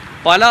സാധിക്കുന്നില്ല.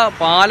 പല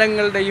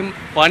പാലങ്ങളുടെയും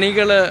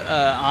പണികൾ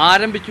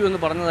ആരംഭിച്ചു എന്ന്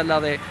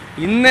പറഞ്ഞതല്ലാതെ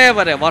ഇന്നേ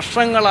വരെ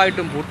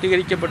വർഷങ്ങളായിട്ടും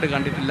പൂർത്തീകരിക്കപ്പെട്ട്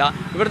കണ്ടിട്ടില്ല.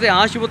 ഇവിടുത്തെ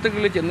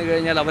ആശുപത്രികളിൽ ചെന്ന്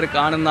കഴിഞ്ഞാൽ അവർ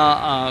കാണുന്ന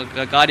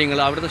കാര്യങ്ങൾ,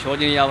 അവിടുത്തെ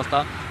ശോചനീയാവസ്ഥ,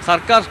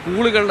 സർക്കാർ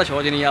സ്കൂളുകളുടെ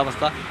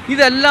ശോചനീയാവസ്ഥ,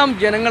 ഇതെല്ലാം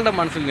ജനങ്ങളുടെ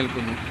മനസ്സിൽ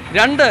നിൽക്കുന്നു.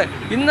 രണ്ട്,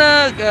 ഇന്ന്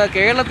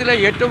കേരളത്തിലെ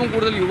ഏറ്റവും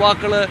കൂടുതൽ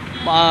യുവാക്കൾ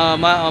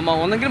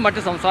ഒന്നെങ്കിൽ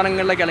മറ്റ്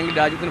സംസ്ഥാനങ്ങളിലേക്ക് അല്ലെങ്കിൽ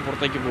രാജ്യത്തിന്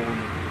പുറത്തേക്ക്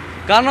പോകുന്നു.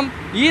 കാരണം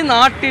ഈ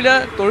നാട്ടിൽ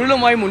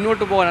തൊഴിലുമായി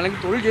മുന്നോട്ട് പോകാൻ അല്ലെങ്കിൽ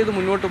തൊഴിൽ ചെയ്ത്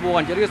മുന്നോട്ട്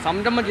പോകാൻ, ചെറിയ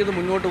സംരംഭം ചെയ്ത്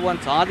മുന്നോട്ട് പോകാൻ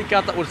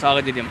സാധിക്കാത്ത ഒരു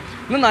സാഹചര്യം.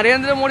 ഇന്ന്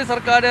നരേന്ദ്രമോദി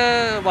സർക്കാർ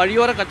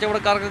വഴിയോര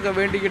കച്ചവടക്കാർക്കൊക്കെ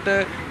വേണ്ടിയിട്ട്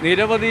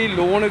നിരവധി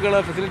ലോണുകൾ,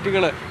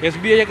 ഫെസിലിറ്റികൾ,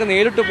 SBI ഒക്കെ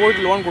നേരിട്ട്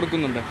പോയിട്ട് ലോൺ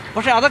കൊടുക്കുന്നുണ്ട്.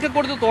 പക്ഷേ അതൊക്കെ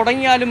കൊടുത്ത്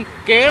തുടങ്ങിയാലും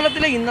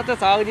കേരളത്തിലെ ഇന്നത്തെ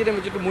സാഹചര്യം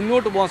വെച്ചിട്ട്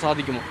മുന്നോട്ട് പോകാൻ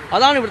സാധിക്കുമോ?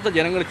 അതാണ് ഇവിടുത്തെ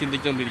ജനങ്ങൾ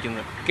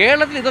ചിന്തിച്ചുകൊണ്ടിരിക്കുന്നത്.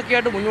 കേരളത്തിൽ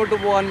ഇതൊക്കെയായിട്ട് മുന്നോട്ട്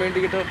പോകാൻ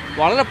വേണ്ടിയിട്ട്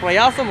വളരെ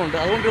പ്രയാസമുണ്ട്.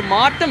 അതുകൊണ്ട് ഒരു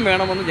മാറ്റം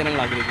വേണമെന്ന്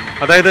ജനങ്ങൾ ആഗ്രഹിക്കുന്നു.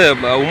 അതായത്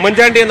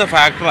ഉമ്മൻചാണ്ടി എന്ന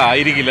ഫാക്ടർ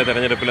ആയിരിക്കില്ല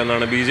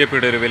തെരഞ്ഞെടുപ്പിലെന്നാണ് BJP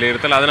ഒരു വിലയിരുത്തൽ.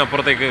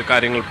 അതിനപ്പുറത്തേക്ക്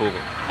കാര്യങ്ങൾ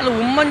പോകും. അല്ല,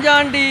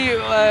 ഉമ്മൻചാണ്ടി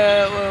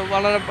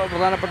വളരെ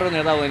പ്രധാനപ്പെട്ട ഒരു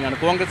നേതാവ് തന്നെയാണ്.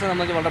 കോൺഗ്രസിനെ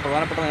സംബന്ധിച്ച് വളരെ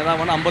പ്രധാനപ്പെട്ട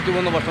നേതാവാണ്.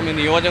 53 വർഷം ഈ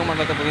നിയോജക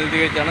മണ്ഡലത്തെ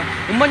പ്രതിനിധീകരിച്ചാണ്.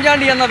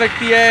 ഉമ്മൻചാണ്ടി എന്ന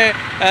വ്യക്തിയെ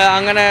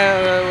അങ്ങനെ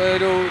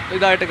ഒരു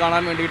ഇതായിട്ട്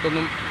കാണാൻ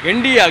വേണ്ടിയിട്ടൊന്നും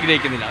NDA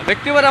ആഗ്രഹിക്കുന്നില്ല.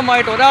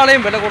 വ്യക്തിപരമായിട്ട്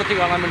ഒരാളെയും വില കുറച്ച്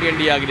കാണാൻ വേണ്ടി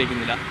NDA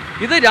ആഗ്രഹിക്കുന്നില്ല.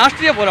 ഇത്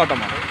രാഷ്ട്രീയ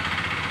പോരാട്ടമാണ്.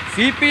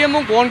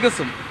 CPM-ഉം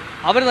കോൺഗ്രസും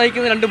അവർ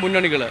നയിക്കുന്ന രണ്ട്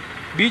മുന്നണികൾ,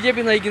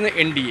 BJP നയിക്കുന്ന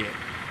NDA.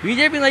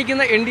 BJP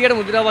നയിക്കുന്ന NDAയുടെ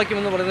മുദ്രാവാക്യം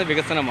എന്ന് പറയുന്നത്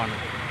വികസനമാണ്.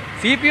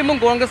 CPM-ഉം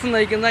കോൺഗ്രസും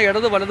നയിക്കുന്ന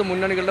ഇടത് വലത്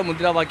മുന്നണികളുടെ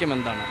മുദ്രാവാക്യം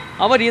എന്താണ്?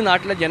 അവർ ഈ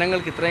നാട്ടിലെ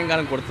ജനങ്ങൾക്ക് ഇത്രയും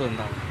കാലം കൊടുത്തത്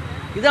എന്താണ്?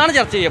 ഇതാണ്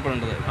ചർച്ച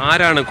ചെയ്യപ്പെടേണ്ടത്.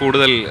 ആരാണ്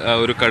കൂടുതൽ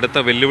ഒരു കടുത്ത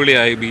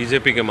വെല്ലുവിളിയായി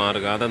BJP-ക്ക്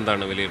മാറുക?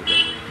 അതെന്താണ്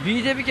വിലയിരുത്തൽ?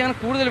 BJP-ക്ക് അങ്ങനെ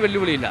കൂടുതൽ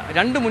വെല്ലുവിളിയില്ല.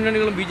 രണ്ട്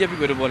മുന്നണികളും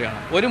BJP-ക്ക് ഒരുപോലെയാണ്.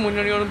 ഒരു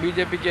മുന്നണികളും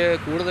BJP-ക്ക്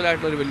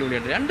കൂടുതലായിട്ടുള്ളൊരു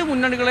വെല്ലുവിളിയുണ്ട്. രണ്ട്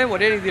മുന്നണികളെയും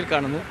ഒരേ രീതിയിൽ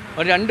കാണുന്നു.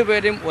 അവർ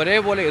രണ്ടുപേരെയും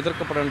ഒരേപോലെ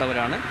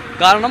എതിർക്കപ്പെടേണ്ടവരാണ്.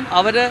 കാരണം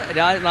അവർ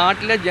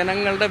നാട്ടിലെ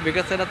ജനങ്ങളുടെ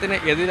വികസനത്തിന്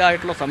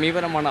എതിരായിട്ടുള്ള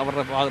സമീപനമാണ്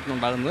അവരുടെ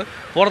ഭാഗത്തുനിന്നുണ്ടാകുന്നത്.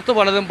 പുറത്ത്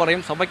പലതും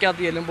പറയും,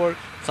 സഭയ്ക്കകത്ത് ചെല്ലുമ്പോൾ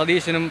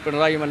സതീശനും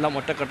പിണറായിയും എല്ലാം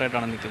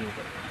ഒറ്റക്കെട്ടായിട്ടാണ്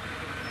നിൽക്കുന്നത്.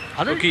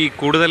 അതൊക്കെ ഈ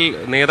കൂടുതൽ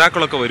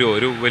നേതാക്കളൊക്കെ വരുമോ?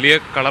 ഒരു വലിയ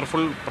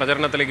കളർഫുൾ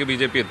പ്രചരണത്തിലേക്ക്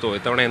BJP എത്തുമോ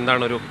ഇത്തവണ?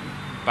 എന്താണ് ഒരു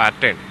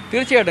പാറ്റേൺ?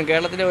 തീർച്ചയായിട്ടും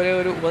കേരളത്തിലെ ഒരേ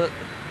ഒരു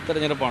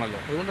തെരഞ്ഞെടുപ്പാണല്ലോ.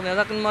 അതുകൊണ്ട്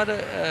നേതാക്കന്മാർ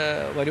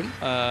വരും.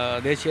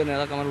 ദേശീയ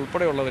നേതാക്കന്മാർ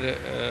ഉൾപ്പെടെയുള്ളവർ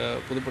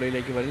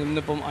പുതുപ്പള്ളിയിലേക്ക് വരും.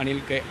 ഇന്നിപ്പം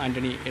അനിൽ K.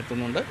 ആൻ്റണി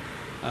എത്തുന്നുണ്ട്.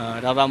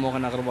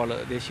 രാധാമോഹൻ അഗർവാൾ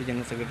ദേശീയ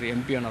ജനറൽ സെക്രട്ടറി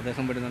MP ആണ്,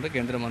 അദ്ദേഹം വരുന്നുണ്ട്.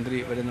 കേന്ദ്രമന്ത്രി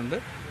വരുന്നുണ്ട്.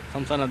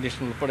 സംസ്ഥാന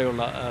അധ്യക്ഷൻ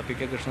ഉൾപ്പെടെയുള്ള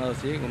PK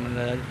കൃഷ്ണദാസ്,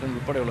 രാജ്യത്തിന്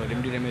ഉൾപ്പെടെയുള്ള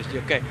MD രമേശ്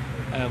ഒക്കെ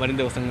വരും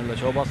ദിവസങ്ങളിൽ,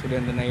 ശോഭാ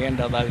സുരേന്ദ്രൻ, AN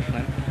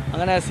രാധാകൃഷ്ണൻ,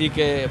 അങ്ങനെ CK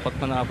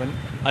പത്മനാഭൻ,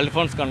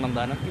 അൽഫോൺസ്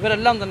കണ്ണന്താനം,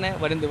 ഇവരെല്ലാം തന്നെ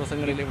വരും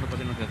ദിവസങ്ങളിൽ ഇവിടെ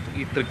പ്രചരണത്തിനെത്തും.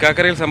 ഈ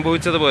തൃക്കാക്കരയിൽ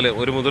സംഭവിച്ചതുപോലെ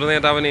ഒരു മുതിർന്ന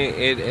നേതാവിനെ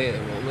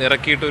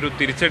ഇറക്കിയിട്ട് ഒരു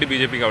തിരിച്ചടി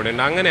BJP-ക്ക് അവിടെ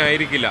ഉണ്ട്. അങ്ങനെ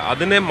ആയിരിക്കില്ല.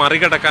 അതിനെ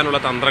മറികടക്കാനുള്ള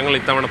തന്ത്രങ്ങൾ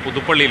ഇത്തവണ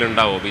പുതുപ്പള്ളിയിൽ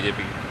ഉണ്ടാവോ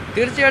BJP-ക്ക്?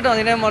 തീർച്ചയായിട്ടും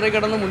അതിനെ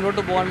മറികടന്ന്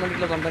മുന്നോട്ട് പോകാൻ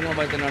വേണ്ടിയിട്ടുള്ള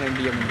തന്ത്രങ്ങളുമായി തന്നെയാണ്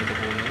NDA മുന്നോട്ട്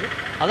പോകുന്നത്.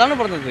 അതാണ്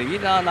പറഞ്ഞത്, ഈ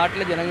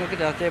നാട്ടിലെ ജനങ്ങൾക്ക്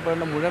ചർച്ച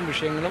ചെയ്യപ്പെടേണ്ട മുഴുവൻ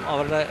വിഷയങ്ങളും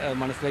അവരുടെ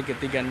മനസ്സിലേക്ക്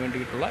എത്തിക്കാൻ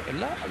വേണ്ടിയിട്ടുള്ള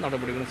എല്ലാ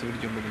നടപടികളും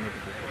സ്വീകരിച്ചുകൊണ്ട് മുന്നോട്ട്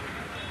പോകും.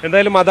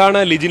 എന്തായാലും അതാണ്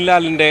ലിജിൻ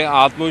ലാലിന്റെ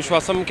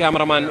ആത്മവിശ്വാസം.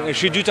 Cameraman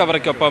Shiju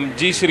ചവറയ്ക്കൊപ്പം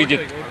G.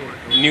 Sreejith,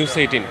 News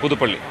 18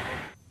 Puthuppally.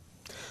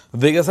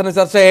 വികസന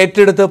ചർച്ച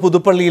ഏറ്റെടുത്ത്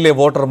പുതുപ്പള്ളിയിലെ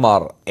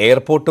വോട്ടർമാർ.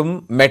 എയർപോർട്ടും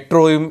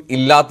മെട്രോയും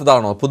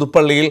ഇല്ലാത്തതാണോ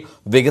പുതുപ്പള്ളിയിൽ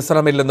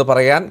വികസനമില്ലെന്ന്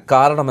പറയാൻ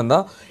കാരണമെന്ന്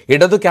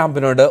ഇടതു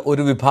ക്യാമ്പിനോട്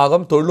ഒരു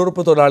വിഭാഗം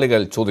തൊഴിലുറപ്പ്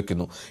തൊഴിലാളികൾ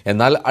ചോദിക്കുന്നു.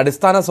 എന്നാൽ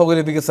അടിസ്ഥാന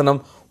സൗകര്യ വികസനം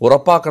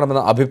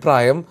ഉറപ്പാക്കണമെന്ന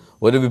അഭിപ്രായം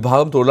ഒരു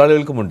വിഭാഗം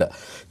തൊഴിലാളികൾക്കുമുണ്ട്.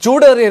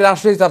 ചൂടേറിയ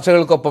രാഷ്ട്രീയ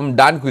ചർച്ചകൾക്കൊപ്പം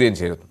ഡാൻ കുര്യൻ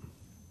ചേരുന്നു.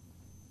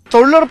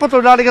 തൊഴിലുറപ്പ്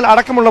തൊഴിലാളികൾ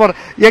അടക്കമുള്ളവർ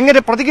എങ്ങനെ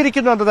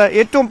പ്രതികരിക്കുന്നു എന്നത്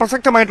ഏറ്റവും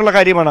പ്രസക്തമായിട്ടുള്ള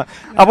കാര്യമാണ്.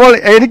 അപ്പോൾ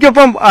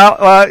എനിക്കൊപ്പം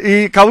ഈ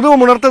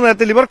കൗതുകമുണർത്തുന്ന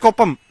തരത്തിൽ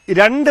ഇവർക്കൊപ്പം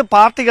രണ്ട്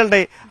പാർട്ടികളുടെ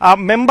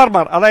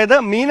മെമ്പർമാർ, അതായത്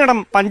മീനടം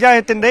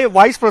പഞ്ചായത്തിന്റെ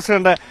വൈസ്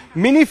പ്രസിഡന്റ്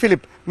മിനി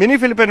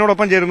ഫിലിപ്പ്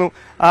എന്നോടൊപ്പം ചേരുന്നു.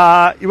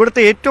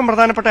 ഇവിടുത്തെ ഏറ്റവും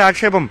പ്രധാനപ്പെട്ട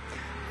ആക്ഷേപം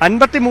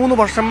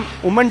 53 വർഷം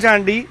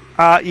ഉമ്മൻചാണ്ടി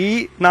ഈ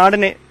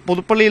നാടിനെ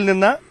പുതുപ്പള്ളിയിൽ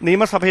നിന്ന്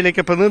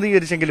നിയമസഭയിലേക്ക്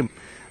പ്രതിനിധീകരിച്ചെങ്കിലും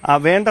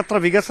വേണ്ടത്ര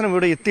വികസനം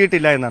ഇവിടെ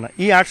എത്തിയിട്ടില്ല എന്നാണ്.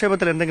 ഈ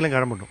ആക്ഷേപത്തിൽ എന്തെങ്കിലും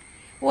കഴമ്പുണ്ടോ?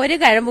 ഒരു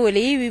കഴമ്പുമില്ല.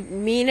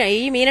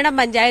 ഈ മീനടം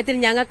പഞ്ചായത്തിൽ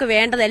ഞങ്ങൾക്ക്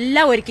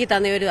വേണ്ടതെല്ലാം ഒരുക്കി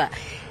തന്നു വരിക.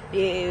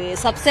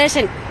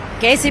 സബ്സ്റ്റേഷൻ,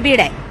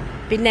 KCB-യുടെ,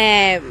 പിന്നെ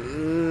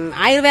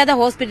ആയുർവേദ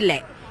ഹോസ്പിറ്റല്,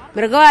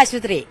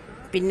 മൃഗാശുപത്രി,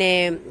 പിന്നെ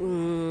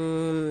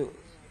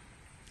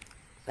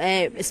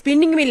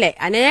സ്പിന്നിംഗ് മില്ല്,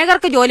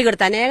 അനേകർക്ക് ജോലി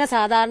കൊടുത്ത, അനേക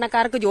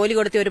സാധാരണക്കാർക്ക് ജോലി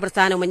കൊടുത്ത ഒരു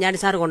പ്രസ്ഥാനം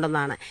ഉമ്മൻചാണ്ടി സാർ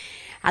കൊണ്ടുവന്നതാണ്.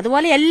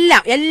 അതുപോലെ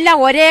എല്ലാം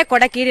ഒരേ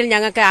കൊടക്കീഴിൽ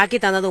ഞങ്ങൾക്ക് ആക്കി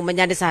തന്നത്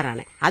ഉമ്മൻചാണ്ടി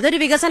സാറാണ്. അതൊരു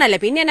വികസനമല്ലേ?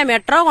 പിന്നെ എന്നെ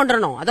മെട്രോ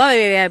കൊണ്ടുവരണോ, അതോ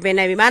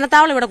പിന്നെ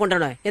വിമാനത്താവളം ഇവിടെ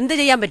കൊണ്ടുവരണോ? എന്ത്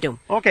ചെയ്യാൻ പറ്റും?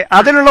 ഓക്കെ,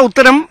 അതിനുള്ള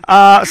ഉത്തരം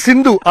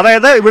സിന്ധു,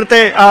 അതായത്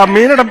ഇവിടുത്തെ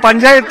മീനടം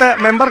പഞ്ചായത്ത്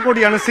മെമ്പർ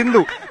കൂടിയാണ്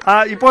സിന്ധു.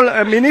 ഇപ്പോൾ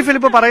മിനി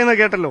ഫിലിപ്പ് പറയുന്നത്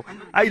കേട്ടല്ലോ.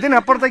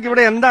 ഇതിനപ്പുറത്തേക്ക്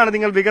ഇവിടെ എന്താണ്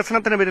നിങ്ങൾ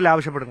വികസനത്തിന് പേരിൽ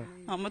ആവശ്യപ്പെടുന്നത്?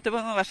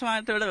 53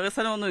 വർഷമായിട്ട് ഇവിടെ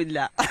വികസനമൊന്നും ഇല്ല.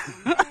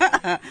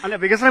 അല്ല,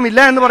 വികസനം ഇല്ല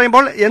എന്ന്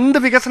പറയുമ്പോൾ എന്ത്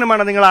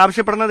വികസനമാണ് നിങ്ങൾ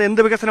ആവശ്യപ്പെടുന്നത്?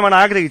 എന്ത് വികസനമാണ്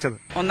ആഗ്രഹിച്ചത്?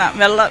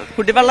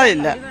 കുടിവെള്ളം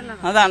ഇല്ല,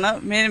 അതാണ്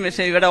മെയിൻ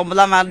വിഷയം. ഇവിടെ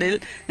 9-ാം വാർഡിൽ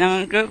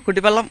ഞങ്ങൾക്ക്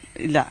കുടിവെള്ളം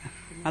ഇല്ല,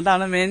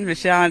 അതാണ് മെയിൻ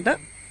വിഷയമായിട്ട്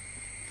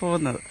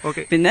പോകുന്നത്.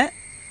 പിന്നെ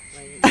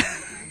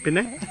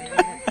പിന്നെ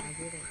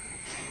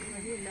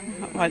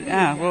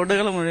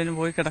റോഡുകൾ മുഴുവനും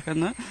പോയി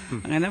കിടക്കുന്നു.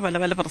 അങ്ങനെ പല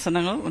പല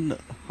പ്രശ്നങ്ങളും ഉണ്ട്.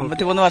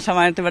 53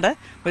 വർഷമായിട്ട് ഇവിടെ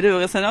ഒരു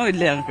വികസനവും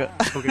ഇല്ല ഞങ്ങൾക്ക്.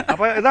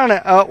 അപ്പൊ ഇതാണ്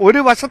ഒരു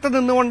വശത്ത്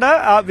നിന്നുകൊണ്ട്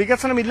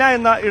വികസനമില്ല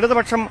എന്ന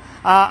ഇടതുപക്ഷം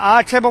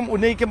ആക്ഷേപം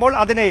ഉന്നയിക്കുമ്പോൾ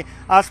അതിനെ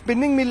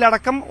സ്പിന്നിംഗ്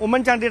മില്ലടക്കം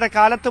ഉമ്മൻചാണ്ടിയുടെ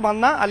കാലത്ത്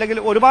വന്ന അല്ലെങ്കിൽ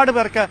ഒരുപാട്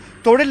പേർക്ക്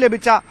തൊഴിൽ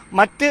ലഭിച്ച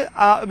മറ്റ്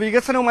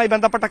വികസനവുമായി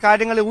ബന്ധപ്പെട്ട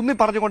കാര്യങ്ങളെ ഊന്നി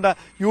പറഞ്ഞുകൊണ്ട്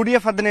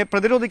UDF അതിനെ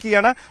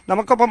പ്രതിരോധിക്കുകയാണ്.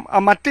 നമുക്കൊപ്പം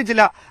മറ്റ്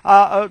ചില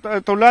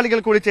തൊഴിലാളികൾ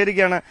കൂടി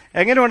ചേരുകയാണ്.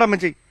 എങ്ങനെയുണ്ട്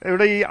അമ്മച്ചി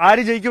ഇവിടെ ഈ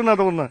ആര് ജയിക്കുമെന്നാ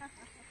തോന്നുന്നത്?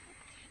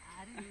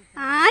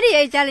 ആര്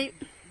ജയിച്ചാലും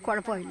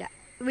കുഴപ്പമില്ല.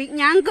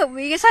 ഞങ്ങൾക്ക്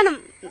വികസനം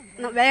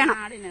വേണം,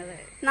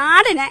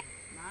 നാടിനെ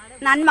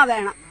നന്മ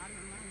വേണം,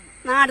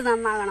 നാട്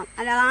നന്നാകണം.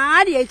 അല്ലാതെ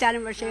ആര്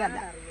ജയിച്ചാലും വിഷയമല്ല,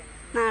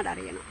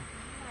 നാടറിയണം.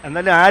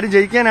 എന്നാലും ആര്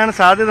ജയിക്കാനാണ്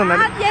സാധ്യത?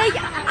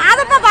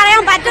 അതിപ്പോ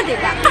പറയാൻ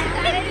പറ്റത്തില്ല,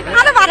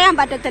 അത് പറയാൻ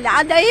പറ്റത്തില്ല.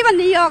 ആ ദൈവ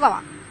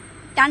നിയോഗമാണ്.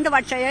 2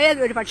 പക്ഷം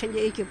ഏതൊരു പക്ഷം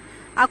ജയിക്കും,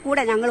 ആ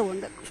കൂടെ ഞങ്ങളും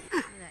ഉണ്ട്.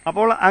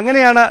 അപ്പോൾ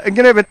അങ്ങനെയാണ്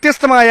ഇങ്ങനെ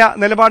വ്യത്യസ്തമായ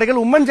നിലപാടുകൾ.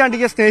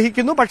 ഉമ്മൻചാണ്ടിയെ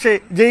സ്നേഹിക്കുന്നു, പക്ഷേ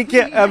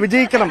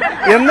വിജയിക്കണം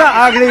എന്ന്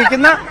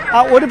ആഗ്രഹിക്കുന്ന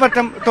ഒരു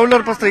പറ്റം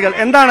തൊഴിലുറപ്പ് സ്ത്രീകൾ.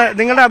 എന്താണ്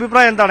നിങ്ങളുടെ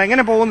അഭിപ്രായം? എന്താണ്,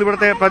 എങ്ങനെ പോകുന്നു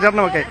ഇവിടുത്തെ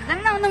പ്രചരണമൊക്കെ?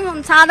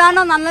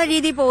 സാധാരണ നല്ല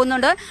രീതിയിൽ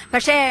പോകുന്നുണ്ട്.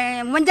 പക്ഷേ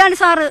ഉമ്മൻചാണ്ടി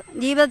സാറ്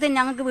ജീവിതത്തിൽ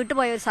ഞങ്ങൾക്ക്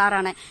വിട്ടുപോയ ഒരു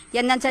സാറാണ്.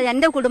 എന്നുവെച്ചാൽ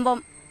എന്റെ കുടുംബം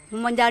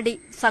ഉമ്മൻചാണ്ടി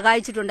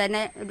സഹായിച്ചിട്ടുണ്ട്.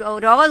 എന്നെ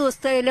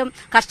രോഗദുസ്ഥയിലും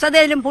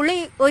കഷ്ടതയിലും പുള്ളി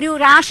ഒരു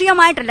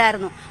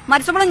രാഷ്ട്രീയമായിട്ടല്ലായിരുന്നു.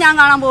 മരിച്ചപ്പോഴും ഞാൻ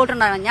കാണാൻ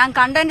പോയിട്ടുണ്ടായിരുന്നു. ഞാൻ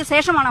കണ്ടതിന്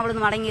ശേഷമാണ്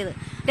അവിടുന്ന് മടങ്ങിയത്.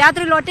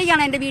 രാത്രിയിൽ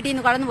ഒറ്റയ്ക്കാണ് എന്റെ വീട്ടിൽ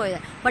നിന്ന് കടന്നുപോയത്.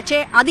 പക്ഷേ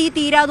അത് ഈ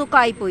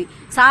തീരാദുഃഖമായിപ്പോയി.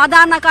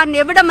 സാധാരണക്കാരൻ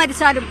എവിടെ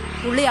മരിച്ചാലും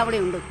പുള്ളി അവിടെ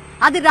ഉണ്ട്.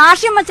 അത്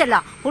രാഷ്ട്രീയം വെച്ചല്ല,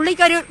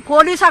 പുള്ളിക്കൊരു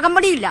പോലീസ്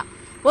അകമ്പടിയില്ല,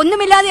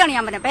 ഒന്നുമില്ലാതെയാണ്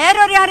ഞാൻ പറഞ്ഞത്.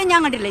 പേരൊരാരും ഞാൻ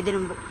കണ്ടില്ല ഇതിനു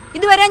മുമ്പ്,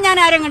 ഇതുവരെ ഞാൻ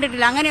ആരും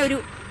കണ്ടിട്ടില്ല. അങ്ങനെ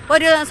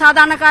ഒരു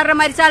സാധാരണക്കാരൻ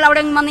മരിച്ചാൽ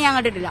അവിടെ വന്ന് ഞാൻ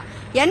കണ്ടിട്ടില്ല.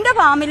 എന്റെ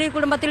ഫാമിലി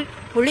കുടുംബത്തിൽ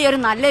പുള്ളി ഒരു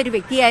നല്ലൊരു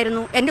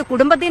വ്യക്തിയായിരുന്നു. എന്റെ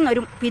കുടുംബത്തിൽ നിന്ന്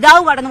ഒരു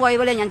പിതാവ് കടന്നുപോയ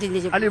പോലെ ഞാൻ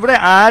ചിന്തിച്ചു. ഇവിടെ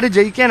ആര്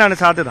ജയിക്കാനാണ്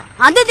സാധ്യത?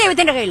 അത്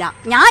ദൈവത്തിന്റെ കയ്യിലാണ്.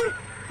 ഞാൻ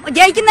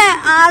ജയിക്കുന്ന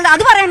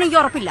അത് പറയാൻ എനിക്ക്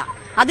ഉറപ്പില്ല.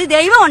 അത്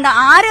ദൈവമുണ്ട്.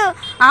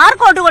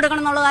 ആർക്ക് വോട്ട്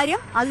കൊടുക്കണം എന്നുള്ള കാര്യം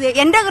അത്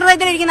എന്റെ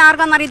ഹൃദയത്തിലിരിക്കുന്ന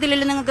ആർക്കാന്ന്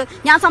അറിയത്തില്ലല്ലോ നിങ്ങൾക്ക്.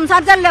 ഞാൻ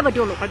സംസാരിച്ചാലല്ലേ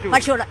പറ്റുള്ളൂ.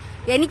 പക്ഷേ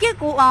എനിക്ക്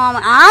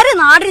ആര്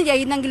നാടിന്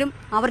ചെയ്യുന്നെങ്കിലും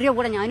അവരുടെ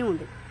കൂടെ ഞാനും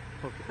ഉണ്ട്.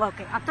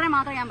 അത്രയും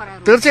മാത്രമേ ഞാൻ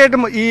പറയാം.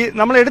 തീർച്ചയായിട്ടും ഈ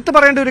നമ്മൾ എടുത്തു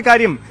പറയേണ്ട ഒരു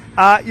കാര്യം,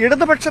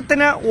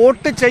 ഇടതുപക്ഷത്തിന്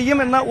വോട്ട്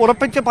ചെയ്യുമെന്ന്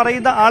ഉറപ്പിച്ച്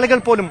പറയുന്ന ആളുകൾ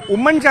പോലും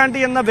ഉമ്മൻചാണ്ടി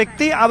എന്ന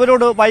വ്യക്തി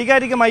അവരോട്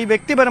വൈകാരികമായി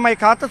വ്യക്തിപരമായി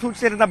കാത്തു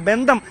സൂക്ഷിച്ചിരുന്ന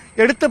ബന്ധം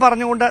എടുത്തു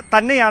പറഞ്ഞുകൊണ്ട്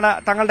തന്നെയാണ്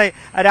തങ്ങളുടെ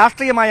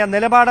രാഷ്ട്രീയമായ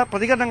നിലപാട്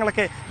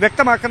പ്രതികരണങ്ങളൊക്കെ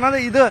വ്യക്തമാക്കുന്നത്.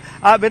 ഇത്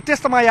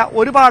വ്യത്യസ്തമായ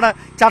ഒരുപാട്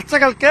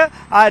ചർച്ചകൾക്ക്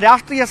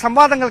രാഷ്ട്രീയ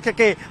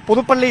സംവാദങ്ങൾക്കൊക്കെ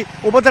പുതുപ്പള്ളി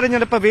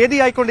ഉപതെരഞ്ഞെടുപ്പ്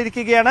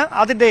വേദിയായിക്കൊണ്ടിരിക്കുകയാണ്.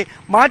 അതിന്റെ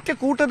മാറ്റ്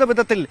കൂട്ടുന്ന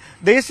വിധത്തിൽ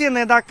ദേശീയ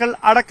നേതാക്കൾ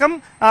അടക്കം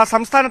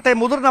സംസ്ഥാനത്തെ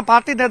മുതിർന്ന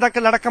പാർട്ടി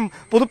നേതാക്കൾ അടക്കം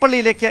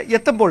പുതുപ്പള്ളിയിലേക്ക്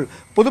എത്തുമ്പോൾ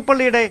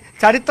പുതുപ്പള്ളിയുടെ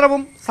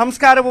ചരിത്രവും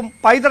സംസ്കാരവും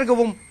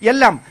പൈതൃകവും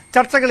എല്ലാം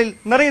ചർച്ചകളിൽ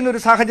നിറയുന്ന ഒരു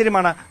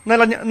സാഹചര്യമാണ്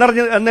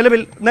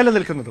നിലവിൽ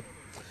നിലനിൽക്കുന്നത്.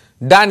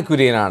 ഡാൻ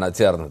കുര്യനാണ്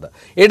ചേർന്നത്.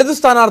 ഇടതു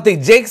സ്ഥാനാർത്ഥി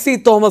ജേക്സി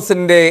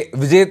തോമസിന്റെ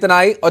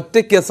വിജയത്തിനായി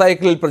ഒറ്റയ്ക്ക്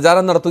സൈക്കിളിൽ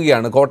പ്രചാരണം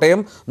നടത്തുകയാണ്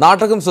കോട്ടയം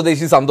നാട്ടകം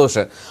സ്വദേശി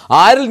സന്തോഷ്.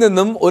 ആരിൽ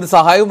നിന്നും ഒരു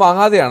സഹായവും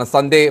വാങ്ങാതെയാണ്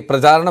തന്റെ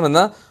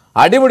പ്രചാരണമെന്ന്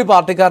അടിമുടി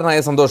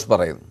പാർട്ടിക്കാരനായ സന്തോഷ്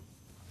പറയുന്നു.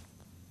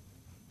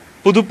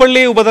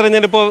 പുതുപ്പള്ളി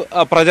ഉപതെരഞ്ഞെടുപ്പ്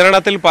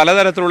പ്രചരണത്തിൽ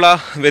പലതരത്തിലുള്ള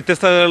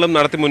വ്യത്യസ്തതകളും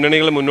നടത്തി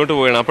മുന്നണികൾ മുന്നോട്ട്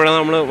പോവുകയാണ്. അപ്പോഴാണ്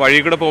നമ്മൾ വഴി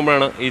കൂടെ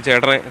പോകുമ്പോഴാണ് ഈ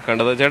ചേട്ടനെ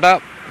കണ്ടത്. ചേട്ടാ,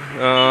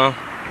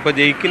 ഇപ്പോൾ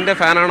ജയിക്കിൻ്റെ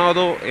ഫാനാണോ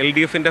അതോ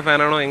LDFിൻ്റെ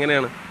ഫാനാണോ,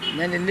 എങ്ങനെയാണ്?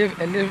 ഞാൻ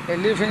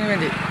LDFിന്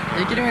വേണ്ടി,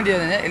 ജയിക്കിന്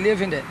വേണ്ടിയാണ്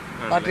LDFിൻ്റെ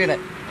പാർട്ടിയുടെ.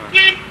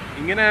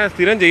 ഇങ്ങനെ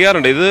സ്ഥിരം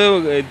ചെയ്യാറുണ്ട്? ഇത്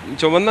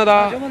ചുമന്നതാ?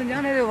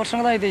 ഞാൻ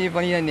വർഷങ്ങളായിട്ട് ഈ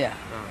പണി തന്നെയാണ്.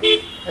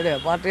 അല്ലേ,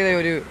 പാർട്ടിയുടെ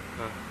ഒരു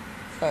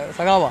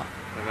സഖാവാ.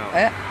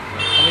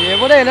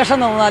 എവിടെ ഇലക്ഷൻ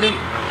നടന്നാലും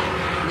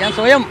ഞാൻ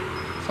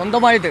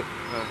സ്വന്തമായിട്ട്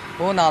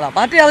പോകുന്ന ആളാണ്.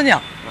 പാർട്ടി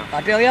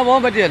അറിയാൻ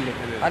പോകാൻ പറ്റിയല്ലോ.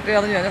 പാർട്ടി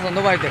അറിഞ്ഞു ഞാൻ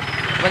സ്വന്തമായിട്ട്.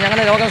 അപ്പോൾ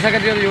ഞങ്ങളുടെ ലോക്കൽ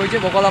സെക്രട്ടറിയോട് ചോദിച്ച്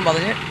പൊക്കോളാൻ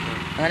പറഞ്ഞ്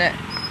അങ്ങനെ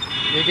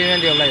ജയിക്കാൻ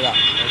വേണ്ടിയുള്ള ഇതാണ്.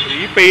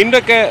 ഈ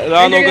പെയിന്റൊക്കെ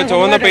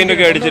ചുവന്ന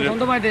പെയിന്റൊക്കെ അടിച്ചിട്ട്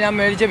സ്വന്തമായിട്ട് ഞാൻ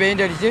മേടിച്ച്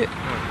പെയിന്റ് അടിച്ച്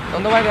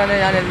സ്വന്തമായിട്ട് തന്നെ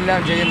ഞാൻ എല്ലാം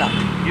ചെയ്യുന്ന.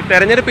 ഈ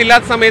തെരഞ്ഞെടുപ്പ്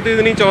ഇല്ലാത്ത സമയത്ത്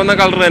ഇതിന് ചുവന്ന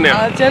കളർ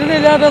തന്നെയാണ്?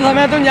 ചെറുതില്ലാത്ത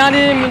സമയത്തും ഞാൻ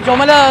ഈ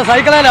ചുമല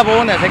സൈക്കിളിലാണ്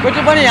പോകുന്നത്.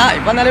 സെക്യൂരിറ്റി പണിയാ,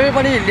 ഇപ്പം നിലവിൽ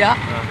പണിയില്ല.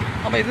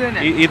 അപ്പം ഇത്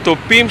തന്നെ ഈ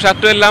തൊപ്പിയും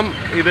ഷർട്ടും എല്ലാം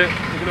ഇത്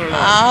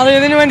അത്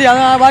ഇതിനു വേണ്ടി അത്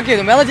ബാക്കി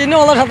ചെയ്തു. വേറെ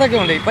ചിഹ്നമുള്ള ഷർട്ടൊക്കെ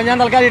ഉണ്ട്. ഇപ്പം ഞാൻ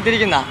തൽക്കാലം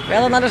ഇട്ടിരിക്കുന്ന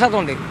വേറെ നല്ല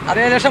ഷർട്ടുണ്ട്.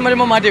 അതേ ലക്ഷം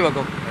വരുമ്പോൾ മാറ്റി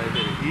വെക്കും.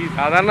 ഈ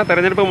സാധാരണ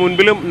തെരഞ്ഞെടുപ്പ്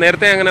മുൻപിലും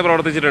നേരത്തെ അങ്ങനെ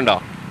പ്രവർത്തിച്ചിട്ടുണ്ടോ?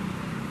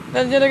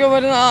 തെരഞ്ഞെടുപ്പ്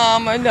വരുന്ന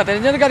ഇല്ല,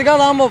 തെരഞ്ഞെടുപ്പ്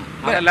എടുക്കാതാകുമ്പോൾ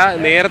അല്ല,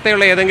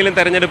 നേരത്തെയുള്ള ഏതെങ്കിലും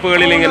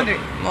തെരഞ്ഞെടുപ്പുകളിൽ ഇങ്ങനെ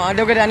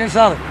അഡ്വക്കേറ്റ് അനിൽ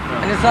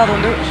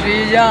സാറുണ്ട്,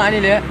 ശ്രീജ,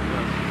 അനില്,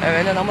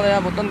 പിന്നെ നമ്മുടെ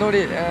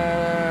പുത്തൻതോടി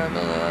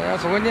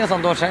സുകന്യ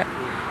സന്തോഷ്.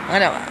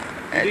 അങ്ങനെ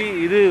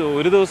ഇത്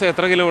ഒരു ദിവസം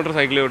എത്ര കിലോമീറ്റർ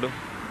സൈക്കിൾ ഓടും?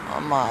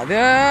 അത്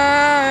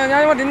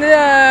ഞാൻ ഇന്ന്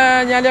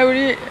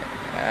ഞാലിയാകുഴി,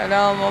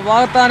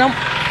 വാകത്താനം,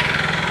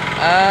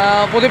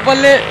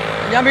 പുതുപ്പള്ളി.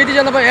 ഞാൻ വീട്ടിൽ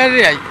ചെന്നപ്പോൾ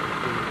 7:30 ആയി.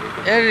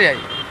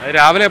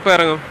 രാവിലെ എപ്പോൾ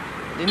ഇറങ്ങും?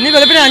 ഇന്ന്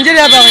വെളുപ്പിന്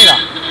 5:30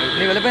 ഇറങ്ങിയതാണ്.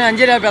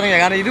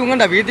 കാരണം ഇതും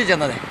കൊണ്ടാണ് വീട്ടിൽ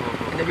ചെന്നത്.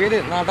 എൻ്റെ വീട്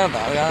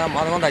നാട്ടകത്താണ്,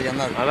 അതുകൊണ്ടാണ്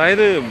ചെന്നത്.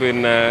 അതായത്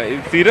പിന്നെ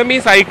സ്ഥിരം ഈ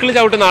സൈക്കിൾ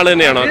ചവിട്ടുന്ന ആൾ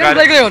തന്നെയാണോ?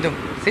 സൈക്കിൾ ചവിട്ടും,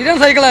 സ്ഥിരം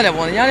സൈക്കിളാണ്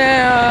പോകുന്നത്. ഞാൻ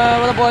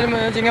ഇവിടെ പോയാലും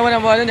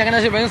ചിങ്ങവനം പോയാലും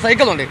ചങ്ങനാശ്ശേരി പോയാലും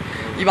സൈക്കിളുണ്ട്.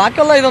 ഈ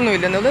ബാക്കിയുള്ള ഇതൊന്നും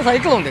ഇല്ല,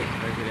 സൈക്കിളുണ്ട്.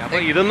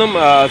 അപ്പോൾ ഇതൊന്നും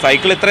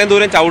സൈക്കിൾ ഇത്രയും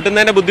ദൂരം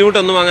ചവിട്ടുന്നതിന്റെ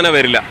ബുദ്ധിമുട്ടൊന്നും അങ്ങനെ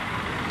വരില്ല?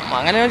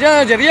 അങ്ങനെ വെച്ചാൽ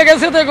ചെറിയ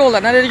കേസത്തേക്കേ ഉള്ളൂ.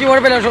 എന്നാലും എനിക്ക്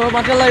കുഴപ്പമില്ല.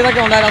 മറ്റുള്ള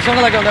ഇതൊക്കെ ഉണ്ടായിരുന്നു,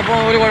 അസുഖങ്ങളൊക്കെ ഉണ്ട്. അപ്പോൾ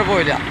ഒരു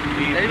കുഴപ്പമില്ല.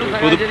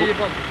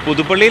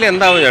 പുതുപ്പള്ളിയിൽ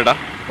എന്താവും ചേട്ടാ?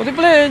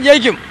 പുതുപ്പള്ളി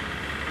ജയിക്കും.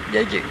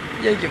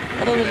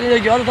 അതൊന്നും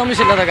ജയിക്കും. അത്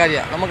തമ്മിച്ചില്ലാത്ത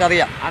കാര്യമാണ്,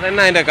 നമുക്കറിയാം.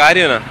 അതെന്നാ അതിന്റെ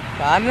കാര്യം?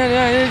 കാരണം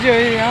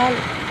ഞാൻ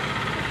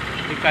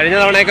കഴിഞ്ഞ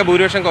തവണയൊക്കെ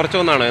ഭൂരിപക്ഷം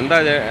കുറച്ചൊന്നാണ്.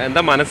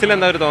 എന്താ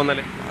മനസ്സിലെന്താ ഒരു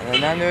തോന്നല്?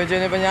 അതെന്നാന്ന് ചോദിച്ചു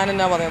കഴിഞ്ഞാൽ ഇപ്പം ഞാൻ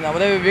എന്നാ പറയുന്നത്,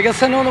 അവരെ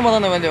വികസനം എന്ന്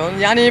പറയുന്നല്ലോ.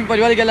 ഞാൻ ഈ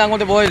പരിപാടിക്കെല്ലാം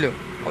അങ്ങോട്ട് പോയല്ലോ.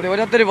 അവർ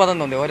ഓരോരുത്തർ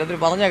പറയുന്നുണ്ട്, ഓരോരുത്തർ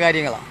പറഞ്ഞ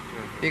കാര്യങ്ങളാണ്.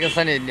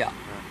 വികസനം ഇല്ല,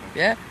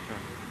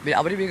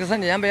 അവർ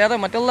വികസനം. ഞാൻ വേറെ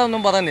മറ്റുള്ള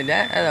ഒന്നും പറയുന്നില്ല,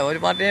 ഒരു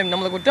പാർട്ടിയും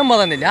നമ്മൾ കുറ്റം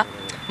പറയുന്നില്ല,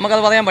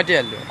 നമുക്കത് പറയാൻ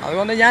പറ്റിയല്ലോ.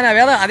 അതുകൊണ്ട് ഞാൻ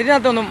വേറെ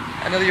അതിനകത്തൊന്നും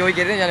എന്നോട്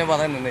ചോദിക്കരുത്, ഞാൻ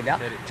പറയുന്നില്ല.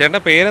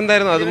 ചേട്ടൻ്റെ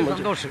പേരെന്തായിരുന്നു? അത്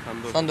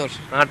സന്തോഷ്.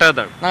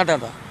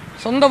 നാട്ടകത്താണ്.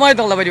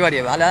 സ്വന്തമായിട്ടുള്ള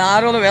പരിപാടിയാണ്, അല്ല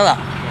ആരോടും വേറെ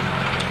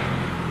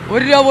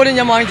ഒരു രൂപ പോലും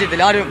ഞാൻ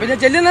വാങ്ങിച്ചിട്ടില്ല ആരും. പിന്നെ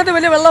ചെല്ലുന്നത്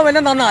വലിയ വെള്ളം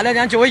തന്നാ അല്ല,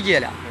 ഞാൻ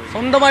ചോദിക്കുകയില്ല.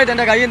 സ്വന്തമായിട്ട്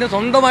എൻ്റെ കയ്യിൽ നിന്ന്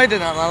സ്വന്തമായിട്ട്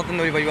നടത്തുന്ന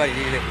ഒരു പരിപാടി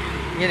ചെയ്ത്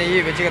ഇങ്ങനെ ഈ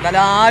വെച്ച് അല്ല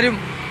ആരും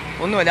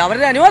ഒന്നുമല്ല.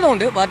 അവരുടെ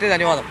അനുവാദമുണ്ട്, പാർട്ടിയുടെ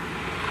അനുവാദം.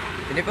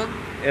 പിന്നിപ്പം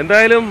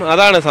എന്തായാലും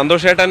അതാണ്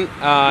സന്തോഷേട്ടൻ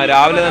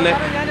രാവിലെ തന്നെ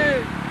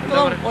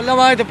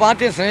കൊല്ലമായിട്ട്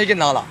പാർട്ടിയെ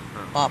സ്നേഹിക്കുന്ന ആളാണ്.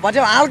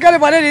 പക്ഷേ ആൾക്കാർ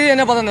പല രീതിയിൽ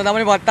എന്നെ പറയുന്നത്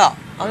അവന് വട്ട,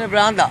 അവന്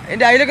ഭ്രാന്ത.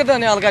 എൻ്റെ അയലക്കത്ത്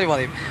തന്നെ ആൾക്കാർ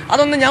പറയും.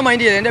 അതൊന്നും ഞാൻ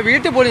മൈൻഡ് ചെയ്തത്. എൻ്റെ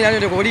വീട്ടിൽ പോലും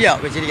ഞാനൊരു കൊടിയാണ്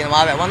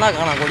വെച്ചിരിക്കുന്നത്. വന്നാൽ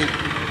കാണാം കൊടി.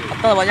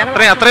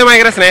 അത്രയും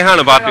ഭയങ്കര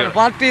സ്നേഹമാണ്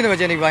പാർട്ടി എന്ന്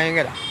വെച്ചാൽ എനിക്ക്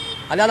ഭയങ്കര.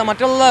 അല്ലാതെ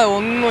മറ്റുള്ള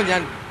ഒന്നും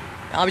ഞാൻ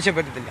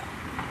ആവശ്യപ്പെട്ടിട്ടില്ല.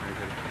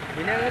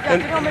 പിന്നെ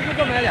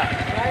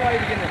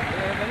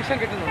പെൻഷൻ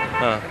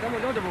കിട്ടുന്നുണ്ട്,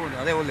 മുന്നോട്ട് പോകുന്നു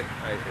അതേപോലെ.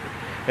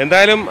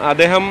 എന്തായാലും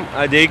അദ്ദേഹം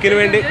ജയിക്കിന്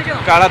വേണ്ടി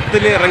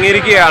കളത്തിൽ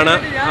ഇറങ്ങിയിരിക്കുകയാണ്.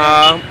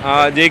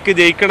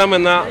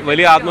 ജയിക്കണമെന്ന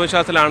വലിയ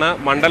ആത്മവിശ്വാസത്തിലാണ്.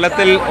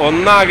 മണ്ഡലത്തിൽ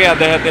ഒന്നാകെ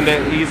അദ്ദേഹത്തിന്റെ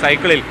ഈ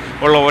സൈക്കിളിൽ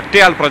ഉള്ള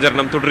ഒറ്റയാൾ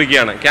പ്രചരണം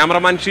തുടരുകയാണ്.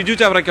 Cameraman Shiju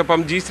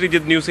ചവറയ്ക്കൊപ്പം G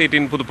Sreejith, news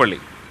 18 Puthuppally.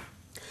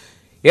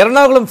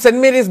 Ernakulam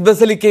saint Mary's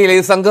ബസലിക്കയിലെ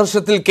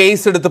സംഘർഷത്തിൽ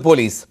കേസെടുത്ത്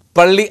പോലീസ്.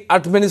 പള്ളി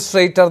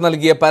അഡ്മിനിസ്ട്രേറ്റർ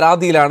നൽകിയ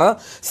പരാതിയിലാണ്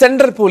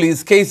സെൻട്രൽ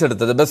പോലീസ്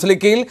കേസെടുത്തത്.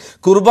 ബസലിക്കയിൽ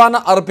കുർബാന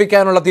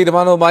അർപ്പിക്കാനുള്ള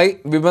തീരുമാനവുമായി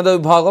വിമത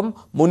വിഭാഗം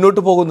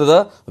മുന്നോട്ടു പോകുന്നത്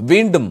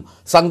വീണ്ടും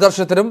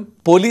സംഘർഷത്തിനും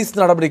പോലീസ്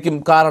നടപടിക്കും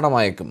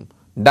കാരണമായേക്കും.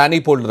 ഡാനി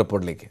പോൾ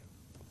റിപ്പോർട്ടിലേക്ക്.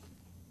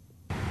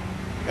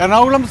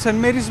 എറണാകുളം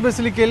സെന്റ് മേരീസ്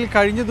ബസിലിക്കയിൽ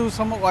കഴിഞ്ഞ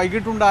ദിവസം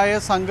വൈകിട്ടുണ്ടായ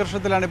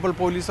സംഘർഷത്തിലാണ് ഇപ്പോൾ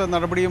പോലീസ്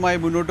നടപടിയുമായി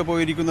മുന്നോട്ട്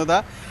പോയിരിക്കുന്നത്.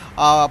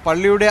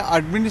 പള്ളിയുടെ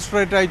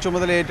അഡ്മിനിസ്ട്രേറ്ററായി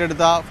ചുമതല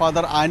ഏറ്റെടുത്ത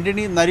ഫാദർ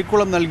ആന്റണി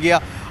നരിക്കുളം നൽകിയ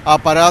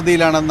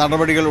പരാതിയിലാണ്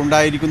നടപടികൾ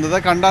ഉണ്ടായിരിക്കുന്നത്.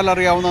 കണ്ടാൽ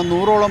അറിയാവുന്ന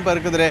 100ഓളം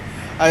പേർക്കെതിരെ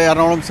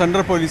എറണാകുളം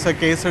സെൻട്രൽ പോലീസ്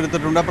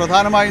കേസെടുത്തിട്ടുണ്ട്.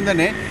 പ്രധാനമായും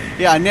തന്നെ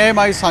ഈ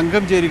അന്യായമായി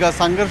സംഘം ചേരുക,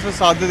 സംഘർഷ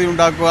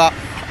സാധ്യതയുണ്ടാക്കുക,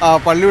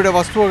 പള്ളിയുടെ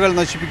വസ്തുവകൾ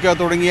നശിപ്പിക്കുക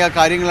തുടങ്ങിയ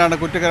കാര്യങ്ങളാണ്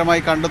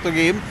കുറ്റകരമായി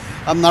കണ്ടെത്തുകയും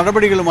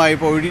നടപടികളുമായി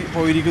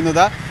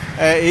പോയിരിക്കുന്നത്.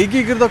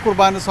 ഏകീകൃത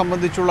കുർബാന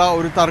സംബന്ധിച്ചുള്ള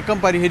ഒരു തർക്കം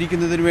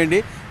പരിഹരിക്കുന്നതിന് വേണ്ടി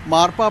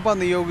മാർപ്പാപ്പ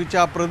നിയോഗിച്ച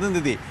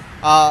പ്രതിനിധി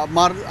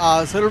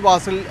സിറിൽ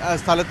വാസിൽ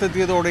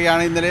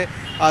സ്ഥലത്തെത്തിയതോടെയാണ് ഇന്നലെ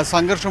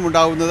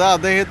സംഘർഷമുണ്ടാകുന്നത്.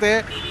 അദ്ദേഹത്തെ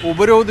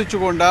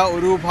ഉപരോധിച്ചുകൊണ്ട്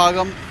ഒരു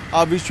വിഭാഗം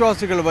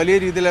വിശ്വാസികൾ വലിയ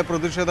രീതിയിലെ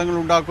പ്രതിഷേധങ്ങൾ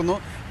ഉണ്ടാക്കുന്നു.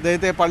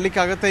 അദ്ദേഹത്തെ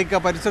പള്ളിക്കകത്തേക്ക്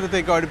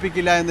പരിസരത്തേക്ക്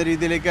അടുപ്പിക്കില്ല എന്ന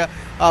രീതിയിലേക്ക്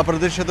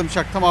പ്രതിഷേധം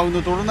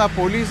ശക്തമാകുന്നു. തുടർന്ന്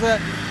പോലീസ്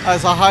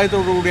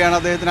സഹായത്തോടുകൂടിയാണ്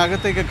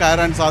അദ്ദേഹത്തിനകത്തേക്ക്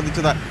കയറാൻ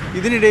സാധിച്ചത്.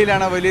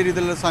 ഇതിനിടയിലാണ് വലിയ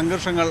രീതിയിലുള്ള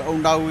സംഘർഷങ്ങൾ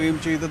ഉണ്ടാവുകയും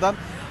ചെയ്തത്.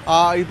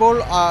 ഇപ്പോൾ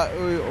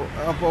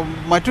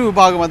മറ്റു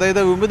വിഭാഗം, അതായത്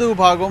വിമത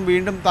വിഭാഗവും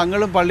വീണ്ടും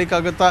തങ്ങളും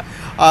പള്ളിക്കകത്ത്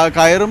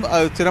കയറും.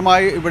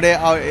 സ്ഥിരമായി ഇവിടെ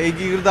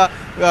ഏകീകൃത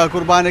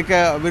കുർബാനയ്ക്ക്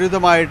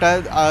വിരുദ്ധമായിട്ട്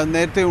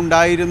നേരത്തെ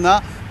ഉണ്ടായിരുന്ന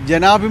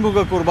ജനാഭിമുഖ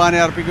കുർബാന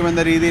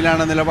അർപ്പിക്കുമെന്ന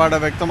രീതിയിലാണ് നിലപാട്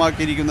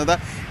വ്യക്തമാക്കിയിരിക്കുന്നത്.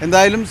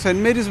 എന്തായാലും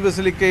സെൻറ്റ് മേരീസ്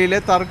ബസിലിക്കയിലെ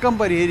തർക്കം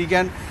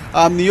പരിഹരിക്കാൻ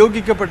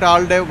നിയോഗിക്കപ്പെട്ട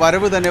ആളുടെ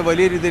വരവ് തന്നെ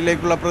വലിയ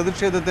രീതിയിലേക്കുള്ള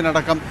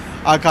പ്രതിഷേധത്തിനടക്കം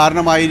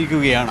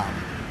കാരണമായിരിക്കുകയാണ്.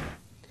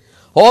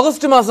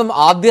 ഓഗസ്റ്റ് മാസം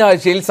ആദ്യ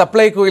ആഴ്ചയിൽ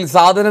സപ്ലൈകോയിൽ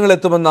സാധനങ്ങൾ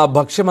എത്തുമെന്ന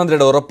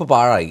ഭക്ഷ്യമന്ത്രിയുടെ ഉറപ്പ്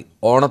പാഴായി.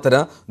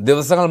 ഓണത്തിന്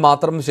ദിവസങ്ങൾ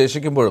മാത്രം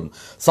ശേഷിക്കുമ്പോഴും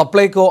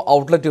സപ്ലൈകോ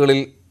ഔട്ട്ലെറ്റുകളിൽ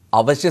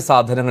അവശ്യ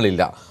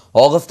സാധനങ്ങളില്ല.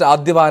 ഓഗസ്റ്റ്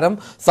ആദ്യവാരം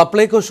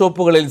സപ്ലൈകോ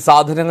ഷോപ്പുകളിൽ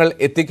സാധനങ്ങൾ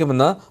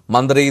എത്തിക്കുമെന്ന്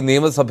മന്ത്രി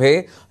നിയമസഭയെ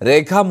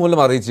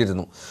രേഖാമൂലം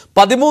അറിയിച്ചിരുന്നു.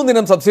 13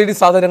 ഇനം സബ്സിഡി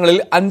സാധനങ്ങളിൽ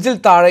 5-ൽ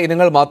താഴെ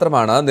ഇനങ്ങൾ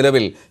മാത്രമാണ്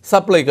നിലവിൽ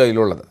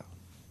സപ്ലൈകോയിലുള്ളത്.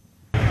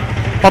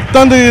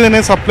 10-ാം തീയതി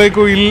തന്നെ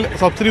സപ്ലൈകോയിൽ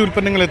സബ്സിഡി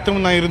ഉൽപ്പന്നങ്ങൾ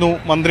എത്തുമെന്നായിരുന്നു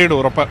മന്ത്രിയുടെ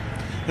ഉറപ്പ്.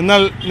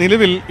 എന്നാൽ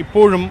നിലവിൽ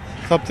ഇപ്പോഴും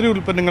സബ്സിഡി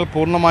ഉൽപ്പന്നങ്ങൾ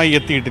പൂർണ്ണമായി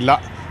എത്തിയിട്ടില്ല.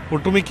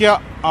 ഒട്ടുമിക്ക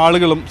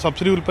ആളുകളും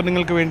സബ്സിഡി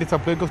ഉൽപ്പന്നങ്ങൾക്ക് വേണ്ടി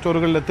സപ്ലൈകോ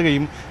സ്റ്റോറുകളിൽ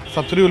എത്തുകയും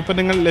സബ്സിഡി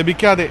ഉൽപ്പന്നങ്ങൾ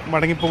ലഭിക്കാതെ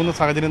മടങ്ങിപ്പോകുന്ന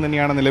സാഹചര്യം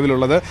തന്നെയാണ്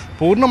നിലവിലുള്ളത്.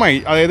 പൂർണ്ണമായി,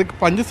 അതായത്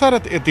പഞ്ചസാര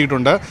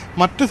എത്തിയിട്ടുണ്ട്.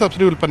 മറ്റ്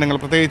സബ്സിഡി ഉൽപ്പന്നങ്ങൾ,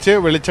 പ്രത്യേകിച്ച്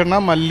വെളിച്ചെണ്ണ,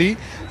 മല്ലി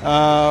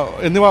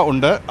എന്നിവ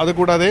ഉണ്ട്.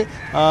 അതുകൂടാതെ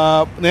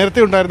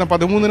നേരത്തെ ഉണ്ടായിരുന്ന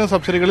 13 ഇനം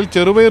സബ്സിഡികളിൽ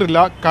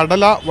ചെറുപയറില്ല,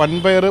 കടല,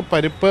 വൻപയർ,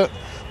 പരിപ്പ്,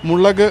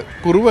 മുളക്,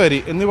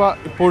 കുറുവരി എന്നിവ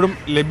ഇപ്പോഴും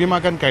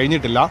ലഭ്യമാക്കാൻ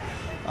കഴിഞ്ഞിട്ടില്ല.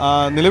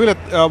 നിലവിൽ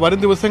വരും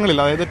ദിവസങ്ങളിൽ,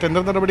 അതായത്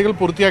ടെൻഡർ നടപടികൾ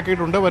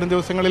പൂർത്തിയാക്കിയിട്ടുണ്ട്. വരും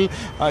ദിവസങ്ങളിൽ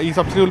ഈ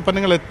സബ്സിഡി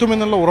ഉൽപ്പന്നങ്ങൾ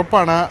എത്തുമെന്നുള്ള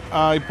ഉറപ്പാണ്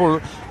ഇപ്പോൾ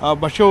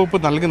ഭക്ഷ്യവകുപ്പ്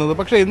നൽകുന്നത്.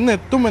 പക്ഷേ എന്ന്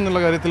എത്തും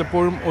എന്നുള്ള കാര്യത്തിൽ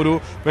ഇപ്പോഴും ഒരു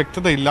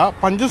വ്യക്തതയില്ല.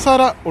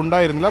 പഞ്ചസാര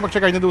ഉണ്ടായിരുന്നില്ല,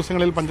 പക്ഷേ കഴിഞ്ഞ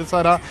ദിവസങ്ങളിൽ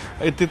പഞ്ചസാര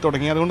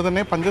എത്തിത്തുടങ്ങി. അതുകൊണ്ട്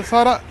തന്നെ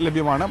പഞ്ചസാര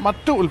ലഭ്യമാണ്.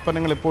 മറ്റു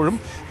ഉൽപ്പന്നങ്ങൾ ഇപ്പോഴും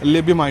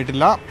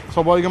ലഭ്യമായിട്ടില്ല.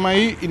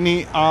 സ്വാഭാവികമായി ഇനി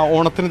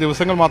ഓണത്തിന്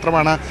ദിവസങ്ങൾ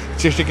മാത്രമാണ്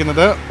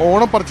ശേഷിക്കുന്നത്.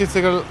 ഓണ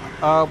പർച്ചേസുകൾ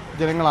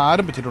ജനങ്ങൾ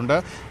ആരംഭിച്ചിട്ടുണ്ട്.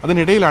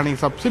 അതിനിടയിലാണ് ഈ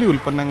സബ്സിഡി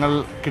ഉൽപ്പന്നങ്ങൾ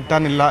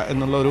കിട്ടാനില്ല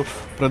എന്നുള്ള ഒരു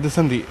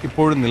പ്രതിസന്ധി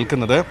ഇപ്പോഴും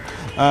നിൽക്കുന്നത്.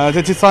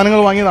 ചേച്ചി,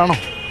 സാധനങ്ങൾ വാങ്ങിയതാണോ?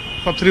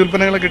 സബ്സിഡി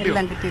ഉൽപ്പന്നങ്ങളെ കിട്ടിയോ?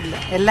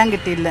 എല്ലാം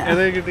കിട്ടിയില്ല.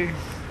 ഏതൊക്കെ കിട്ടി?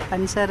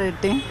 പഞ്ചസാര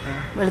കിട്ടി,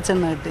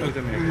 വെളിച്ചെണ്ണ കിട്ടി.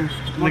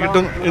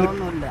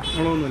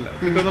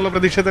 കിട്ടുമെന്നുള്ള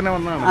പ്രതീക്ഷ തന്നെ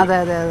വന്നതാണ്. അതെ.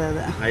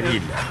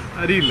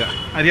 അരിയില്ല.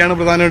 അരിയാണ്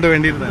പ്രധാനമായിട്ട്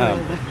വേണ്ടിയിരുന്നത്.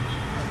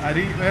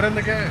 അരി വേറെ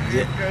എന്തൊക്കെ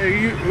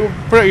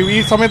ഈ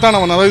സമയത്താണ്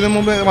വന്നത്? അതായത് ഇതിന്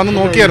മുമ്പ് വന്ന്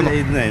നോക്കിയായിരുന്നു?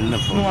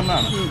 ഇന്ന്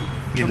വന്നാണ്.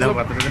 ഇന്ന്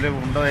പത്രത്തിൽ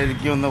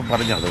ഉണ്ടായിരിക്കും എന്ന്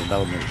പറഞ്ഞു. അത്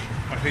ഉണ്ടാവുന്നത്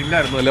പക്ഷെ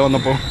ഇല്ലായിരുന്നു അല്ലേ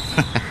വന്നപ്പോൾ?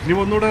 ഇനി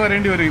ഒന്നുകൂടെ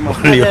വരേണ്ടി വരും.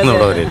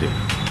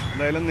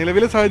 എന്തായാലും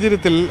നിലവിലെ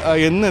സാഹചര്യത്തിൽ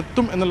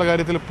എന്നെത്തും എന്നുള്ള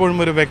കാര്യത്തിൽ ഇപ്പോഴും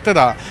ഒരു വ്യക്തത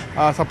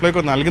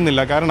സപ്ലൈകോ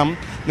നൽകുന്നില്ല. കാരണം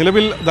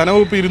നിലവിൽ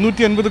ധനവകുപ്പ്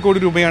 250 കോടി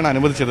രൂപയാണ്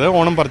അനുവദിച്ചത്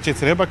ഓണം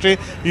പർച്ചേസിന്. പക്ഷേ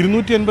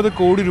 250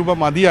 കോടി രൂപ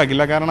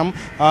മതിയാകില്ല. കാരണം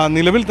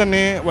നിലവിൽ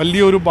തന്നെ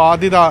വലിയൊരു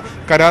ബാധ്യത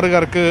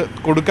കരാറുകാർക്ക്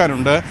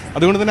കൊടുക്കാനുണ്ട്.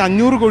 അതുകൊണ്ട് തന്നെ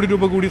 500 കോടി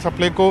രൂപ കൂടി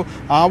സപ്ലൈകോ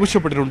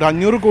ആവശ്യപ്പെട്ടിട്ടുണ്ട്.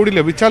 500 കോടി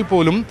ലഭിച്ചാൽ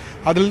പോലും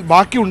അതിൽ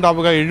ബാക്കി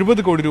ഉണ്ടാവുക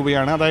 70 കോടി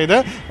രൂപയാണ്. അതായത്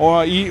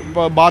ഈ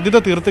ബാധ്യത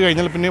തീർത്തു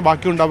കഴിഞ്ഞാൽ പിന്നെ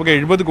ബാക്കി ഉണ്ടാവുക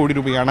 70 കോടി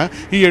രൂപയാണ്.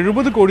 ഈ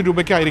 70 കോടി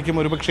രൂപയ്ക്കായിരിക്കും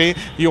ഒരുപക്ഷേ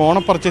ഈ ഓണ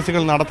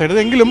പർച്ചേസുകൾ നടത്തേണ്ടത്.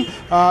 എങ്കിലും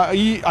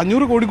ഈ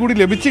 500 കോടി കൂടി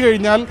ലഭിച്ചു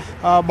കഴിഞ്ഞാൽ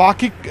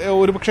ബാക്കി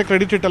ഒരുപക്ഷെ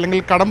ക്രെഡിറ്റ് ഇട്ട് അല്ലെങ്കിൽ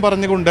കടം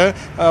പറഞ്ഞുകൊണ്ട്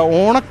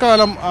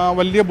ഓണക്കാലം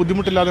വലിയ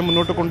ബുദ്ധിമുട്ടില്ലാതെ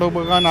മുന്നോട്ട്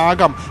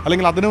കൊണ്ടുപോകാനാകാം,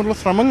 അല്ലെങ്കിൽ അതിനുള്ള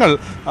ശ്രമങ്ങൾ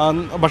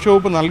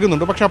ഭക്ഷ്യവകുപ്പ്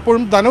നൽകുന്നുണ്ട്. പക്ഷെ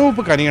അപ്പോഴും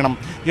ധനവകുപ്പ് കനിയണം.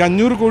 ഈ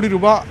 500 കോടി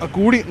രൂപ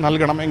കൂടി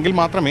നൽകണം. എങ്കിൽ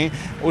മാത്രമേ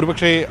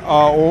ഒരുപക്ഷെ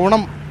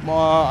ഓണം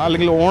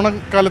അല്ലെങ്കിൽ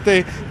ഓണക്കാലത്തെ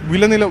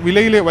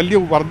വിലയിലെ വലിയ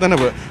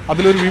വർധനവ്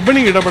അതിലൊരു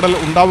വിപണി ഇടപെടൽ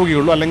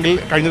ഉണ്ടാവുകയുള്ളൂ. അല്ലെങ്കിൽ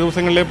കഴിഞ്ഞ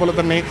ദിവസങ്ങളിലെ പോലെ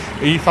തന്നെ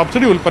ഈ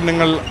സബ്സിഡി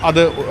ഉൽപ്പന്നങ്ങൾ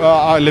അത്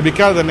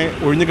ലഭിക്കാതെ തന്നെ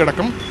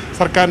ഒഴിഞ്ഞുകിടക്കും.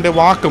 സർക്കാരിൻ്റെ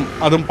വാക്കും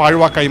അതും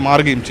പാഴ്വാക്കായി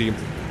മാറുകയും ചെയ്യും.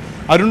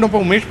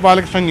 അരുണിനൊപ്പം ഉമേഷ്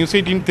ബാലകൃഷ്ണൻ, ന്യൂസ്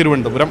 18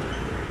 തിരുവനന്തപുരം.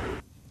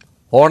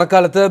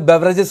 ഓണക്കാലത്ത്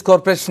ബെവറേജസ്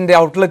കോർപ്പറേഷന്റെ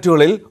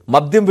ഔട്ട്ലെറ്റുകളിൽ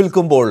മദ്യം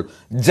വിൽക്കുമ്പോൾ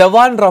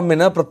ജവാൻ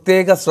റമ്മിന്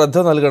പ്രത്യേക ശ്രദ്ധ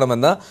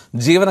നൽകണമെന്ന്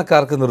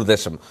ജീവനക്കാർക്ക്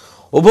നിർദ്ദേശം.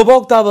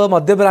 ഉപഭോക്താവ്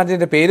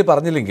മദ്യബ്രാൻഡിന്റെ പേര്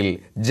പറഞ്ഞില്ലെങ്കിൽ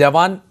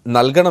ജവാൻ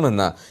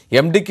നൽകണമെന്ന്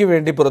MDക്ക്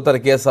വേണ്ടി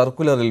പുറത്തിറക്കിയ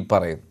സർക്കുലറിൽ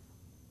പറയുന്നു.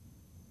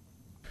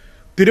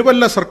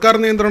 തിരുവല്ല സർക്കാർ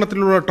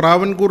നിയന്ത്രണത്തിലുള്ള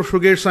Travancore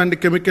sugars and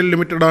chemical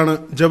ലിമിറ്റഡാണ്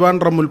jawan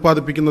rum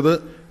ഉൽപ്പാദിപ്പിക്കുന്നത്.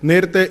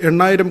 നേരത്തെ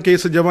 8000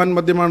 കേസ് ജവാൻ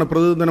മദ്യമാണ്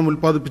പ്രതിദിനം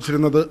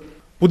ഉൽപ്പാദിപ്പിച്ചിരുന്നത്.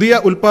 പുതിയ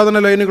ഉൽപ്പാദന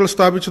ലൈനുകൾ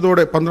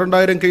സ്ഥാപിച്ചതോടെ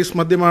 12000 കേസ്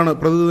മദ്യമാണ്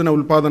പ്രതിദിന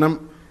ഉൽപ്പാദനം.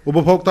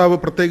 ഉപഭോക്താവ്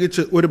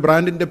പ്രത്യേകിച്ച് ഒരു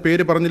ബ്രാൻഡിന്റെ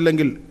പേര്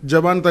പറഞ്ഞില്ലെങ്കിൽ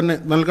ജവാൻ തന്നെ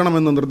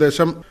നൽകണമെന്ന്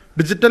നിർദ്ദേശം.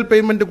 ഡിജിറ്റൽ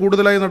പേയ്മെന്റ്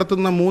കൂടുതലായി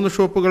നടത്തുന്ന 3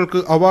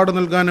 ഷോപ്പുകൾക്ക് അവാർഡ്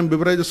നൽകാനും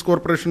ബിവറേജസ്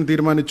കോർപ്പറേഷൻ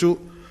തീരുമാനിച്ചു.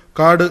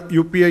 കാർഡ്,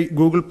 UPI,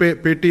 ഗൂഗിൾ പേ,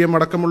 പേടിഎം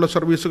അടക്കമുള്ള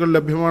സർവീസുകൾ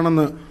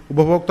ലഭ്യമാണെന്ന്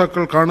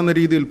ഉപഭോക്താക്കൾ കാണുന്ന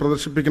രീതിയിൽ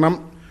പ്രദർശിപ്പിക്കണം.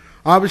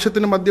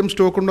 ആവശ്യത്തിന് മദ്യം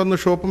സ്റ്റോക്കുണ്ടെന്ന്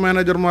ഷോപ്പ്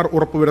മാനേജർമാർ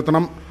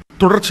ഉറപ്പുവരുത്തണം.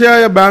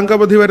 തുടർച്ചയായ ബാങ്ക്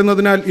അവധി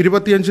വരുന്നതിനാൽ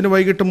 25-ന്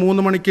വൈകിട്ട്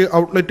 3 മണിക്ക്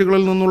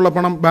ഔട്ട്ലെറ്റുകളിൽ നിന്നുള്ള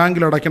പണം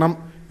ബാങ്കിൽ അടയ്ക്കണം.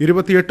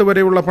 28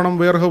 വരെയുള്ള പണം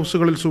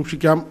വെയർഹൌസുകളിൽ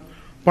സൂക്ഷിക്കാം.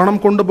 പണം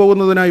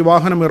കൊണ്ടുപോകുന്നതിനായി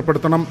വാഹനം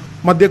ഏർപ്പെടുത്തണം.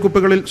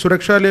 മദ്യക്കുപ്പികളിൽ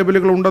സുരക്ഷാ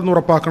ലേബലുകൾ ഉണ്ടെന്ന്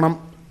ഉറപ്പാക്കണം.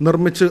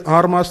 നിർമ്മിച്ച്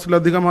 6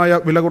 മാസത്തിലധികമായ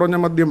വില കുറഞ്ഞ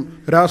മദ്യം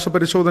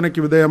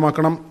രാസപരിശോധനയ്ക്ക്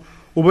വിധേയമാക്കണം.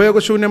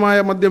 ഉപയോഗശൂന്യമായ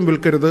മദ്യം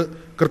വിൽക്കരുത്.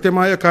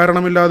 കൃത്യമായ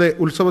കാരണമില്ലാതെ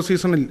ഉത്സവ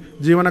സീസണിൽ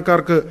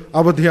ജീവനക്കാർക്ക്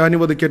അവധി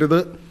അനുവദിക്കരുത്.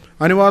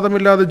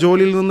 അനുവാദമില്ലാതെ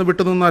ജോലിയിൽ നിന്ന്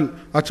വിട്ടുനിന്നാൽ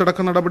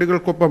അച്ചടക്ക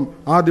നടപടികൾക്കൊപ്പം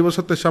ആ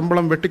ദിവസത്തെ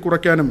ശമ്പളം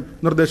വെട്ടിക്കുറയ്ക്കാനും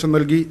നിർദ്ദേശം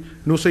നൽകി.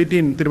 ന്യൂസ്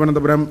 18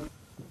 തിരുവനന്തപുരം.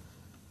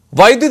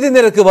 വൈദ്യുതി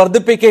നിരക്ക്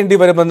വർദ്ധിപ്പിക്കേണ്ടി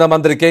വരുമെന്ന്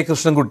മന്ത്രി കെ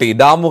കൃഷ്ണൻകുട്ടി.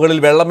 ഡാമുകളിൽ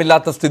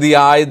വെള്ളമില്ലാത്ത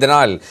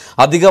സ്ഥിതിയായതിനാൽ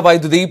അധിക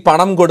വൈദ്യുതി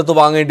പണം കൊടുത്തു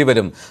വാങ്ങേണ്ടി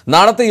വരും.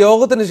 നാളത്തെ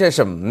യോഗത്തിന്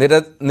ശേഷം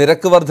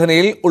നിരക്ക്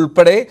വർധനയിൽ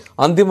ഉൾപ്പെടെ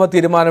അന്തിമ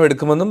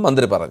തീരുമാനമെടുക്കുമെന്നും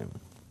മന്ത്രി പറഞ്ഞു.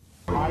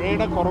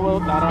 മഴയുടെ കുറവ്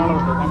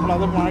ധാരാളമുണ്ട്.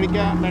 നമ്മളത്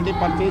മാഴിക്കാൻ വേണ്ടി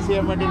പർച്ചേസ്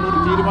ചെയ്യാൻ വേണ്ടിയുള്ള ഒരു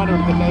തീരുമാനം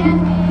എടുത്തില്ല.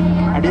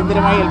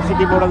 അടിയന്തരമായി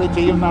എലക്ട്രിസിറ്റി ബോർഡ് അത്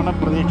ചെയ്യുമെന്നാണ്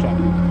പ്രതീക്ഷ.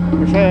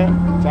 പക്ഷേ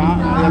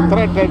എത്ര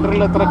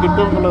ടെൻഡറിൽ എത്ര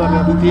കിട്ടുമെന്നുള്ളത്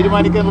അത്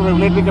തീരുമാനിക്കുന്നത്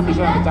റെഗുലേറ്ററി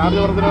കമ്മീഷനാണ്. ചാർജ്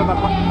വർദ്ധന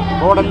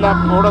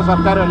ബോർഡോ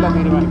സർക്കാരും എല്ലാം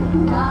തീരുമാനിക്കുന്നത്.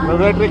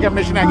 റെഗുലേറ്ററി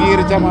കമ്മീഷൻ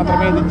അംഗീകരിച്ചാൽ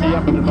മാത്രമേ ഇത്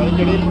ചെയ്യാൻ പറ്റുള്ളൂ.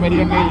 അതിൻ്റെ ഇടയിൽ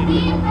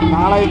പരിഗണനയിൽ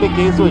നാളെ ഇതിൻ്റെ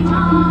കേസ് വെച്ചു.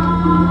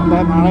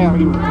 എന്തായാലും നാളെ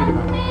അറിയുള്ളൂ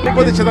തീരുമാനം.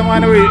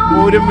 30%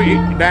 പോലും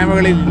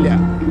ഡാമുകളിൽ ഇല്ല.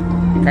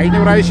 കഴിഞ്ഞ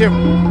പ്രാവശ്യം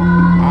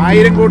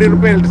 1000 കോടി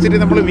രൂപ ഇലക്ട്രിസിറ്റി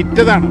നമ്മൾ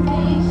വിറ്റതാണ്.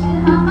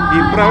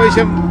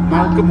 ഇപ്രാവശ്യം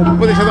നമുക്ക്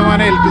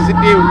 30%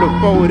 ഇലക്ട്രിസിറ്റിയേ ഉള്ളൂ.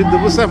 ഇപ്പോൾ ഒരു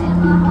ദിവസം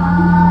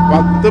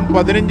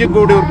 10-15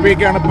 കോടി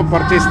രൂപയ്ക്കാണ് ഇപ്പോൾ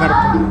പർച്ചേസ്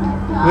നടത്തുന്നത്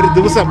ഒരു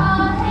ദിവസം.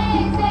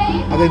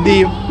 അതെന്ത്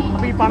ചെയ്യും?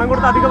 ഈ പണം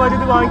കൊടുത്ത് അധിക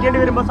വൈദ്യുതി വാങ്ങിക്കേണ്ടി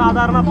വരുമ്പോൾ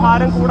സാധാരണ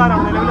ഭാരം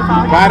കൂടാനാണ് നിലവിലെ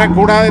ഭാരം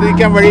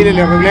കൂടാതിരിക്കാൻ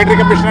വഴിയില്ലല്ലോ. റെഗുലേറ്ററി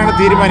കമ്മീഷനാണ്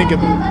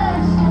തീരുമാനിക്കുന്നത്.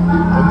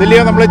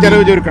 ഒന്നില്ലയോ നമ്മൾ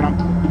ചെലവ് ചുരുക്കണം,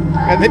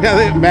 എന്നിട്ട്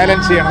അത്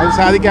ബാലൻസ് ചെയ്യണം. അത്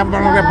സാധിക്കാൻ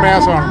വളരെ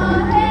പ്രയാസമാണല്ലോ.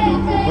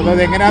 അപ്പോൾ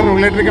അത് എങ്ങനെയാണ്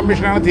റെഗുലേറ്ററി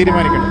കമ്മീഷനാണ്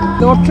തീരുമാനിക്കുന്നത്.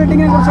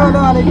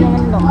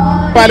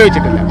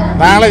 ആലോചിച്ചിട്ടില്ല.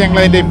 നാളെ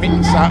ഞങ്ങളതിൻ്റെ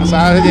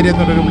സാഹചര്യം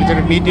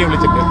എന്നൊരു മീറ്റിംഗ്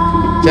വിളിച്ചിട്ട്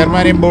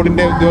ചെയർമാനെയും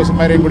ബോർഡിൻ്റെ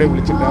ഉദ്യോഗസ്ഥന്മാരെയും കൂടെ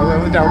വിളിച്ചിട്ട് അത്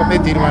വന്നിട്ട് അവിടെ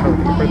നിന്ന്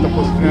തീരുമാനമുണ്ട്. ഇപ്പോഴത്തെ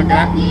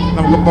പൊസിഷനൊക്കെ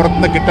നമുക്ക്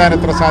പുറത്തുനിന്ന് കിട്ടാൻ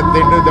എത്ര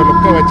സാധ്യതയുണ്ട്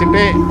ഇതൊക്കെ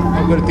വെച്ചിട്ടേ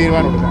നമുക്കൊരു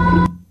തീരുമാനം എടുക്കാം.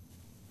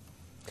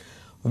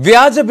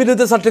 വ്യാജ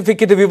ബിരുദ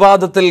സർട്ടിഫിക്കറ്റ്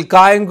വിവാദത്തിൽ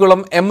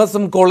കായംകുളം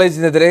MSM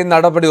കോളേജിനെതിരെ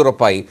നടപടി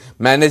ഉറപ്പായി.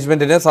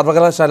 മാനേജ്മെന്റിന്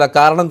സർവകലാശാല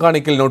കാരണം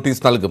കാണിക്കൽ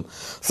നോട്ടീസ് നൽകും.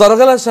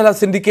 സർവകലാശാല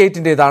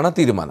സിൻഡിക്കേറ്റിന്റേതാണ്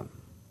തീരുമാനം.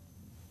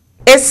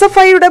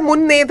 SFIയുടെ മുൻ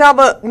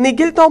നേതാവ്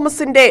നിഖിൽ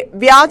തോമസിന്റെ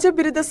വ്യാജ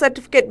ബിരുദ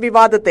സർട്ടിഫിക്കറ്റ്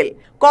വിവാദത്തിൽ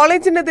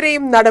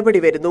കോളേജിനെതിരെയും നടപടി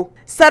വരുന്നു.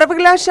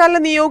 സർവകലാശാല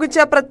നിയോഗിച്ച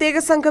പ്രത്യേക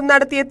സംഘം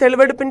നടത്തിയ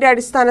തെളിവെടുപ്പിന്റെ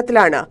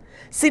അടിസ്ഥാനത്തിലാണ്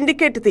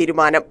സിൻഡിക്കേറ്റ്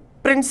തീരുമാനം.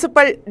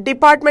 Principal,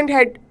 department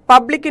head,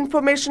 public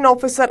information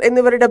officer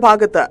എന്നിവരുടെ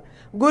ഭാഗത്ത്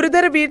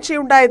ഗുരുതര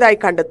വീഴ്ചയുണ്ടായതായി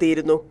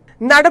കണ്ടെത്തിയിരുന്നു.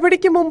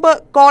 നടപടിക്ക് മുമ്പ്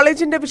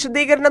കോളേജിന്റെ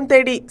വിശദീകരണം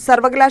തേടി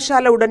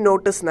സർവകലാശാല ഉടൻ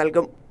നോട്ടീസ്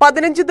നൽകും.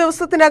 15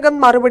 ദിവസത്തിനകം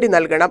മറുപടി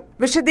നൽകണം.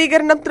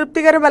 വിശദീകരണം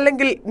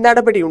തൃപ്തികരമല്ലെങ്കിൽ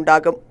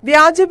നടപടിയുണ്ടാകും.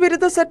 വ്യാജ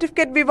ബിരുദ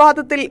സർട്ടിഫിക്കറ്റ്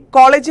വിവാദത്തിൽ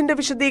കോളേജിന്റെ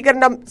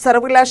വിശദീകരണം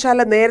സർവകലാശാല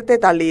നേരത്തെ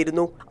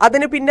തള്ളിയിരുന്നു.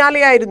 അതിനു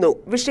പിന്നാലെയായിരുന്നു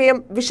വിഷയം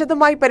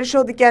വിശദമായി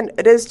പരിശോധിക്കാൻ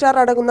രജിസ്ട്രാർ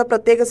അടങ്ങുന്ന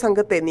പ്രത്യേക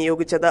സംഘത്തെ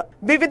നിയോഗിച്ചത്.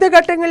 വിവിധ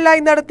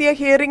ഘട്ടങ്ങളിലായി നടത്തിയ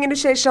ഹിയറിംഗിനു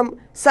ശേഷം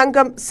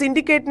സംഘം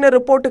സിൻഡിക്കേറ്റിന്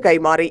റിപ്പോർട്ട്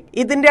കൈമാറി.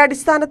 ഇതിന്റെ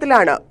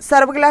അടിസ്ഥാനത്തിലാണ്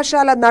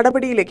സർവകലാശാല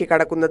നടപടിയിലേക്ക്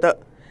കടക്കുന്നത്.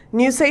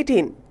 ന്യൂസ്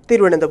 18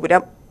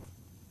 തിരുവനന്തപുരം.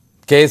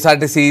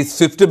 KSRTC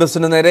സ്വിഫ്റ്റ്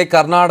ബസ്സിനു നേരെ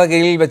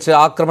കർണാടകയിൽ വെച്ച്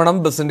ആക്രമണം.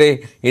 ബസിന്റെ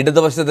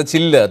ഇടതുവശത്തെ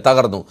ചില്ല്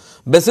തകർന്നു.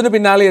 ബസിന്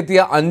പിന്നാലെ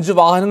എത്തിയ 5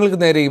 വാഹനങ്ങൾക്ക്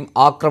നേരെയും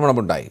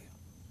ആക്രമണമുണ്ടായി.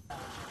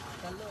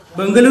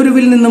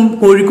 ബംഗളൂരുവിൽ നിന്നും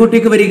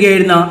കോഴിക്കോട്ടേക്ക്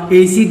വരികയായിരുന്ന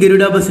AC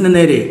ഗരുഡ ബസിന്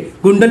നേരെ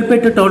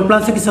ഗുണ്ടൽപേട്ട് ടോൾ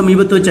പ്ലാസയ്ക്ക്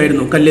സമീപത്ത്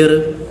വെച്ചായിരുന്നു കല്ലേറ്.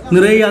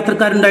 നിറയെ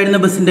യാത്രക്കാരുണ്ടായിരുന്ന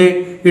ബസിന്റെ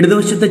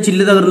ഇടതുവശത്തെ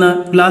ചില്ല് തകർന്ന്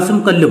ഗ്ലാസും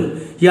കല്ലും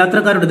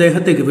യാത്രക്കാരുടെ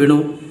ദേഹത്തേക്ക് വീണു.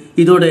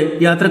 ഇതോടെ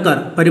യാത്രക്കാർ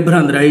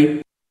പരിഭ്രാന്തരായി.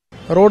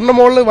 റോഡിന്റെ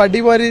മുകളിൽ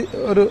വടിമാരി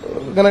ഒരു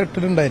ഇങ്ങനെ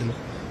ഇട്ടിട്ടുണ്ടായിരുന്നു.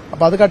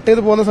 അപ്പോൾ അത് കട്ട്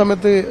ചെയ്ത് പോകുന്ന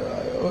സമയത്ത്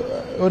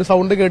ഒരു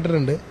സൗണ്ട്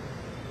കേട്ടിട്ടുണ്ട്.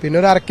 പിന്നെ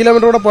ഒരു 1/2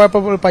 കിലോമീറ്റർ കൂടെ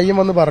പോയപ്പോൾ പയ്യൻ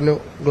വന്ന് പറഞ്ഞു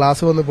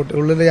ഗ്ലാസ് വന്ന് പൊട്ടി,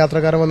 ഉള്ളിലെ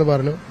യാത്രക്കാരൻ വന്ന്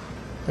പറഞ്ഞു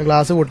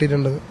ഗ്ലാസ്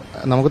പൊട്ടിയിട്ടുണ്ട്.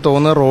 നമുക്ക്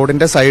തോന്നുന്നത്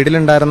റോഡിന്റെ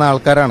സൈഡിലുണ്ടായിരുന്ന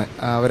ആൾക്കാരാണ്.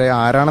 അവരെ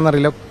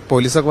ആരാണെന്നറിയില്ല.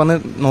 പോലീസൊക്കെ വന്ന്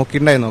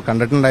നോക്കിയിട്ടുണ്ടായിരുന്നു,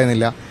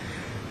 കണ്ടിട്ടുണ്ടായിരുന്നില്ല.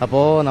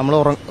 അപ്പോൾ നമ്മൾ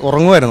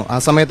ഉറങ്ങുമായിരുന്നു. ആ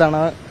സമയത്താണ്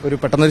ഒരു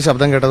പെട്ടെന്നൊരു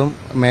ശബ്ദം കേട്ടതും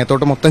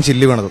മേത്തോട്ട് മൊത്തം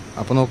ചില്ല് വീണതും.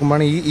 അപ്പോൾ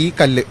നോക്കുമ്പോഴാണ് ഈ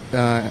കല്ല്,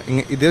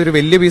 ഇത് ഒരു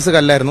വലിയ പീസ്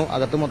കല്ലായിരുന്നു.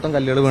 അകത്ത് മൊത്തം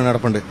കല്ലുകൾ വീണ്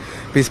കിടപ്പുണ്ട്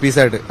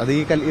പീസായിട്ട്. അത് ഈ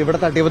കല്ല് ഇവിടെ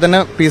തട്ടിയപ്പോൾ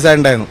തന്നെ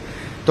പീസായിട്ടുണ്ടായിരുന്നു.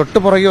 തൊട്ട്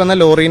പുറകെ വന്ന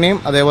ലോറീനെയും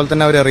അതേപോലെ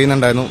തന്നെ അവർ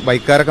എറിയുന്നുണ്ടായിരുന്നു.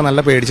 ബൈക്കാരൊക്കെ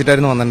നല്ല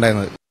പേടിച്ചിട്ടായിരുന്നു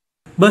വന്നിട്ടുണ്ടായിരുന്നത്.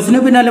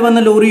 ബസിന് പിന്നാലെ വന്ന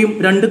ലോറിയും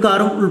 2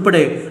 കാറും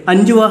ഉൾപ്പെടെ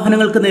 5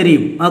 വാഹനങ്ങൾക്ക്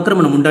നേരെയും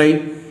ആക്രമണമുണ്ടായി.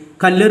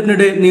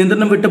 കല്ലേറിനിടെ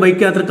നിയന്ത്രണം വിട്ട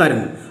ബൈക്ക്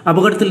യാത്രക്കാരൻ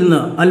അപകടത്തിൽ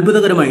നിന്ന്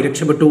അത്ഭുതകരമായി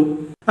രക്ഷപ്പെട്ടു.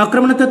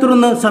 ആക്രമണത്തെ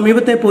തുടർന്ന്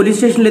സമീപത്തെ പോലീസ്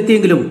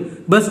സ്റ്റേഷനിലെത്തിയെങ്കിലും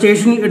ബസ്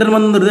സ്റ്റേഷനിൽ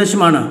ഇടണമെന്ന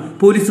നിർദ്ദേശമാണ്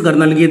പോലീസുകാർ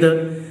നൽകിയത്.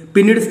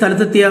 പിന്നീട്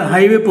സ്ഥലത്തെത്തിയ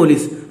ഹൈവേ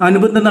പോലീസ്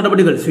അനുബന്ധ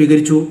നടപടികൾ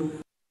സ്വീകരിച്ചു.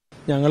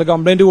 ഞങ്ങൾ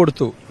കംപ്ലൈന്റ്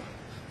കൊടുത്തു.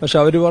 പക്ഷെ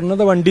അവർ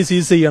പറഞ്ഞത് വണ്ടി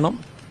സീസ് ചെയ്യണം,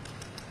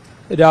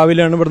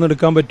 രാവിലെയാണ് ഇവിടുന്ന്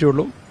എടുക്കാൻ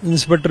പറ്റുള്ളൂ,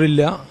 ഇൻസ്പെക്ടർ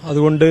ഇല്ല,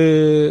 അതുകൊണ്ട്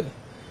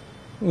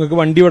നിങ്ങൾക്ക്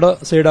വണ്ടി ഇവിടെ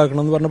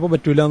സൈഡാക്കണം എന്ന് പറഞ്ഞപ്പോൾ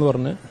പറ്റൂല എന്ന്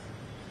പറഞ്ഞ്,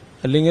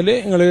 അല്ലെങ്കിൽ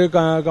നിങ്ങൾ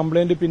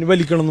കംപ്ലൈന്റ്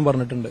പിൻവലിക്കണം എന്ന്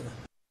പറഞ്ഞിട്ടുണ്ട്.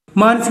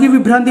 മാനസിക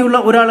വിഭ്രാന്തിയുള്ള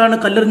ഒരാളാണ്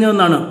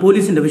കല്ലെറിഞ്ഞതെന്നാണ്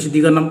പോലീസിന്റെ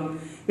വിശദീകരണം.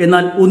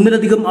 എന്നാൽ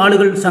ഒന്നിലധികം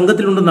ആളുകൾ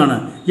സംഘത്തിലുണ്ടെന്നാണ്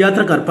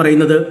യാത്രക്കാർ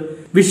പറയുന്നത്.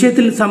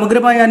 വിഷയത്തിൽ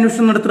സമഗ്രമായ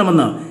അന്വേഷണം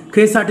നടത്തണമെന്ന്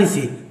KSRTC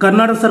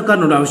കർണാടക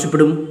സർക്കാരിനോട്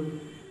ആവശ്യപ്പെടും.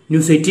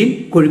 ന്യൂസ് 18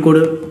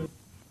 കോഴിക്കോട്.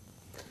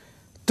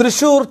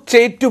 തൃശൂർ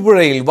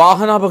ചേറ്റുപുഴയിൽ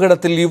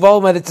വാഹനാപകടത്തിൽ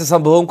യുവാവ് മരിച്ച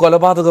സംഭവം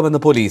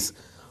കൊലപാതകമെന്ന് പോലീസ്.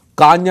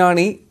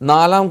 കാഞ്ഞാണി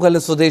 4 കല്ല്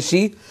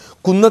സ്വദേശി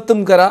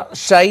കുന്നത്തുംകര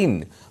ഷൈൻ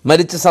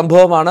മരിച്ച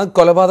സംഭവമാണ്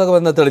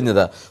കൊലപാതകമെന്ന്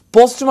തെളിഞ്ഞത്.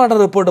 പോസ്റ്റ്മോർട്ടം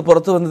റിപ്പോർട്ട്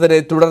പുറത്തുവന്നതിനെ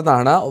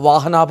തുടർന്നാണ്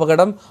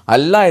വാഹനാപകടം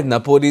അല്ല എന്ന്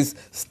പോലീസ്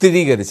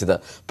സ്ഥിരീകരിച്ചത്.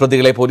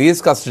 പ്രതികളെ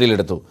പോലീസ്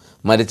കസ്റ്റഡിയിലെടുത്തു.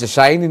 മരിച്ച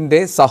ഷൈനിന്റെ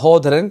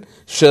സഹോദരൻ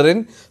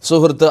ഷെറിൻ,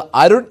 സുഹൃത്ത്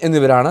അരുൺ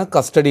എന്നിവരാണ്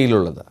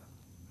കസ്റ്റഡിയിലുള്ളത്.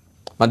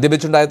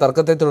 മദ്യപിച്ചുണ്ടായ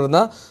തർക്കത്തെ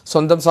തുടർന്ന്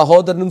സ്വന്തം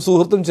സഹോദരനും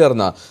സുഹൃത്തും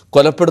ചേർന്ന്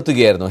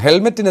കൊലപ്പെടുത്തുകയായിരുന്നു.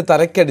 ഹെൽമെറ്റിന്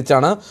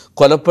തലയ്ക്കടിച്ചാണ്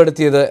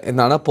കൊലപ്പെടുത്തിയത്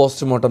എന്നാണ്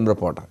പോസ്റ്റ്മോർട്ടം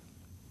റിപ്പോർട്ട്.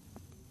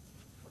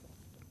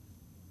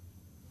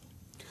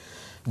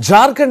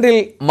 ജാർഖണ്ഡിൽ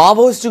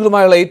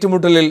മാവോയിസ്റ്റുകളുമായുള്ള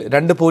ഏറ്റുമുട്ടലിൽ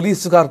 2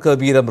 പോലീസുകാർക്ക്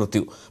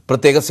വീരമൃത്യു.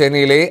 പ്രത്യേക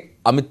സേനയിലെ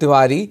അമിത്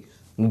തിവാരി,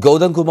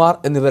 ഗൗതം കുമാർ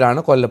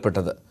എന്നിവരാണ്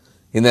കൊല്ലപ്പെട്ടത്.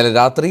 ഇന്നലെ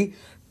രാത്രി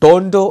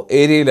ടോൻഡോ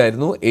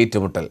ഏരിയയിലായിരുന്നു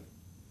ഏറ്റുമുട്ടൽ.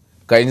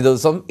 കഴിഞ്ഞ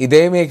ദിവസം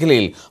ഇതേ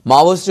മേഖലയിൽ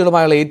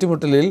മാവോയിസ്റ്റുകളുമായുള്ള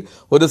ഏറ്റുമുട്ടലിൽ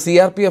ഒരു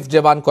CRPF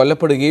ജവാൻ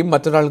കൊല്ലപ്പെടുകയും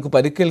മറ്റൊരാൾക്ക്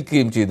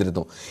പരിക്കേൽക്കുകയും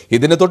ചെയ്തിരുന്നു.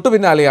 ഇതിന്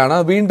തൊട്ടുപിന്നാലെയാണ്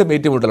വീണ്ടും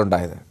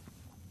ഏറ്റുമുട്ടലുണ്ടായത്.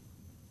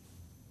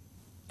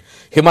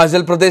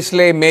 ഹിമാചൽ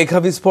പ്രദേശിലെ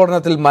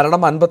മേഘവിസ്ഫോടനത്തിൽ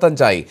മരണം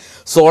 55ആയി.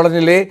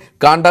 സോളനിലെ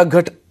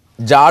കാണ്ടാഘട്ട്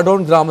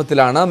ജാഡോൺ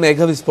ഗ്രാമത്തിലാണ്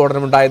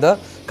മേഘവിസ്ഫോടനമുണ്ടായത്.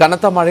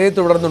 കനത്ത മഴയെ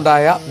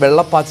തുടർന്നുണ്ടായ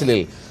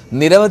വെള്ളപ്പാച്ചിലിൽ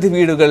നിരവധി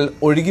വീടുകൾ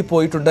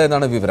ഒഴുകിപ്പോയിട്ടുണ്ട്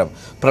എന്നാണ് വിവരം.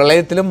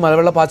 പ്രളയത്തിലും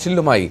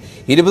മലവെള്ളപ്പാച്ചിലിലുമായി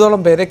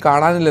 20ഓളം പേരെ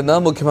കാണാനില്ലെന്ന്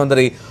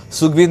മുഖ്യമന്ത്രി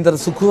സുഖ്വീന്ദർ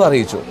സുഖു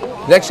അറിയിച്ചു.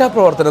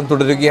 രക്ഷാപ്രവർത്തനം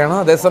തുടരുകയാണ്.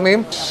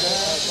 അതേസമയം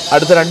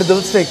അടുത്ത 2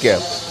 ദിവസത്തേക്ക്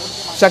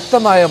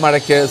ശക്തമായ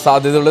മഴയ്ക്ക്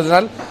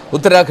സാധ്യതയുള്ളതിനാൽ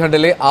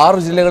ഉത്തരാഖണ്ഡിലെ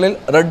 6 ജില്ലകളിൽ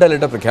റെഡ്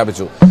അലർട്ട്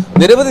പ്രഖ്യാപിച്ചു.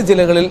 നിരവധി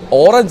ജില്ലകളിൽ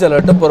ഓറഞ്ച്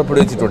അലർട്ടും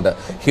പുറപ്പെടുവിച്ചിട്ടുണ്ട്.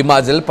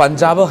 ഹിമാചൽ,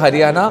 പഞ്ചാബ്,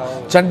 ഹരിയാന,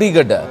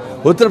 ചണ്ഡീഗഡ്,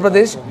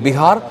 ഉത്തർപ്രദേശ്,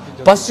 ബീഹാർ,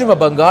 പശ്ചിമ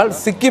ബംഗാൾ,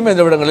 സിക്കിം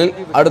എന്നിവിടങ്ങളിൽ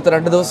അടുത്ത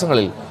 2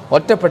 ദിവസങ്ങളിൽ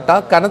ഒറ്റപ്പെട്ട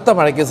കനത്ത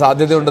മഴയ്ക്ക്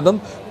സാധ്യതയുണ്ടെന്നും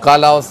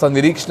കാലാവസ്ഥാ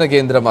നിരീക്ഷണ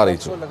കേന്ദ്രം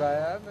അറിയിച്ചു.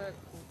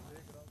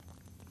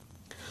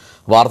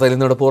 വാർത്തയിൽ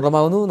ഇന്നിവിടെ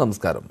പൂർണ്ണമാകുന്നു.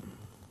 നമസ്കാരം.